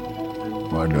here,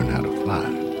 or I learn how to fly.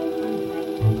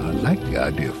 I like the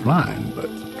idea of flying, but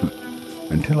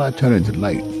until I turn into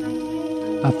light,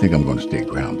 I think I'm going to stay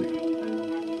grounded.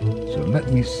 So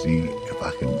let me see if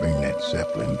I can bring that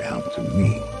zeppelin down to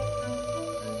me.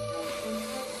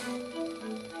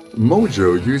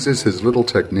 Mojo uses his little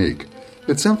technique.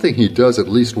 It's something he does at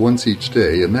least once each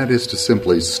day, and that is to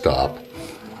simply stop,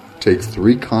 take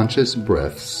 3 conscious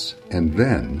breaths, and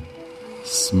then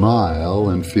smile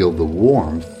and feel the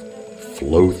warmth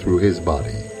flow through his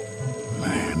body.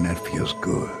 Man, that feels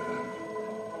good.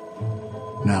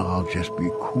 Now I'll just be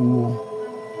cool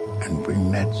and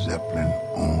bring that zeppelin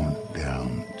on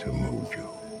down to Mojo.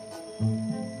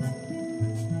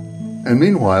 And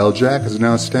meanwhile, Jack is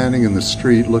now standing in the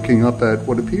street looking up at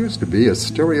what appears to be a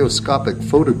stereoscopic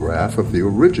photograph of the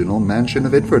original mansion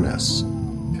of Inverness.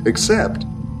 Except,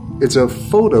 it's a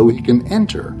photo he can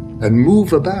enter and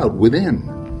move about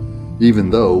within,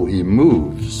 even though he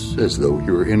moves as though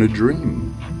you're in a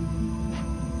dream.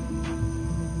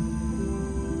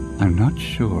 I'm not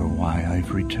sure why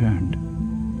I've returned.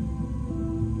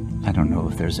 I don't know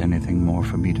if there's anything more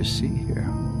for me to see here.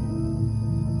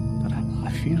 But I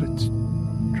feel it's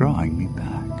drawing me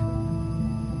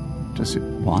back. Does it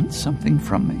want something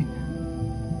from me?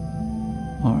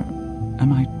 Or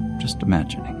am I just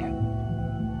imagining it?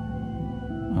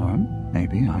 Or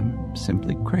maybe I'm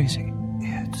simply crazy.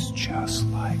 It's just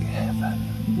like heaven.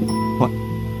 What?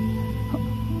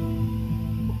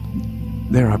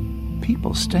 There are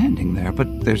people standing there, but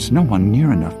there's no one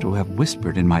near enough to have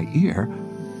whispered in my ear.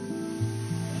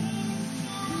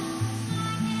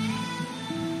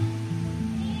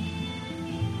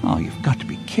 Oh, you've got to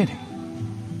be kidding.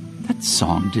 That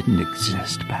song didn't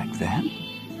exist back then.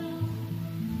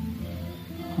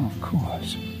 Oh, of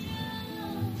course.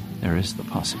 There is the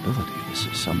possibility this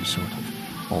is some sort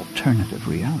of alternative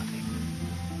reality.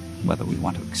 Whether we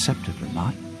want to accept it or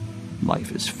not,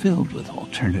 life is filled with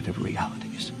alternative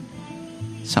realities.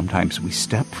 Sometimes we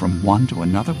step from one to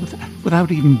another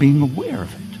without even being aware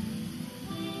of it.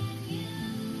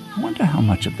 I wonder how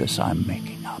much of this I'm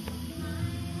making up.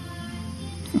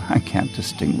 I can't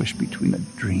distinguish between a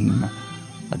dream,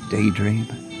 a daydream,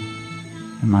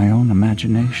 and my own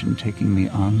imagination taking me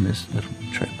on this little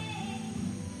trip.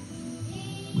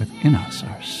 Within us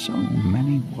are so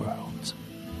many worlds.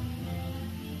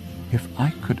 If I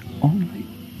could only...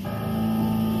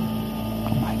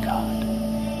 Oh my God.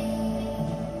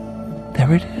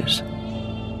 There it is.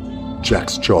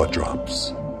 Jack's jaw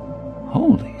drops.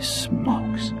 Holy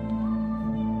smokes.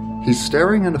 He's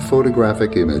staring at a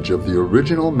photographic image of the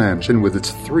original mansion with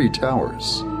its 3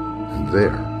 towers. And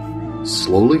there,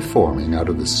 slowly forming out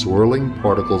of the swirling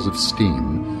particles of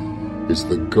steam, is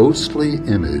the ghostly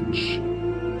image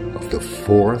of the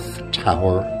 4th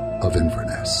Tower of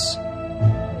Inverness.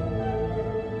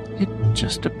 It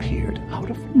just appeared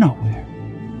out of nowhere.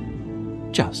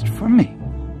 just for me.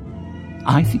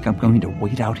 I think I'm going to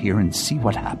wait out here and see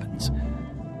what happens.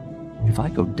 If I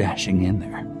go dashing in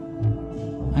there,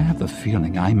 I have the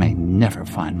feeling I may never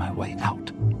find my way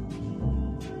out.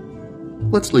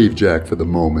 Let's leave Jack for the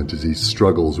moment as he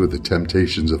struggles with the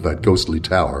temptations of that ghostly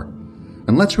tower,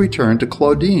 and let's return to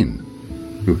Claudine,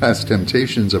 who has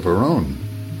temptations of her own.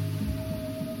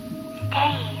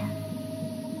 Stay.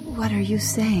 What are you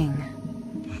saying?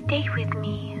 Stay with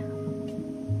me.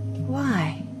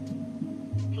 Why?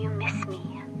 You miss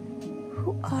me.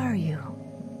 Who are you?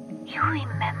 You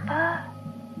remember?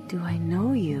 Do I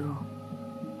know you?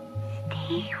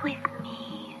 Stay with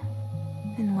me.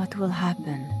 Then what will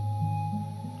happen?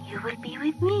 You will be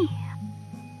with me.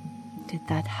 Did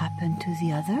that happen to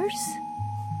the others?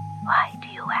 Why do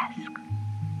you ask?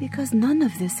 Because none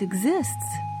of this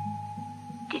exists.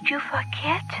 Did you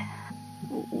forget?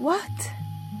 What?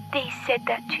 They said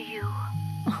that to you.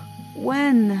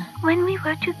 When? When we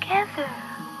were together.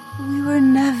 We were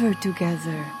never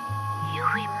together. You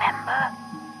remember?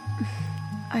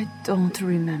 I don't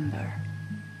remember.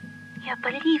 Your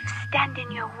beliefs stand in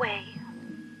your way.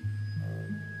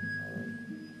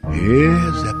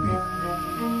 Here,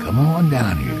 Zeppy. Come on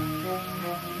down here.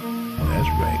 That's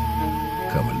right.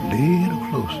 Come a little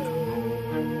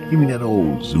closer. Give me that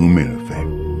old zoom-in effect.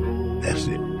 That's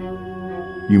it.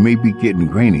 You may be getting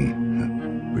grainy,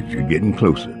 but you're getting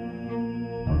closer.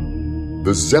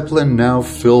 The Zeppelin now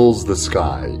fills the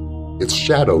sky. Its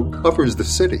shadow covers the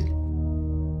city.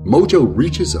 Mojo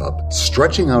reaches up,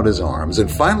 stretching out his arms, and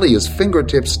finally his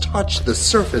fingertips touch the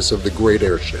surface of the great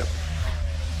airship.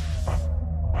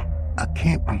 I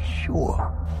can't be sure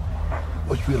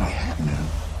what's really happening,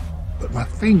 but my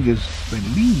fingers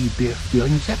believe they're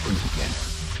feeling Zeppelins again.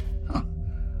 Huh.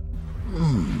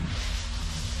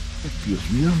 It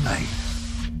feels real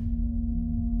nice.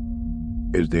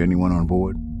 Is there anyone on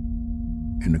board?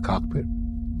 In the cockpit?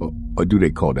 Or do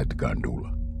they call that the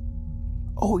gondola?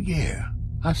 Oh, yeah.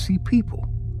 I see people.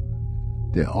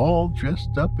 They're all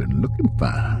dressed up and looking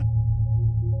fine.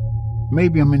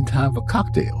 Maybe I'm in time for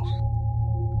cocktails.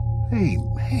 Hey,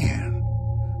 man.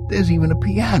 There's even a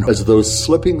piano. As though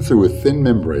slipping through a thin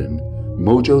membrane,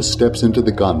 Mojo steps into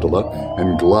the gondola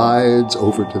and glides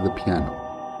over to the piano.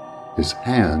 His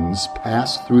hands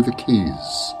pass through the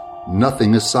keys.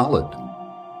 Nothing is solid.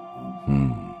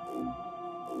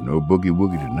 No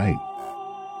boogie-woogie tonight.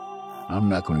 I'm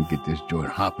not going to get this joint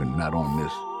hopping not on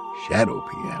this shadow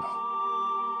piano.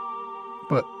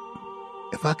 But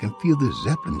if I can feel this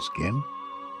Zeppelin skin,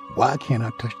 why can't I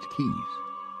touch the keys?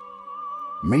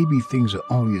 Maybe things are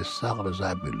only as solid as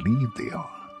I believe they are.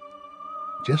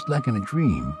 Just like in a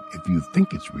dream, if you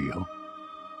think it's real,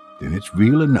 then it's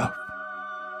real enough.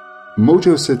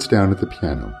 Mojo sits down at the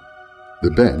piano.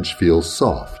 The bench feels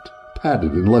soft,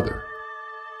 padded in leather.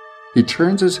 He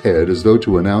turns his head as though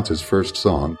to announce his first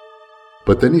song,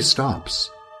 but then he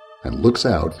stops and looks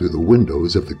out through the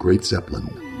windows of the great Zeppelin.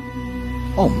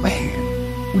 Oh,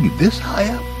 man, we this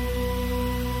high up?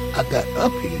 I got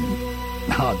up here.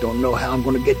 Now I don't know how I'm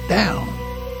going to get down.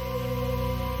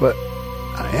 But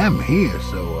I am here,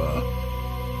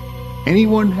 so,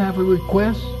 anyone have a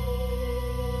request?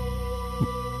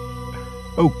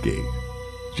 Okay,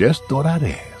 just thought I'd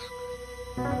ask.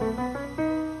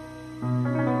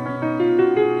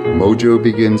 Mojo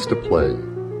begins to play.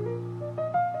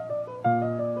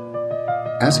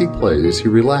 As he plays, he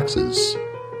relaxes.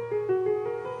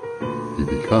 He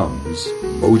becomes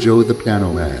Mojo the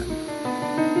Piano Man.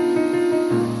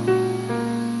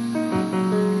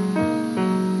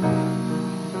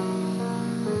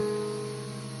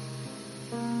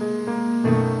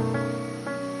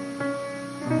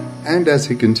 And as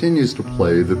he continues to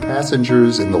play, the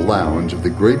passengers in the lounge of the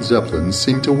great Zeppelin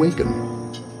seem to waken.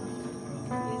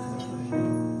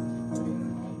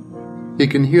 He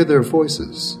can hear their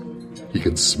voices. He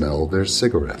can smell their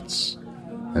cigarettes.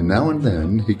 And now and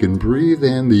then he can breathe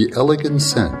in the elegant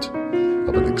scent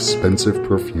of an expensive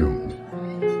perfume.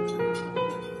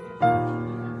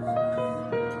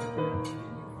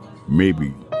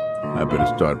 Maybe I better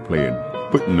start playing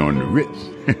Putting on the Ritz.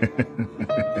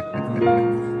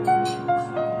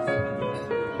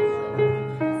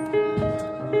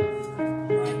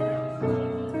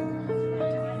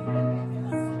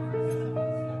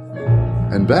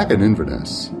 And back in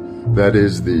Inverness, that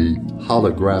is the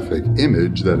holographic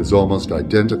image that is almost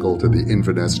identical to the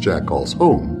Inverness Jack calls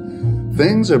home,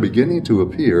 things are beginning to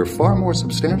appear far more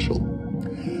substantial.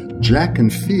 Jack can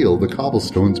feel the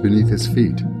cobblestones beneath his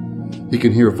feet. He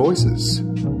can hear voices.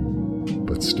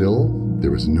 But still,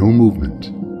 there is no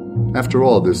movement. After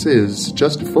all, this is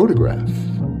just a photograph,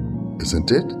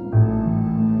 isn't it?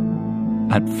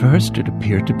 At first, it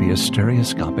appeared to be a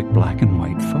stereoscopic black and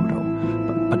white photo,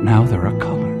 but now there are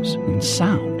colors and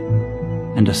sound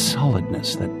and a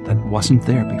solidness that wasn't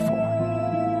there before.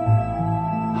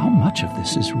 How much of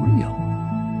this is real?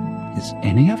 Is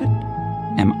any of it?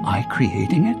 Am I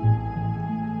creating it?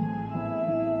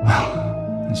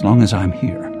 Well, as long as I'm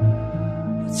here,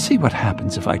 let's see what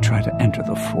happens if I try to enter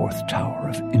the fourth tower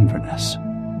of Inverness.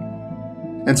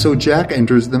 And so Jack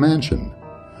enters the mansion.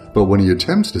 But when he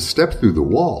attempts to step through the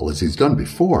wall, as he's done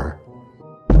before...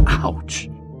 Ouch!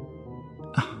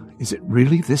 Is it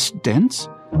really this dense?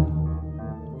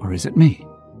 Or is it me?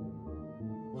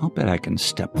 I'll bet I can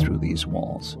step through these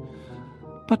walls.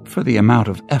 But for the amount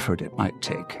of effort it might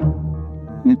take,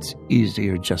 it's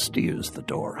easier just to use the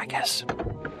door, I guess.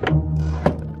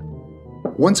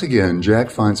 Once again, Jack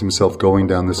finds himself going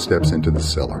down the steps into the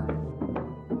cellar.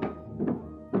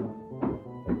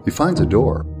 He finds a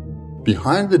door.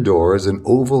 Behind the door is an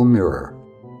oval mirror.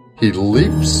 He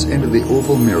leaps into the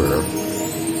oval mirror,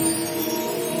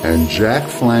 and Jack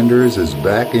Flanders is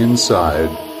back inside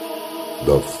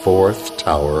the fourth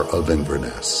tower of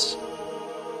Inverness.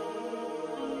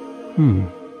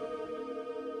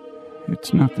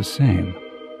 It's not the same.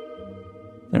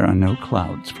 There are no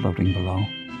clouds floating below.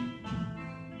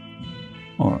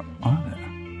 Or are there?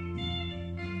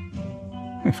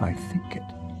 If I think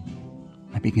it,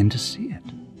 I begin to see it.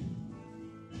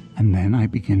 And then I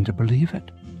begin to believe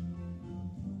it.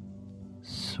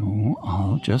 So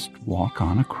I'll just walk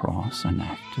on across and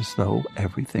act as though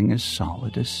everything is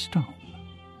solid as stone.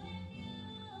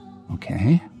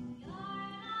 Okay?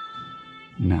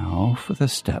 Now for the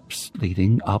steps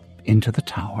leading up into the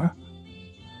tower.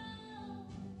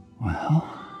 Well,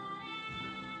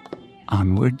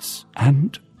 onwards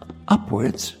and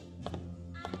upwards.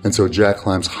 And so Jack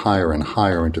climbs higher and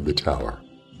higher into the tower.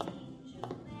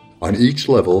 On each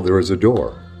level there is a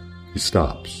door. He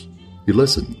stops. He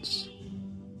listens.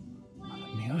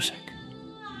 The music.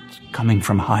 It's coming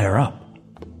from higher up.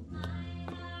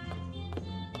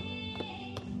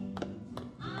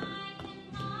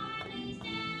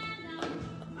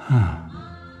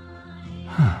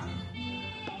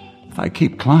 If I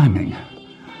keep climbing,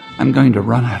 I'm going to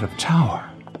run out of tower.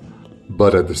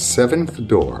 But at the seventh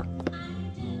door...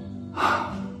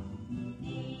 I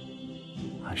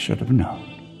should have known.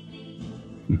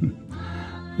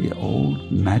 The old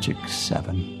magic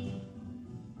 7.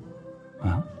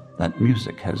 Well, that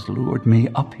music has lured me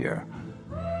up here,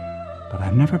 but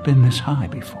I've never been this high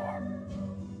before.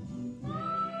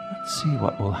 Let's see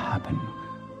what will happen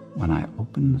when I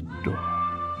open the door.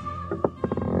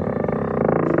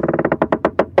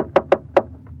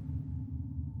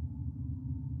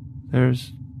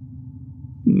 There's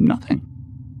nothing.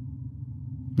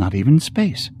 Not even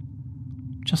space.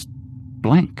 Just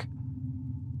blank.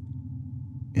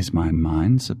 Is my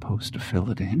mind supposed to fill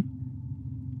it in?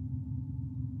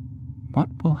 What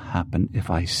will happen if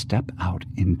I step out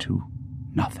into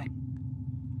nothing?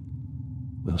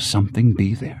 Will something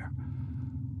be there?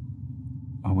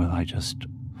 Or will I just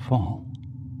fall?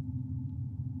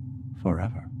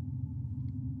 Forever.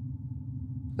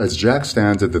 As Jack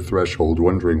stands at the threshold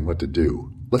wondering what to do,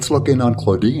 let's look in on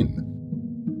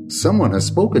Claudine. Someone has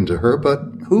spoken to her, but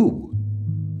who?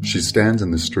 She stands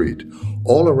in the street.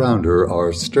 All around her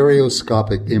are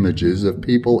stereoscopic images of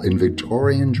people in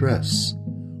Victorian dress,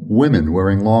 women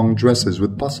wearing long dresses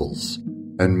with bustles,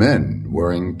 and men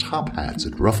wearing top hats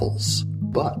and ruffles.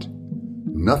 But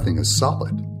nothing is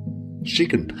solid. She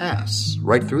can pass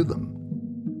right through them.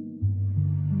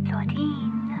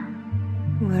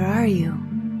 Claudine, where are you?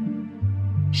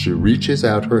 She reaches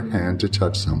out her hand to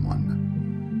touch someone.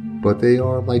 But they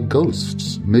are like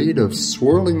ghosts, made of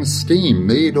swirling steam,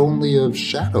 made only of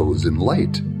shadows and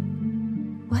light.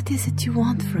 What is it you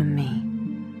want from me?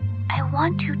 I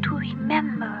want you to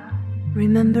remember.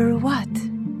 Remember what?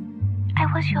 I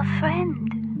was your friend.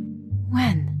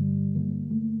 When?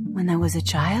 When I was a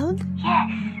child?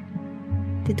 Yes.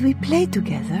 Did we play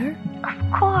together?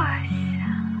 Of course.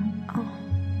 Oh,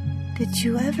 did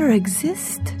you ever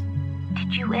exist?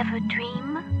 Did you ever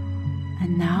dream?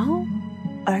 And now?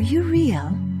 Are you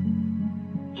real?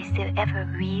 Is there ever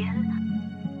real?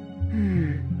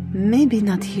 Maybe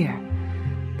not here.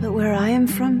 But where I am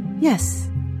from, yes,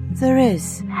 there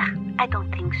is. I don't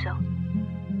think so.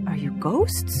 Are you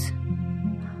ghosts?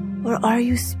 Or are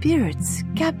you spirits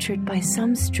captured by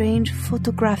some strange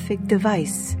photographic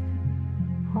device?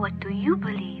 What do you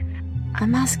believe?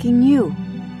 I'm asking you.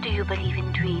 Do you believe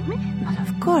in dreams? But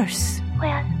of course.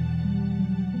 Well...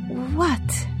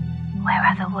 What? Where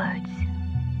are the words?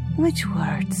 Which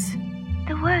words?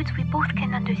 The words we both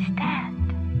can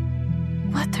understand.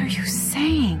 What are you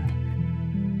saying?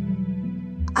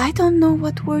 I don't know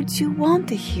what words you want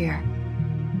to hear.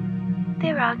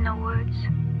 There are no words.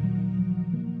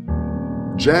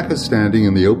 Jack is standing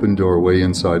in the open doorway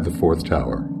inside the fourth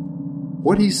tower.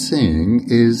 What he's seeing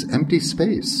is empty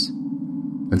space.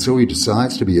 And so he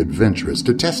decides to be adventurous,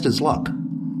 to test his luck,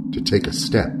 to take a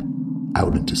step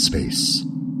out into space.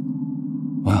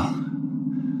 Well,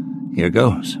 here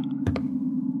goes.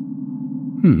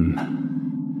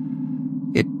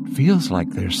 It feels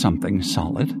like there's something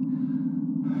solid.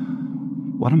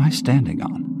 What am I standing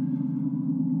on?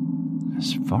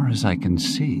 As far as I can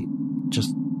see,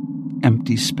 just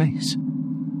empty space.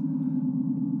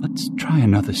 Let's try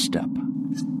another step.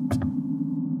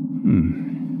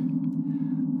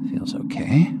 Feels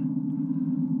okay.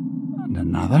 And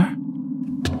another.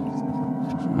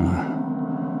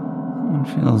 One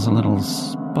feels a little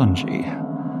spongy.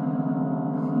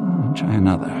 Try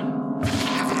another.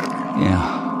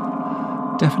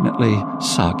 Yeah, definitely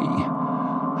soggy.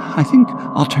 I think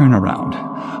I'll turn around.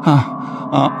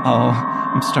 Uh-oh,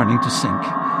 I'm starting to sink.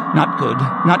 Not good,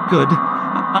 not good.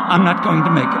 I'm not going to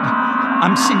make it.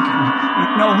 I'm sinking.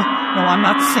 No, I'm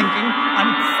not sinking.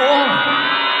 I'm falling.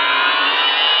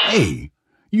 Hey,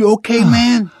 you okay,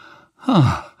 man?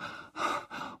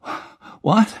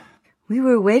 What? We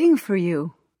were waiting for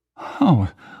you. Oh,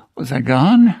 was I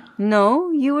gone? No,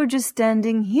 you were just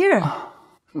standing here.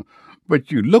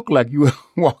 But you look like you were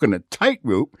walking a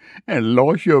tightrope and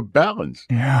lost your balance.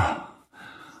 Yeah.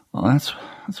 Well, that's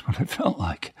what it felt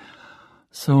like.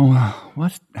 So,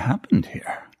 what happened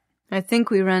here? I think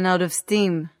we ran out of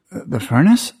steam. The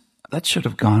furnace? That should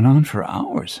have gone on for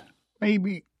hours.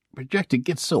 Maybe the projector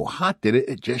gets so hot that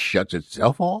it just shuts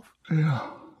itself off? Yeah,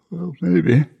 well,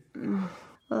 maybe.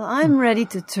 Well, I'm ready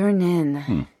to turn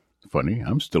in. Funny,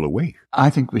 I'm still awake. I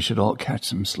think we should all catch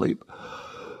some sleep.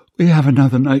 We have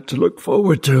another night to look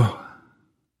forward to.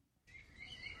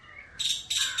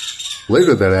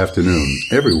 Later that afternoon,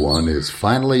 everyone is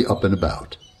finally up and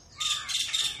about.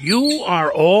 You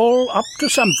are all up to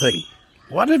something.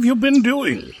 What have you been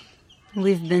doing?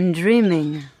 We've been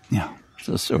dreaming. Yeah, it's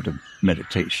a sort of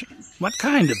meditation. What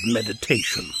kind of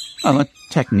meditation? Well, a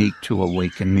technique to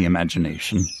awaken the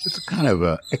imagination. It's a kind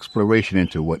of exploration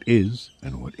into what is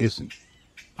and what isn't.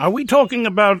 Are we talking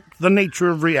about the nature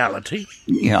of reality?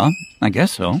 Yeah, I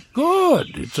guess so.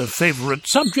 Good. It's a favorite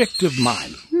subject of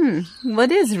mine.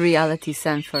 What is reality,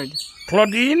 Sanford?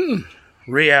 Claudine,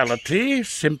 reality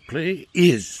simply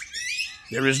is.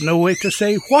 There is no way to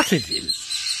say what it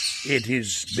is. It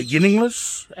is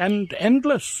beginningless and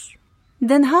endless.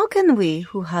 Then how can we,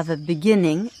 who have a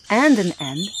beginning and an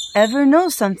end, ever know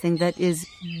something that is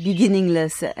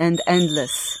beginningless and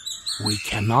endless? We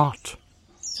cannot.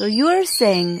 So you are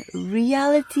saying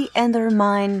reality and our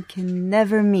mind can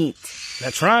never meet?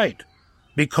 That's right.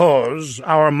 Because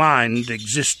our mind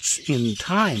exists in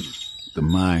time. The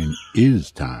mind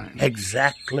is time.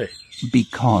 Exactly.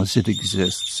 Because it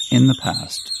exists in the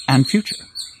past and future.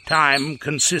 Time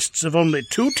consists of only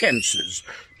two tenses,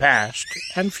 past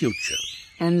and future.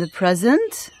 And the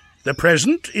present? The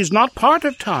present is not part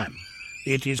of time.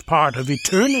 It is part of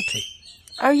eternity.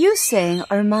 Are you saying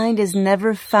our mind is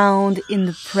never found in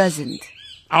the present?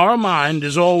 Our mind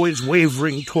is always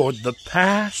wavering toward the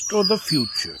past or the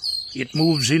future. It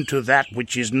moves into that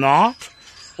which is not,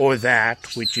 or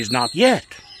that which is not yet.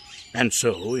 And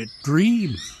so it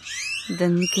dreams.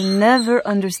 Then we can never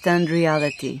understand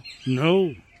reality.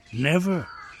 No, never.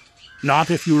 Not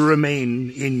if you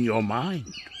remain in your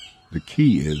mind. The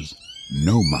key is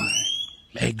no mind.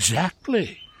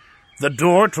 Exactly. The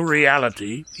door to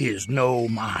reality is no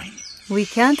mind. We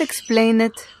can't explain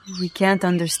it, we can't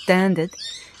understand it,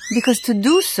 because to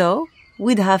do so,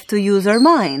 we'd have to use our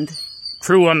mind.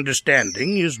 True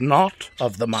understanding is not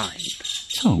of the mind.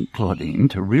 So, Claudine,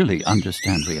 to really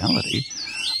understand reality,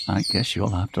 I guess you'll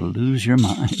have to lose your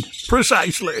mind.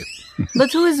 Precisely.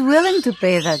 But who is willing to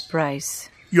pay that price?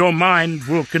 Your mind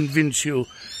will convince you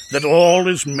that all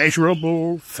is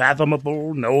measurable,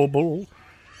 fathomable, knowable.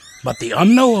 But the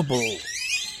unknowable,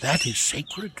 that is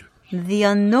sacred. The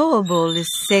unknowable is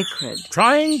sacred.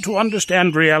 Trying to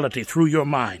understand reality through your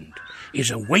mind is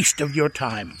a waste of your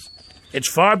time. It's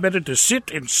far better to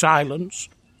sit in silence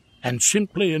and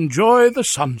simply enjoy the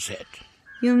sunset.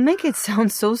 You make it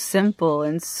sound so simple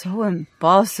and so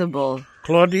impossible.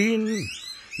 Claudine,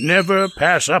 never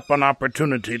pass up an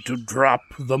opportunity to drop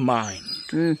the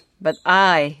mind. But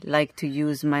I like to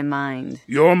use my mind.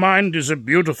 Your mind is a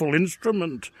beautiful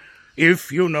instrument,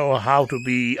 if you know how to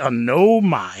be a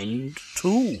no-mind,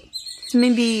 too. Is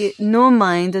maybe no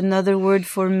mind another word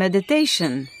for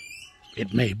meditation?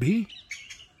 It may be.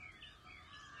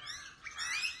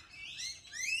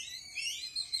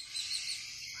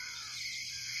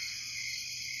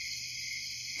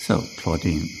 So,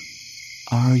 Claudine,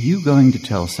 are you going to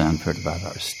tell Sanford about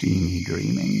our steamy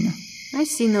dreaming? I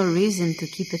see no reason to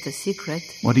keep it a secret.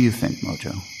 What do you think,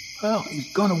 Mojo? Well,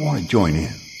 he's going to want to join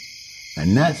in.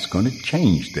 And that's going to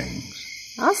change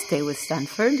things. I'll stay with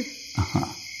Sanford. Uh-huh.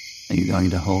 Are you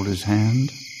going to hold his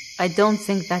hand? I don't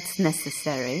think that's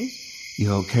necessary.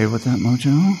 You okay with that,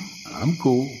 Mojo? I'm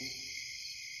cool.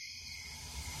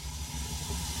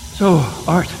 So,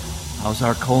 Art, how's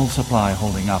our coal supply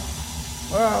holding up?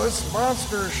 Well, this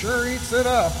monster sure eats it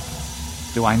up.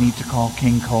 Do I need to call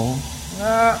King Coal?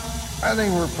 Nah, I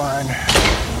think we're fine.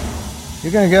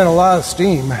 You're gonna get a lot of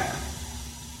steam.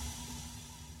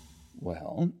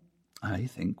 Well, I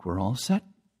think we're all set.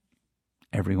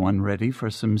 Everyone ready for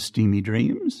some steamy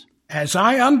dreams? As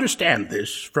I understand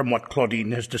this from what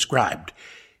Claudine has described,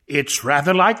 it's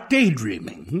rather like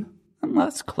daydreaming.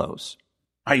 That's close.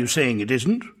 Are you saying it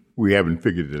isn't? We haven't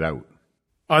figured it out.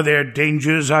 Are there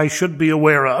dangers I should be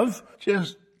aware of?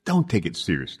 Just don't take it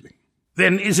seriously.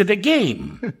 Then is it a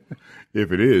game?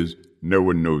 If it is, no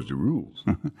one knows the rules.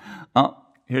 Oh,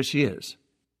 here she is.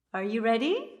 Are you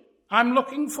ready? I'm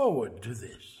looking forward to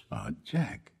this.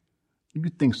 Jack, you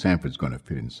think Sanford's going to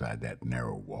fit inside that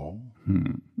narrow wall?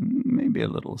 Maybe a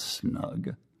little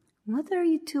snug. What are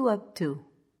you two up to?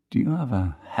 Do you have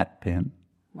a hat pin?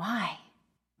 Why?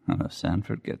 If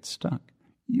Sanford gets stuck,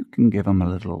 you can give him a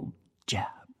little jab.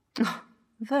 Oh,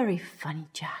 very funny,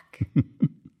 Jack.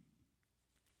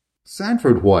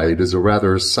 Sanford White is a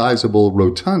rather sizable,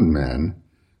 rotund man,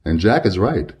 and Jack is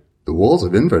right. The walls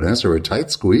of Inverness are a tight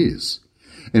squeeze.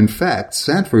 In fact,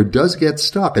 Sanford does get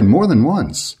stuck, and more than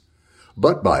once,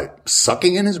 but by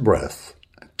sucking in his breath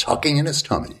and tucking in his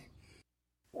tummy.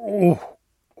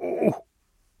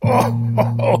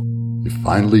 He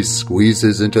finally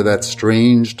squeezes into that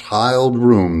strange tiled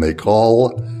room they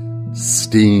call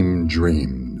Steam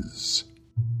Dreams.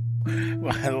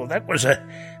 Well, that was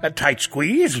a tight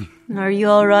squeeze. Are you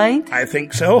all right? I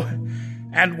think so.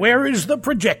 And where is the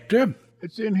projector?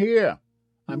 It's in here.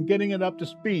 I'm getting it up to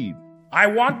speed. I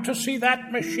want to see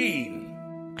that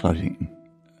machine. Claudine,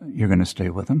 you're going to stay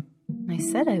with him? I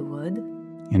said I would.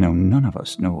 You know, none of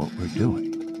us know what we're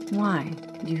doing. Why?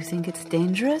 Do you think it's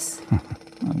dangerous?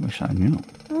 I wish I knew.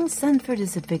 Well, Sanford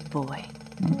is a big boy.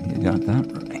 Oh, you got that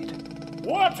right.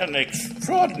 What an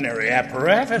extraordinary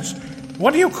apparatus.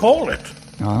 What do you call it?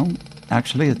 Well,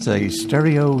 actually, it's a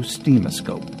stereo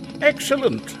steamoscope.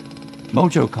 Excellent.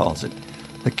 Mojo calls it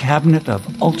the Cabinet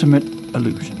of Ultimate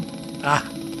Illusion. Ah,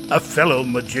 a fellow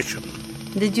magician.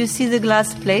 Did you see the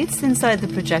glass plates inside the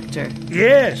projector?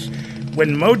 Yes.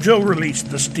 When Mojo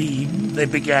released the steam, they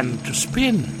began to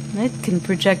spin. It can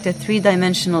project a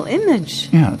three-dimensional image.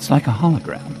 Yeah, it's like a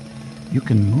hologram. You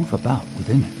can move about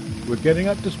within it. We're getting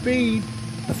up to speed.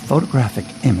 The photographic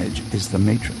image is the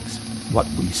matrix, what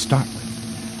we start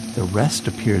with. The rest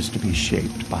appears to be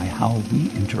shaped by how we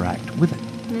interact with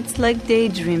it. It's like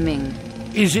daydreaming.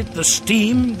 Is it the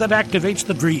steam that activates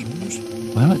the dreams?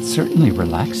 Well, it certainly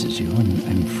relaxes you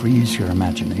and frees your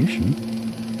imagination.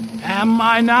 Am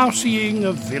I now seeing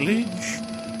a village?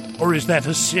 Or is that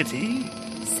a city?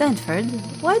 Sanford,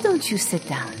 why don't you sit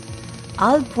down?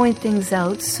 I'll point things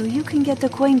out so you can get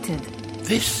acquainted.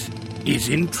 This is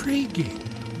intriguing.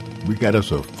 We got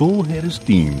us a full head of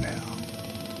steam now.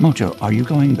 Mojo, are you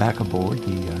going back aboard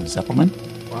the Zeppelin?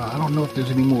 Well, I don't know if there's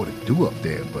any more to do up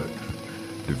there, but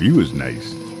the view is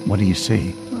nice. What do you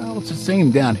see? Well, it's the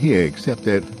same down here, except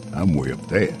that I'm way up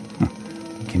there.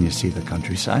 Can you see the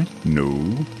countryside? No.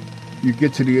 You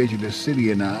get to the edge of the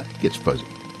city and it gets fuzzy.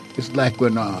 It's like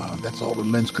when that's all the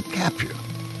lens could capture.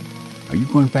 Are you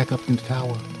going back up in the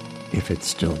tower? If it's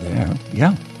still there,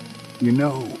 yeah. You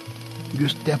know, you're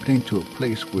stepping into a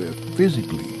place where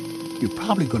physically you're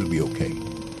probably going to be okay.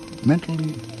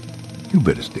 Mentally, you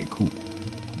better stay cool.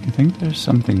 You think there's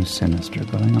something sinister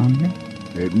going on here?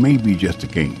 It may be just a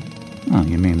game. Oh,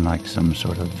 you mean like some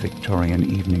sort of Victorian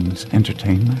evening's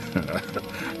entertainment?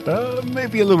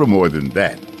 Maybe a little more than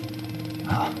that.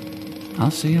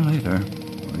 I'll see you later.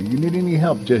 You need any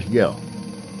help, just yell.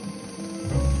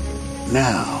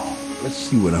 Now, let's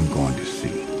see what I'm going to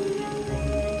see.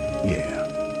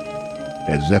 Yeah,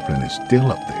 that Zeppelin is still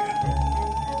up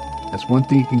there. That's one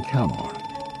thing you can count on.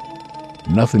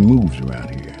 Nothing moves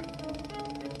around here.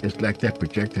 It's like that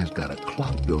projector has got a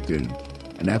clock built in,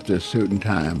 and after a certain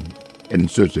time, it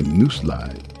inserts a new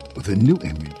slide with a new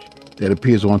image that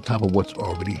appears on top of what's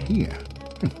already here.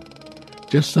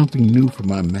 Just something new for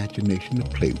my imagination to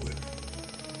play with.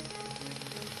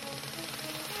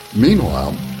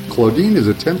 Meanwhile, Claudine is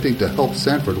attempting to help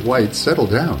Sanford White settle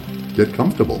down, get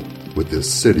comfortable with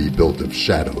this city built of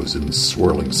shadows and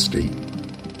swirling steam.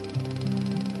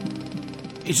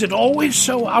 Is it always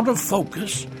so out of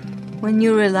focus? When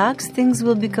you relax, things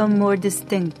will become more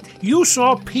distinct. You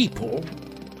saw people.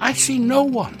 I see no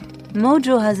one.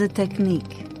 Mojo has a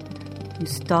technique. You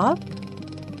stop,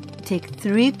 take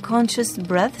 3 conscious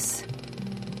breaths,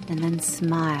 and then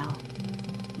smile.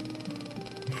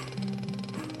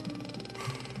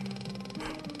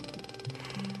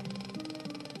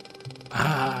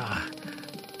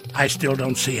 I still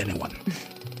don't see anyone.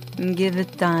 Give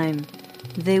it time.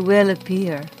 They will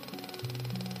appear.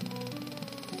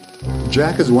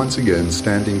 Jack is once again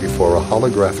standing before a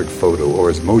holographic photo, or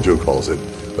as Mojo calls it,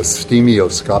 a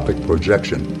steamioscopic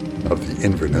projection of the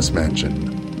Inverness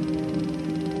mansion.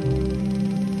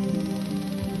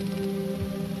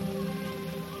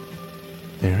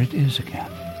 There it is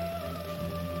again,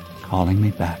 calling me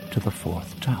back to the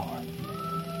 4th tower.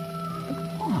 But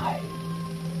why?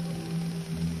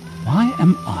 Why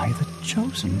am I the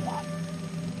chosen one?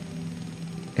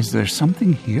 Is there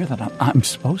something here that I'm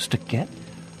supposed to get,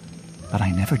 but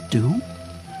I never do?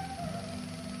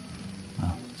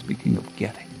 Well, speaking of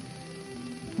getting,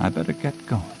 I better get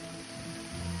going.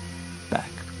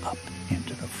 Back up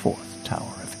into the 4th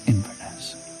tower of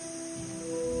Inverness.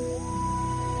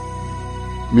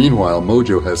 Meanwhile,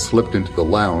 Mojo has slipped into the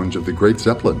lounge of the Great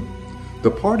Zeppelin.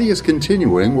 The party is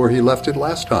continuing where he left it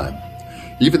last time.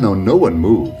 Even though no one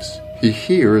moves, he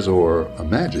hears or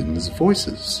imagines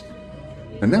voices.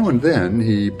 And now and then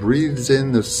he breathes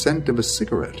in the scent of a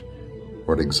cigarette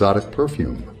or an exotic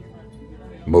perfume.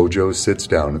 Mojo sits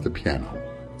down at the piano.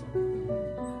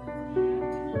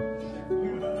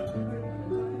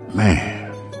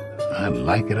 Man, I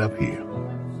like it up here.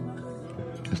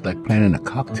 It's like playing in a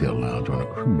cocktail lounge on a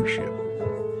cruise ship.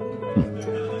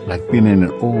 Like being in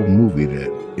an old movie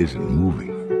that isn't moving.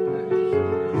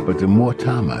 But the more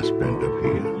time I spend up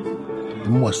here, the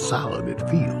more solid it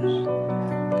feels.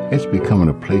 It's becoming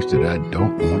a place that I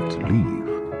don't want to leave.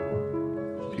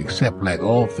 Except like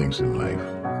all things in life,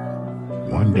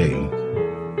 one day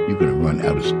you're going to run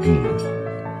out of steam.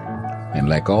 And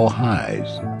like all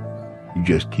highs, you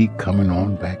just keep coming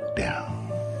on back down.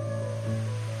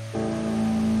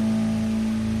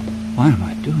 Why am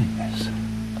I doing this?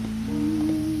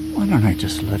 Why don't I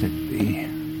just let it be?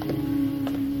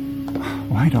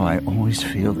 Why do I always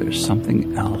feel there's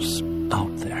something else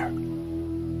out there?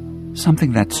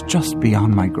 Something that's just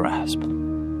beyond my grasp.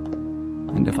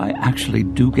 And if I actually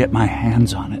do get my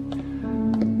hands on it,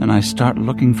 then I start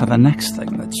looking for the next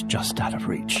thing that's just out of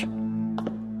reach.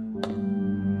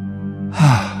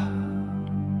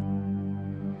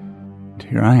 And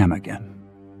here I am again,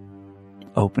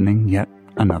 opening yet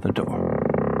another door.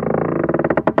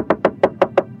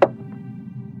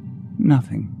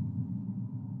 Nothing.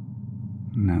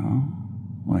 No,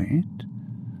 wait.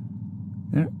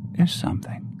 There is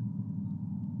something.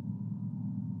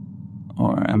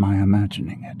 Or am I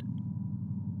imagining it?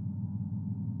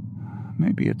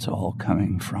 Maybe it's all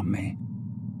coming from me,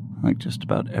 like just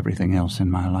about everything else in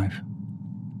my life.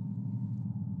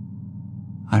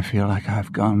 I feel like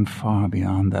I've gone far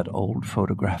beyond that old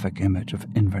photographic image of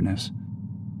Inverness,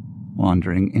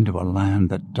 wandering into a land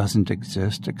that doesn't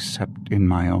exist except in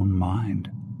my own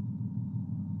mind.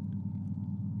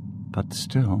 But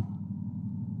still,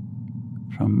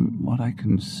 from what I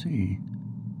can see,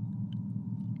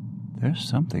 there's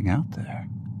something out there.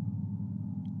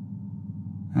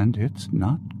 And it's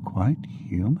not quite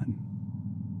human.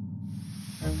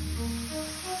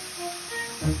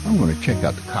 I'm going to check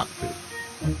out the cockpit.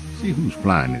 See who's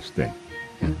flying this thing.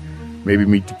 Maybe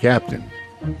meet the captain.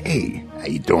 Hey, how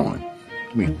you doing?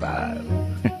 Give me 5.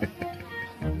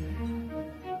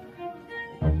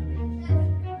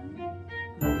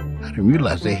 I didn't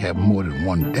realize they have more than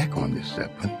one deck on this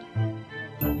Zeppelin.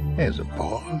 There's a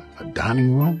bar, a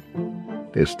dining room,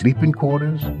 there's sleeping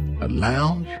quarters, a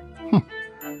lounge.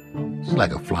 It's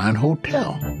like a flying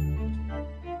hotel.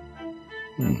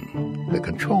 The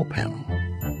control panel.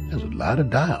 There's a lot of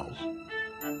dials.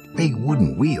 Big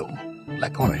wooden wheel,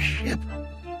 like on a ship.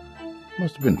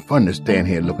 Must have been fun to stand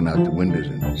here looking out the windows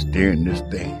and staring this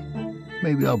thing.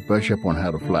 Maybe I'll brush up on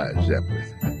how to fly a Zeppelin.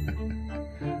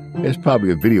 There's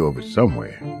probably a video of it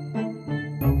somewhere.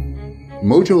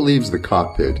 Mojo leaves the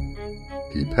cockpit.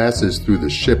 He passes through the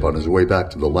ship on his way back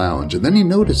to the lounge, and then he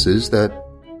notices that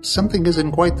something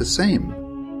isn't quite the same.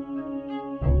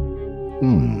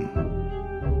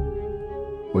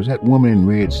 Was that woman in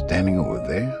red standing over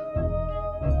there?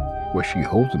 Was she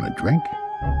holding a drink?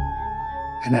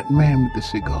 And that man with the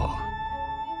cigar,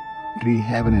 did he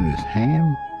have it in his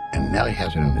hand and now he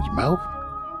has it in his mouth?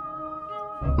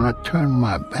 When I turn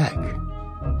my back,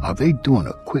 are they doing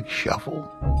a quick shuffle?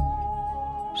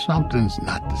 Something's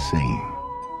not the same.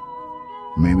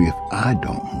 Maybe if I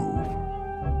don't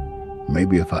move.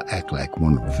 Maybe if I act like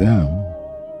one of them.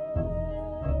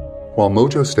 While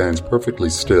Mojo stands perfectly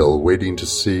still, waiting to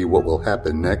see what will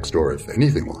happen next, or if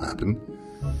anything will happen,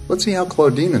 let's see how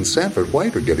Claudine and Sanford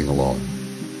White are getting along.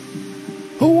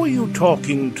 Who are you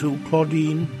talking to,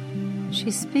 Claudine?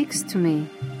 She speaks to me.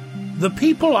 The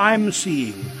people I'm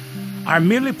seeing are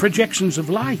merely projections of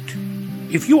light.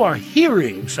 If you are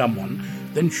hearing someone,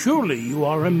 then surely you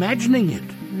are imagining it.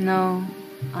 No,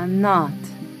 I'm not.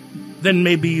 Then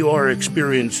maybe you're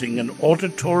experiencing an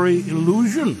auditory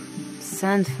illusion.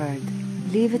 Sanford,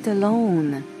 leave it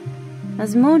alone.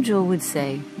 As Mojo would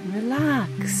say,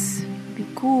 relax, be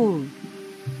cool.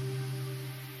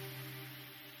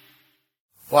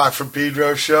 Live from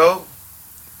Pedro Show.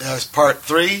 That's part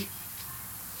 3.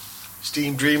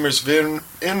 Steam Dreamers of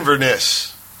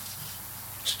Inverness.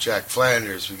 It's Jack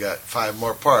Flanders. We got 5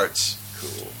 more parts.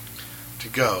 Cool. To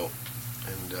go.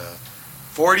 And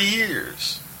 40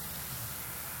 years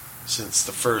since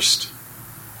the first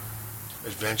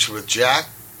adventure with Jack.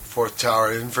 4th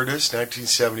Tower Inverness,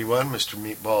 1971. Mr.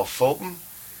 Meatball Fulton.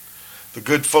 The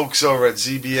good folks over at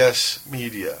ZBS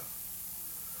Media.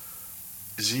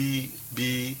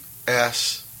 ZBS.org.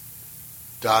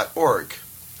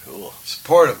 Cool.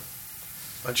 Support them.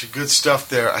 Bunch of good stuff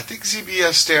there. I think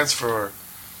ZBS stands for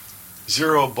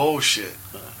Zero Bullshit.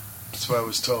 That's what I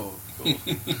was told. Cool.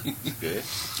 Good.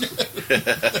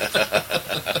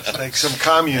 It's like some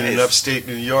commune in upstate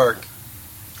New York.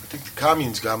 I think the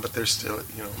commune's gone, but they're still,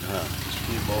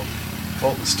 people,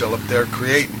 Fulton's still up there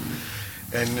creating.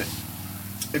 And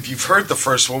if you've heard the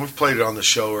first one, we've played it on the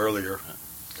show earlier.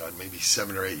 God, maybe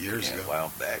 7 or 8 years ago. A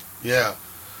while back. Yeah.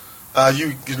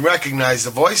 You can recognize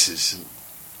the voices.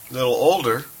 A little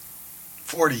older.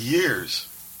 40 years.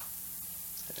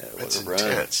 Yeah, that's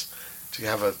intense. To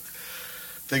have a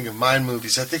thing of mind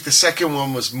movies. I think the second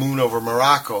one was Moon over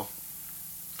Morocco.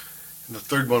 And the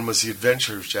third one was The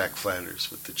Adventure of Jack Flanders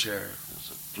with the chair.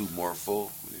 There's a Blue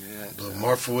Morpho. Yeah, Blue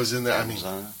Morpho was in there.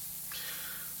 Amazon.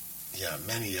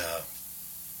 Many.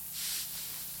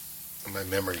 My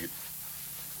memory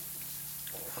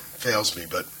fails me,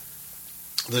 but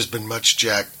there's been much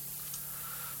Jack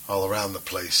all around the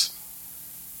place.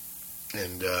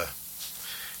 And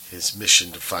his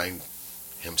mission to find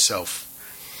himself,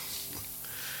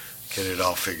 get it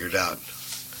all figured out.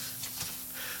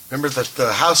 Remember that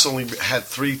the house only had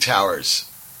 3 towers,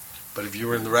 but if you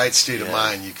were in the right state of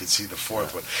mind, you could see the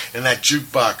 4th one. And that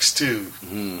jukebox, too,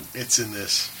 it's in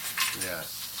this. Yeah,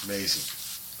 amazing.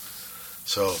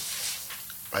 So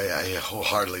I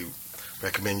wholeheartedly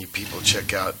recommend you people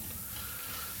check out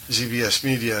ZBS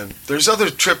Media. And there's other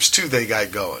trips, too, they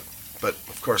got going. But,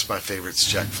 of course, my favorite's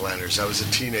Jack Flanders. I was a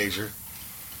teenager,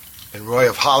 and Roy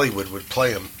of Hollywood would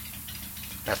play him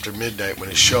after midnight when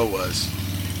his show was.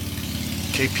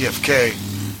 KPFK.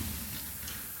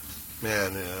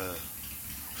 Man, it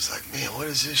was like, man, what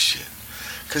is this shit?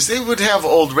 Because they would have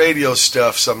old radio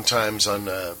stuff sometimes on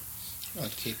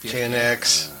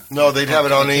KNX. No, they'd have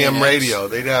it on AM radio.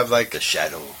 They'd have, like, The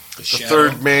Shadow. The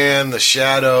Third Man, The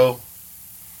Shadow.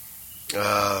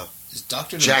 Is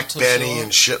Dr. Jack Demento Benny still,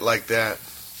 and shit like that.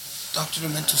 Dr.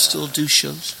 Demento still do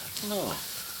shows? No.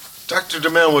 Dr.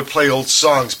 Demento would play old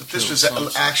songs, but this was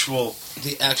actual,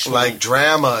 like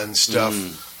drama and stuff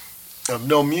of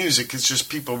no music. It's just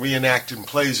people reenacting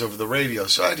plays over the radio.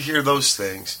 So I'd hear those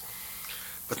things,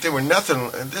 but they were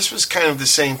nothing. And this was kind of the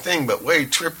same thing, but way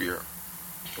trippier,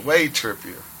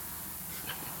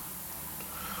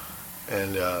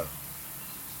 and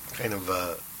kind of.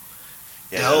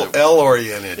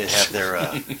 L-oriented. They'd have their,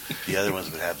 the other ones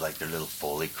would have like their little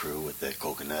Foley crew with the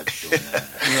coconut doing that.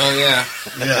 Oh,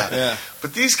 yeah.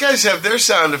 But these guys have their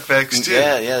sound effects, too.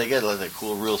 Yeah, they got like the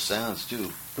cool real sounds,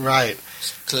 too. Right.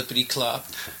 Clippity clop.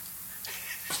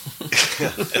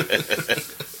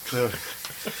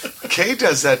 Kay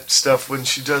does that stuff when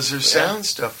she does her sound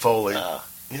stuff, Foley.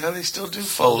 They still do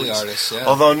Foley artists, yeah.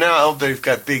 Although now they've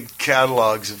got big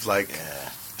catalogs of like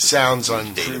sounds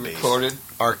on pre-recorded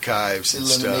archives and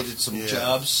stuff. Eliminated some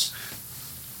jobs.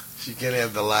 So you can't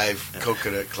have the live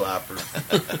coconut clopper.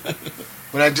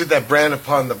 When I did that Brand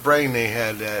Upon the Brain, they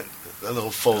had a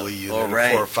little Foley unit of 4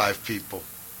 or 5 people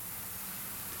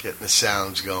getting the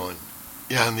sounds going.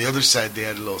 Yeah, on the other side they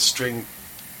had a little string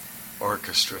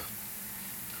orchestra.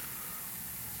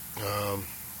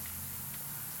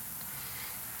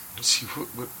 Let's see.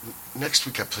 Next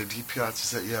week I play Deep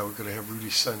Piazza. We're going to have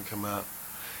Rudy's son come out.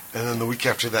 And then the week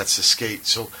after that's the skate.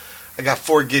 So I got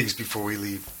 4 gigs before we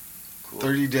leave. Cool.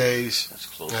 30 days. That's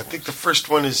close. And I think the first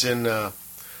one is in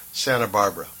Santa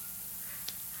Barbara.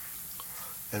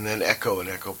 And then Echo in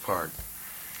Echo Park.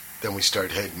 Then we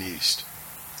start heading east.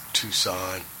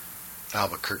 Tucson,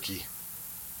 Albuquerque.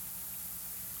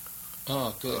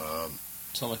 Oh, good.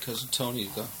 Tell my cousin Tony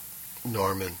to go.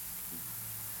 Norman.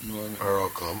 Or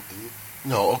Oklahoma.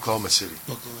 No, Oklahoma City.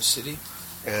 Oklahoma City?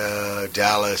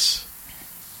 Dallas.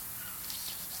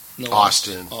 No,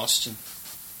 Austin.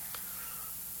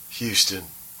 Houston.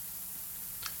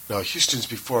 No, Houston's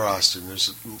before Austin.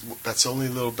 That's only a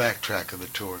little backtrack of the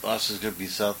tour. Austin's going to be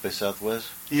South by Southwest?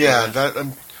 Yeah,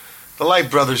 the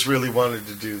Light Brothers really wanted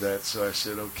to do that, so I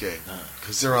said, okay.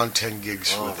 Because they're on 10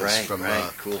 gigs with us from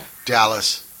cool.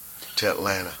 Dallas to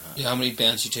Atlanta. Yeah, how many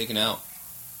bands you taking out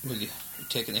with you? You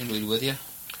taking anybody with you?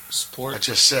 Support? I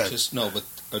just said. But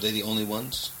are they the only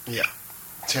ones? Yeah.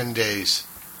 10 days,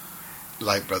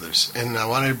 Light Brothers. And I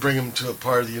wanted to bring them to a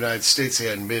part of the United States they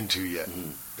hadn't been to yet.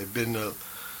 Mm-hmm. They've been a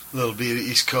little bit of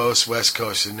East Coast, West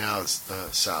Coast, and now it's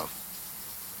South.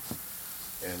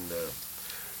 And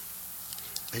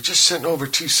they just sent over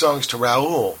 2 songs to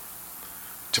Raul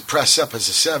to press up as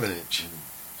a 7-inch.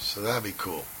 So that'd be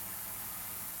cool.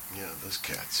 Yeah, those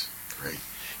cats. Great.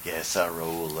 Yeah, I saw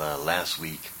Raul last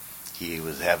week. He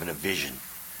was having a vision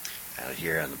out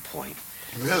here on the point.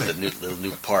 Really? The little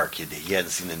new park. He hadn't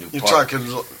seen the new You're park. You're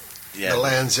talking the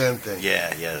Land's End thing.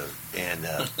 Yeah. And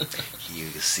he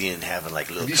was seeing having like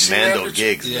little commando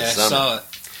gigs in the summer. I saw it.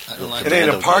 I don't like it ain't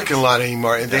a parking lot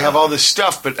anymore. And they have all this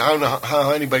stuff, but I don't know how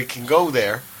anybody can go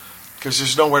there because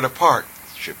there's nowhere to park.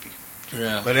 It's trippy.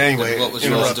 Yeah. But anyway, what was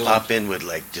doing? Pop in with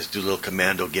just do a little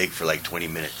commando gig for like 20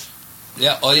 minutes.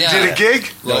 Yeah. Oh, yeah. Did a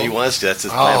gig? No, he wants to. That's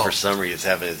his plan for summer. He's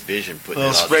having his vision. Putting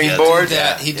little it all springboard.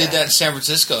 He did that in San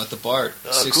Francisco at the BART,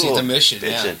 60th Mission.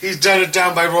 Yeah. He's done it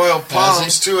down by Royal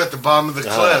Palms too, at the bottom of the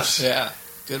cliffs. Yeah.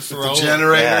 Good for the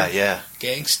generator. Yeah.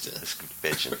 Gangsta. That's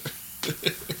bitching.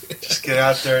 Just get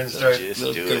out there and start a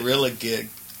little guerrilla gig.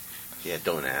 Yeah.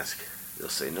 Don't ask. They'll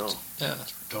say no. Yeah.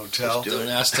 Don't tell. Don't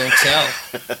ask. Don't tell.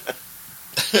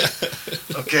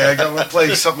 Okay, I'm going to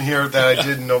play something here that I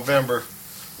did in November.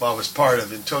 I was part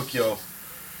of in Tokyo,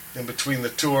 in between the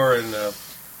tour and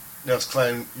Nels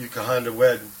Klein Yuka Honda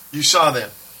wedding. You saw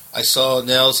them. I saw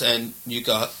Nels and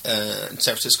Yuka in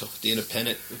San Francisco. The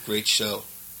Independent, great show,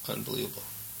 unbelievable.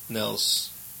 Nels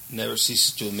never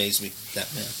ceases to amaze me.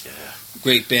 That man,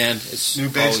 great band. It's new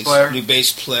bass player. New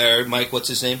bass player. Mike, what's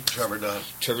his name? Trevor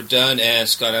Dunn and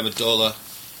Scott Amendola.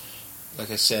 Like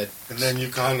I said, and then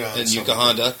Yuka Honda. And Yuka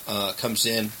Honda comes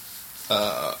in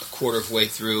a quarter of way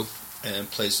through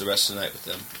and plays the rest of the night with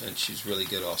them, and she's really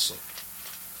good also.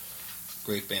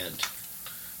 Great band.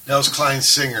 Nels Klein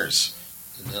Singers.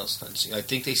 The Nels Klein Singers. I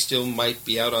think they still might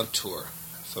be out on tour,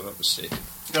 if I'm not mistaken.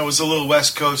 That was a little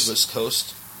West Coast. West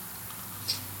Coast.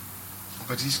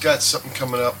 But he's got something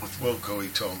coming up with Wilco, he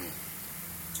told me.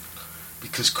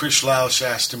 Because Chris Lausch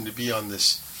asked him to be on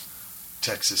this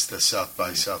Texas, the South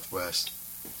by Southwest.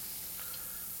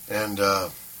 And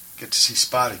get to see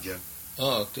Spot again.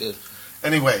 Oh, good.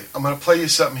 Anyway, I'm going to play you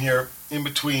something here in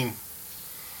between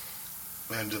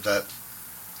the end of that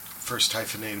first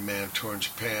hyphenated man tour in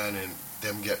Japan and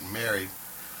them getting married.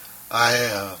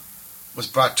 I was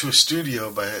brought to a studio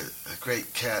by a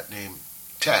great cat named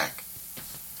Tack.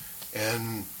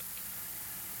 And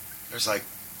there's like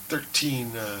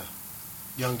 13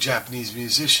 young Japanese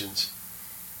musicians.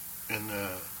 And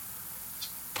it's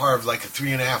part of like a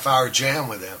 3.5-hour jam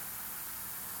with them.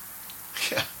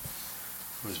 Yeah.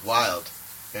 It was wild.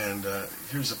 And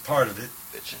here's a part of it.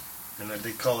 And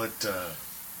they call it,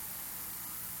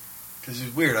 because it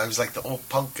was weird. I was like the old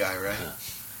punk guy, right?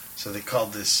 So they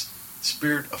called this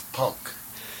Spirit of Punk.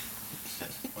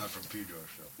 One from Pedro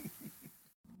Show.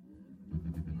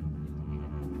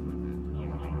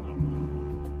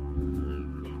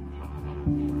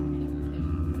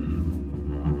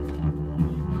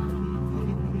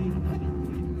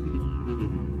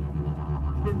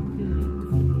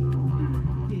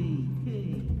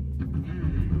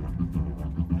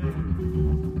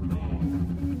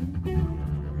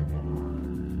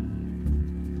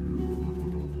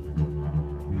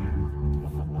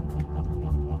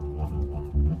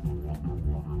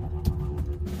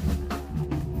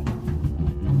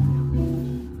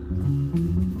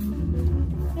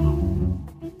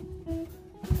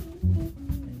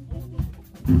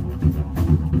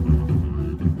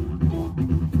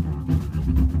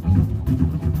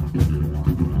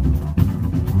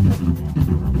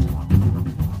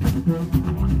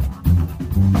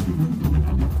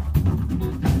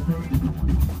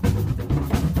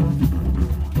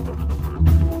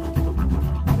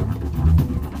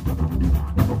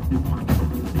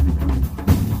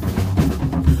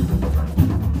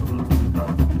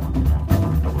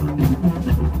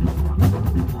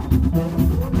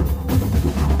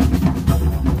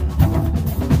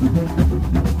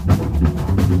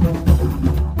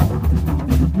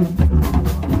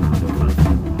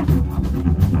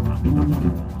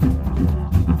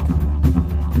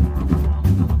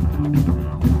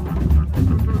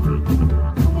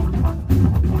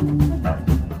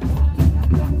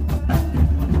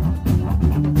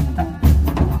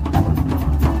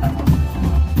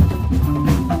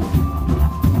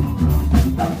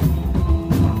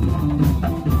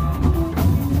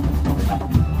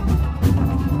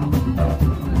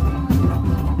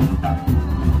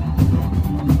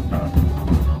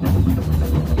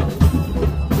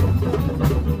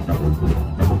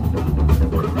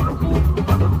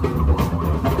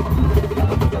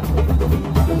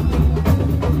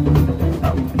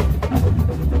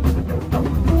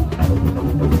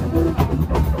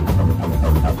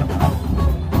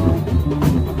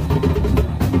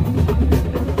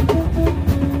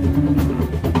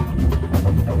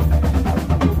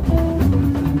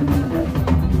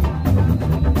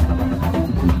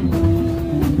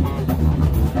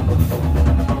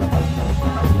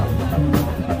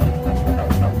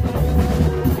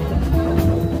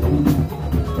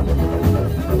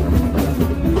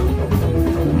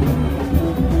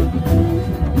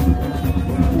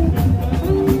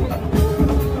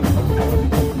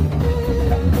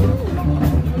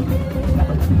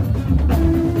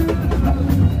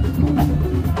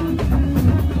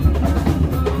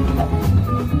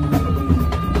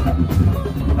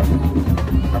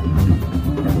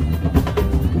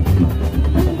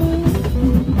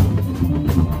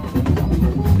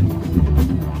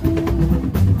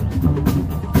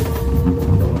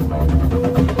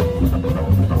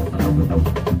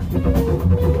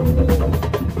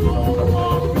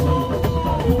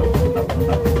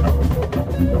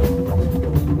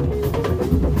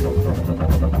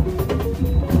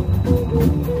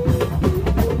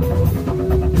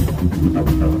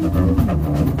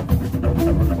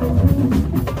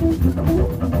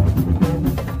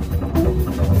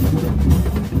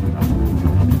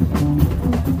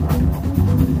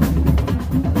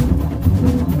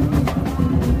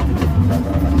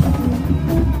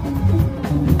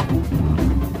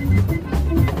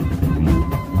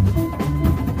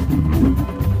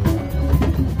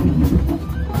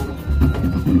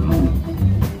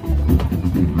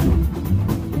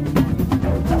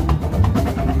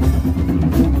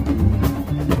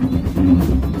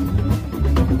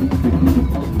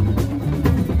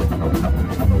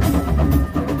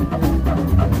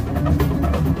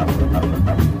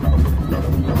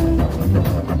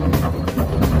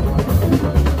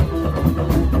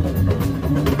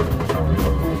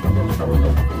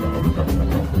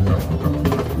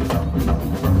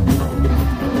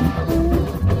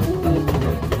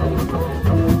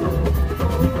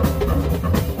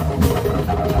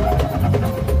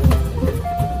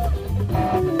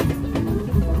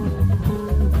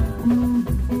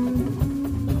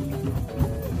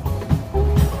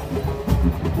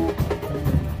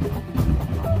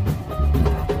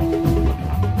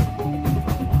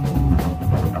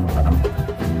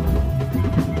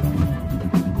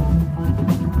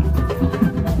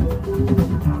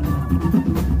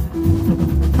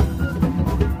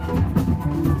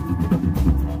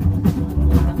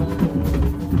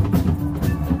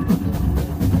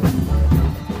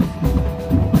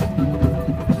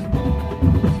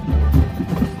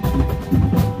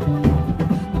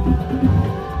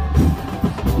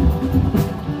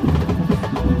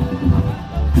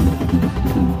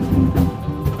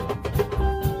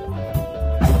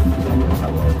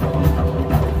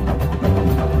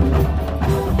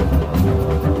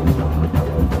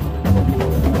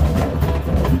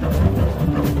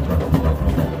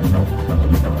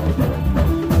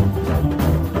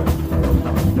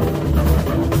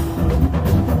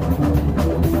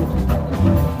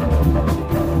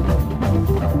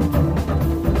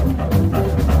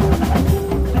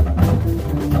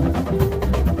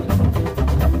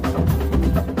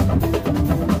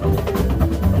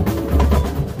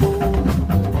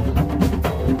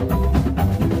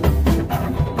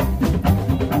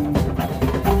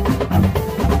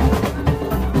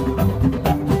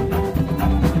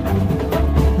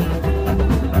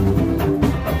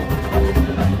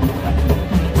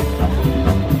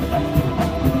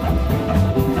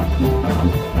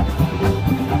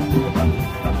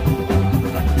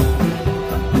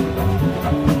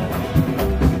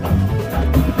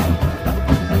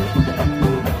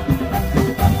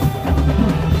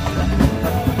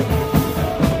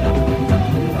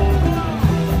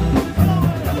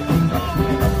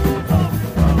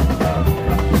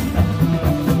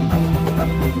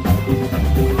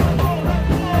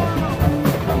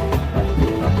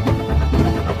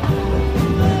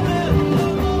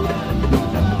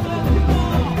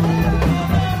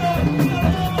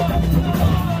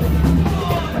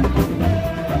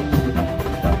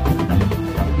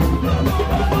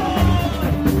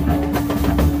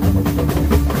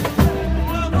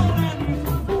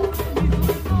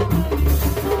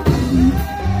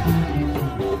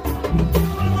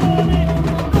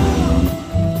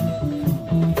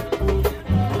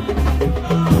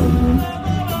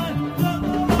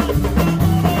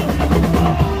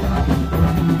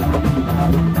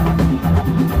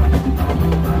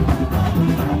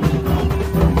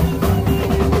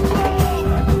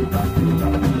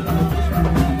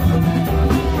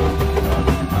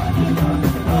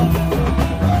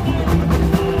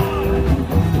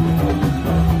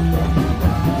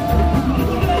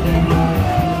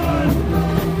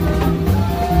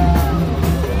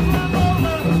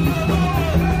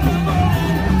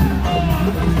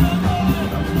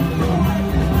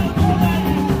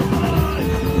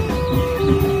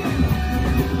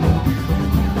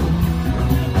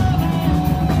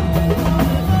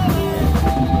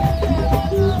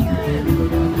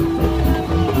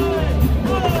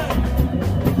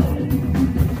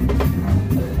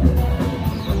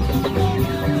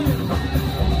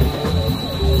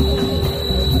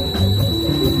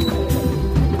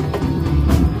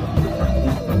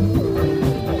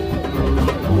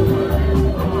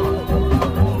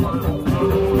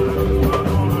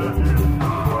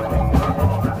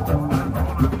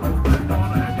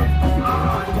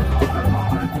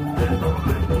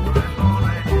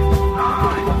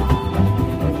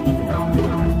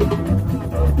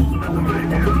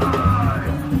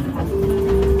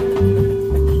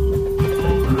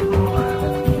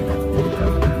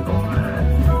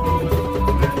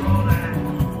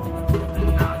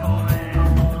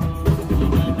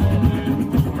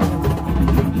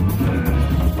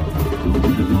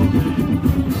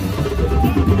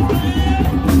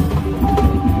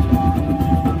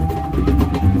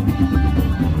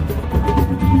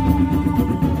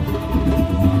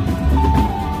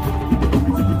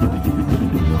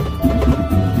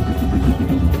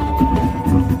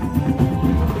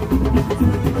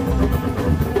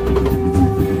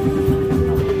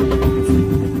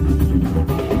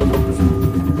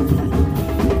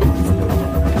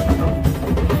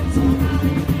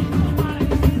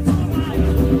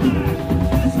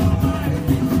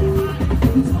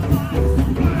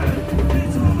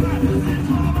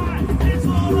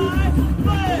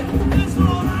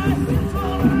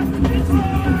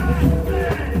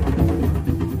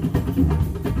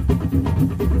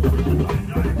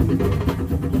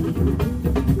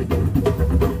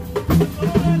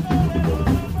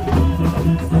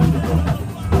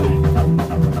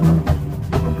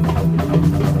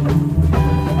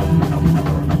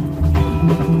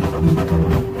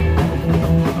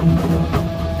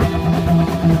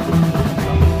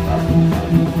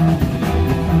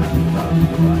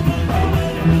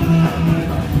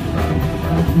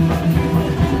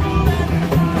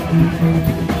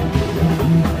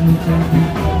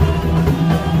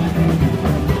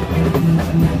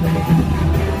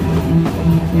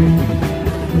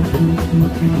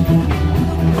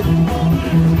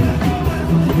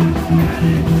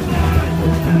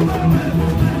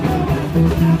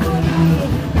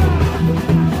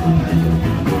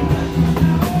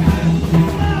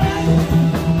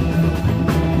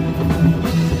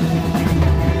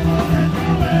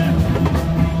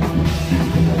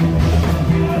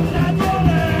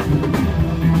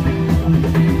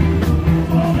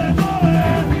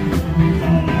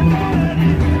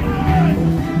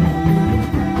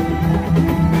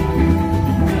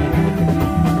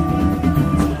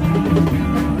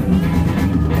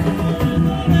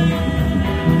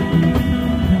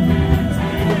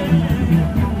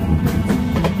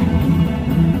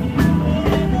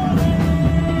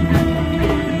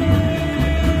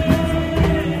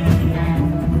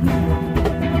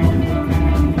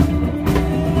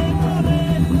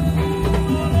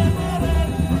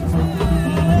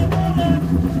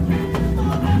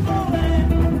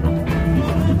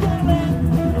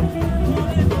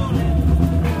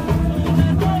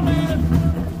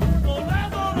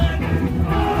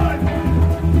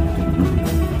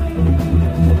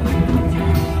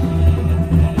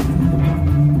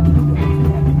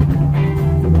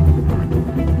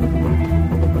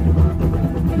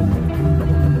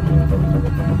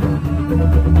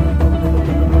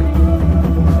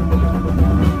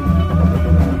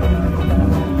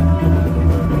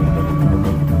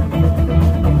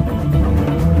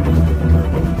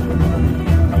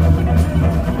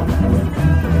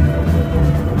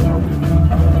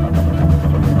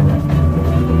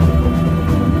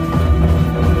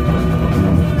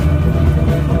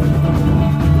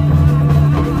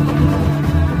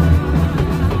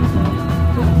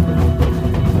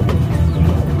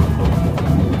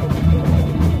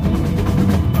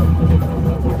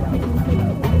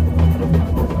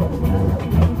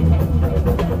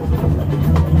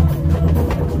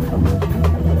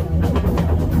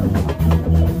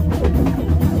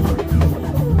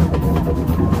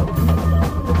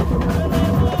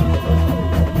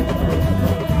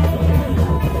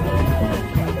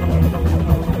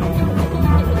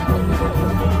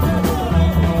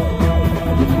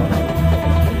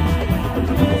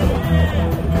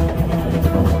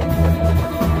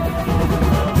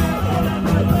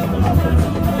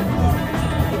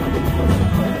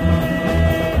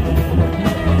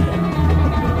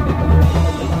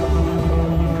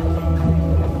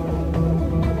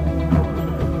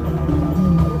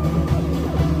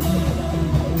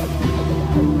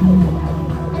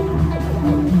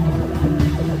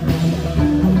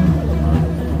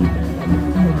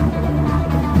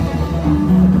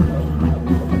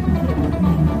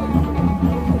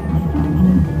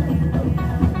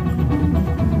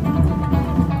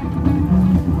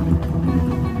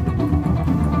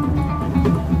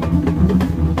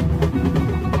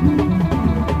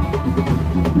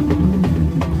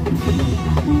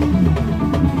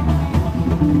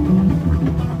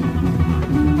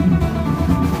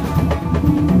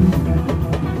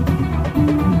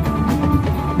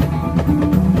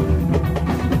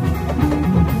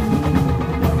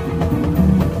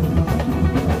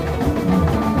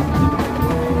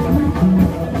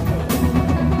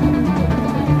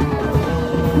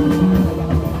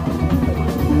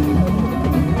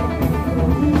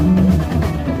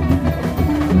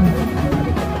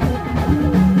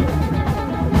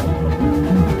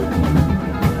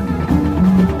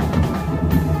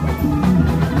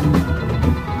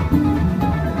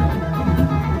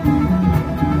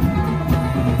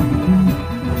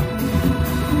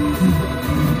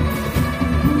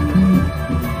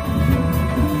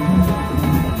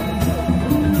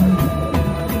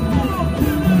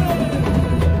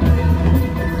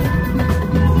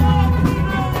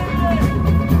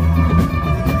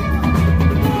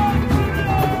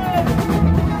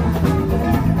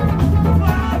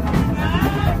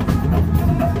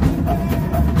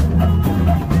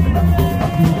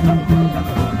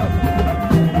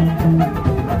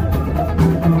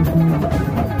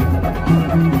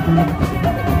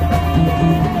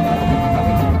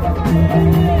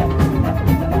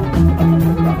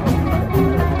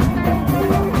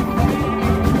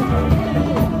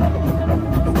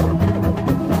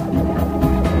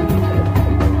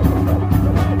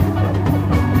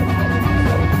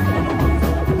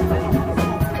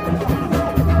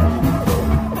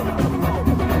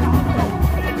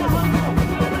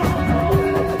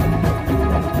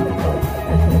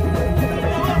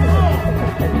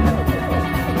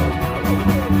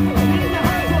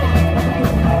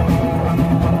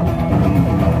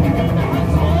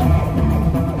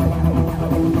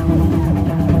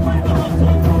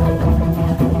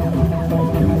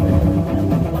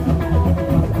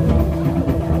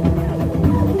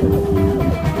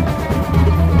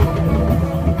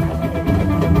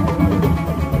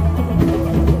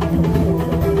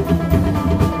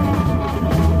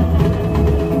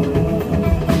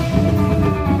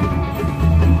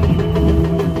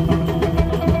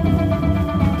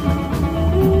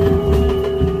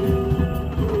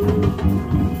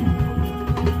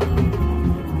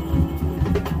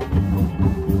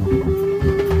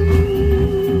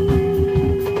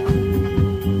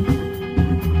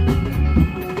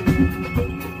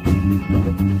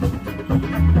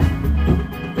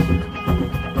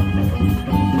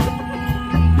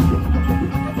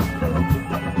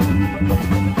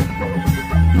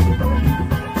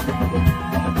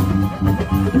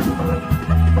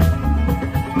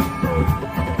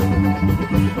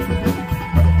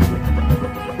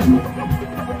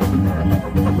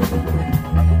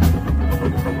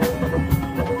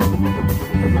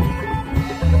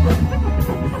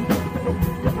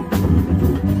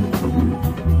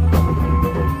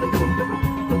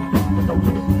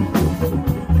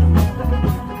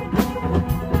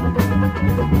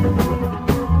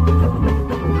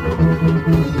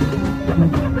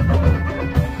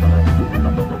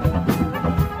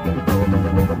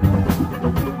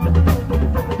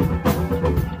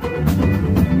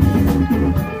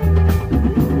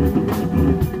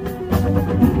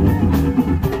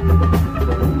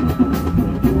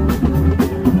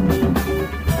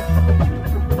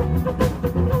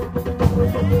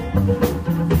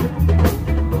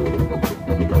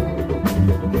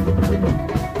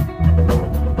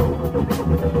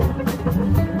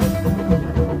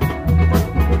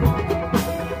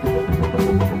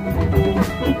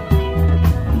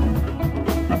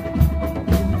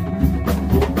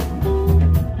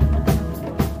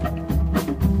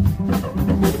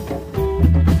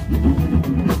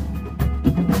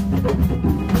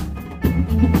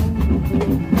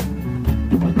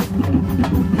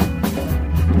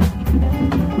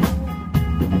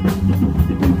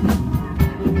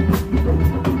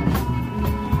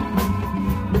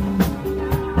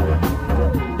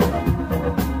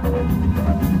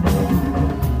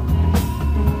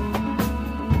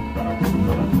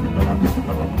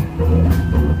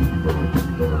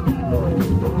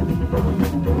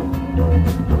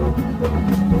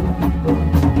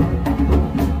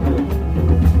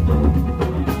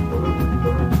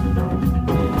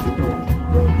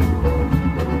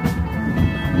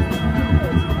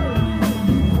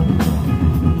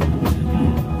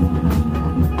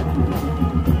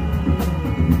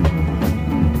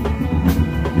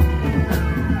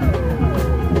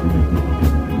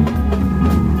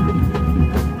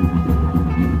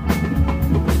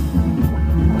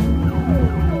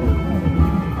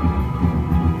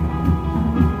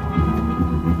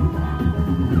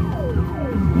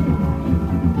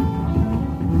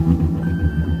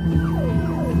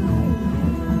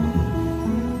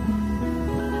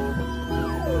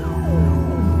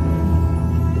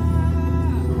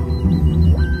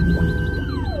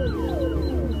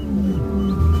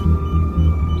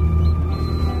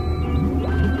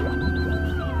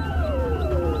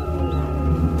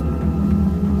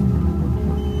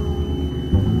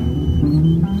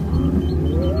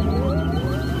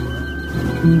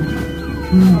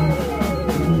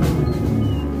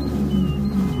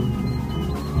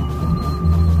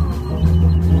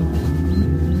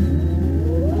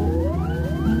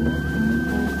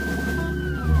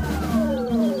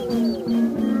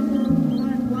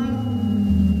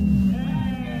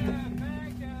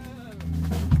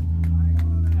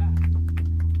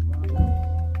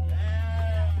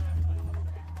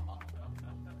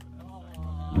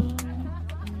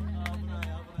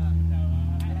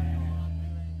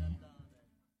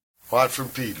 Watt from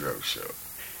Pedro Show.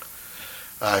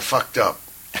 I fucked up.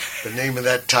 The name of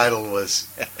that title was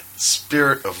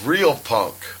Spirit of Real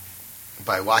Punk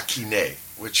by Wakine,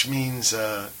 which means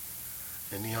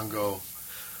in Nihongo,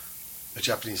 the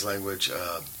Japanese language,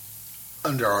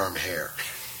 underarm hair.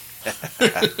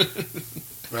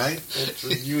 Right? That's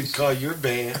what you would call your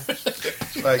band.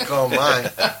 That's what I call mine.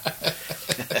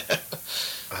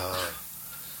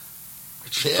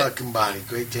 Fucking body.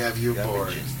 Great to have you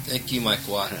aboard. Thank you, Mike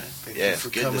Watt. Thank you for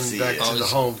coming back to the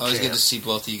home camp. Always good to see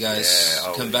both of you guys.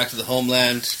 Come back to the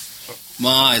homeland.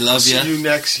 Ma, I love you. See you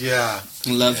next, I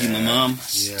love you, my mom.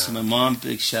 Yeah. To my mom,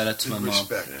 big shout out to my mom.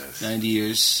 Yes. 90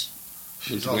 years.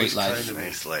 She's lived a great life. kind of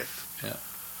Nice life. Yeah.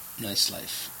 Nice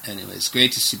life. Anyway, it's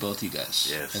great to see both of you guys.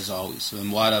 Yes. As always.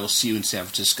 And Watt, I will see you in San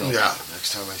Francisco. Yeah,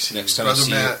 next time I see Next you. time I Brother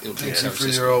see Matt, you, it'll be in thank San you for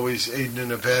Francisco. your always aiding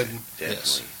and abetting.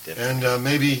 Definitely. And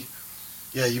maybe,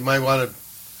 you might want to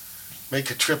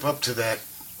make a trip up to that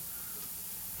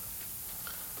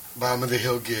bottom of the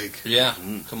hill gig. Yeah,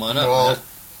 come on up. We'll all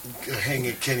man. hang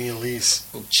at Kenny and Lee's.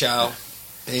 Ciao.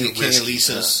 Hang at Kenny and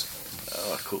Lisa's.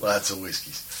 Oh, cool. Lots of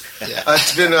whiskeys. Yeah.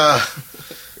 It's been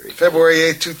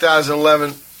February 8th,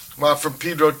 2011. Well, from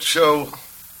Pedro Show,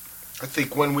 I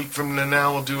think 1 week from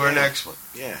now we'll do our next one.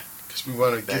 Yeah. Because we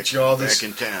want to get you all this. Back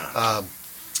in town.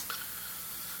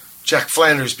 Jack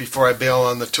Flanders before I bail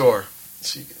on the tour.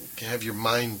 So you can have your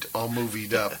mind all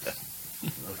movied up.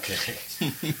 Okay.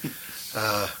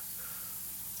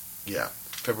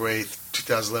 February 8th,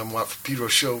 2011. Watt from Pedro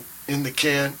Show in the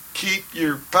can. Keep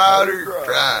your powder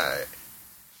dry.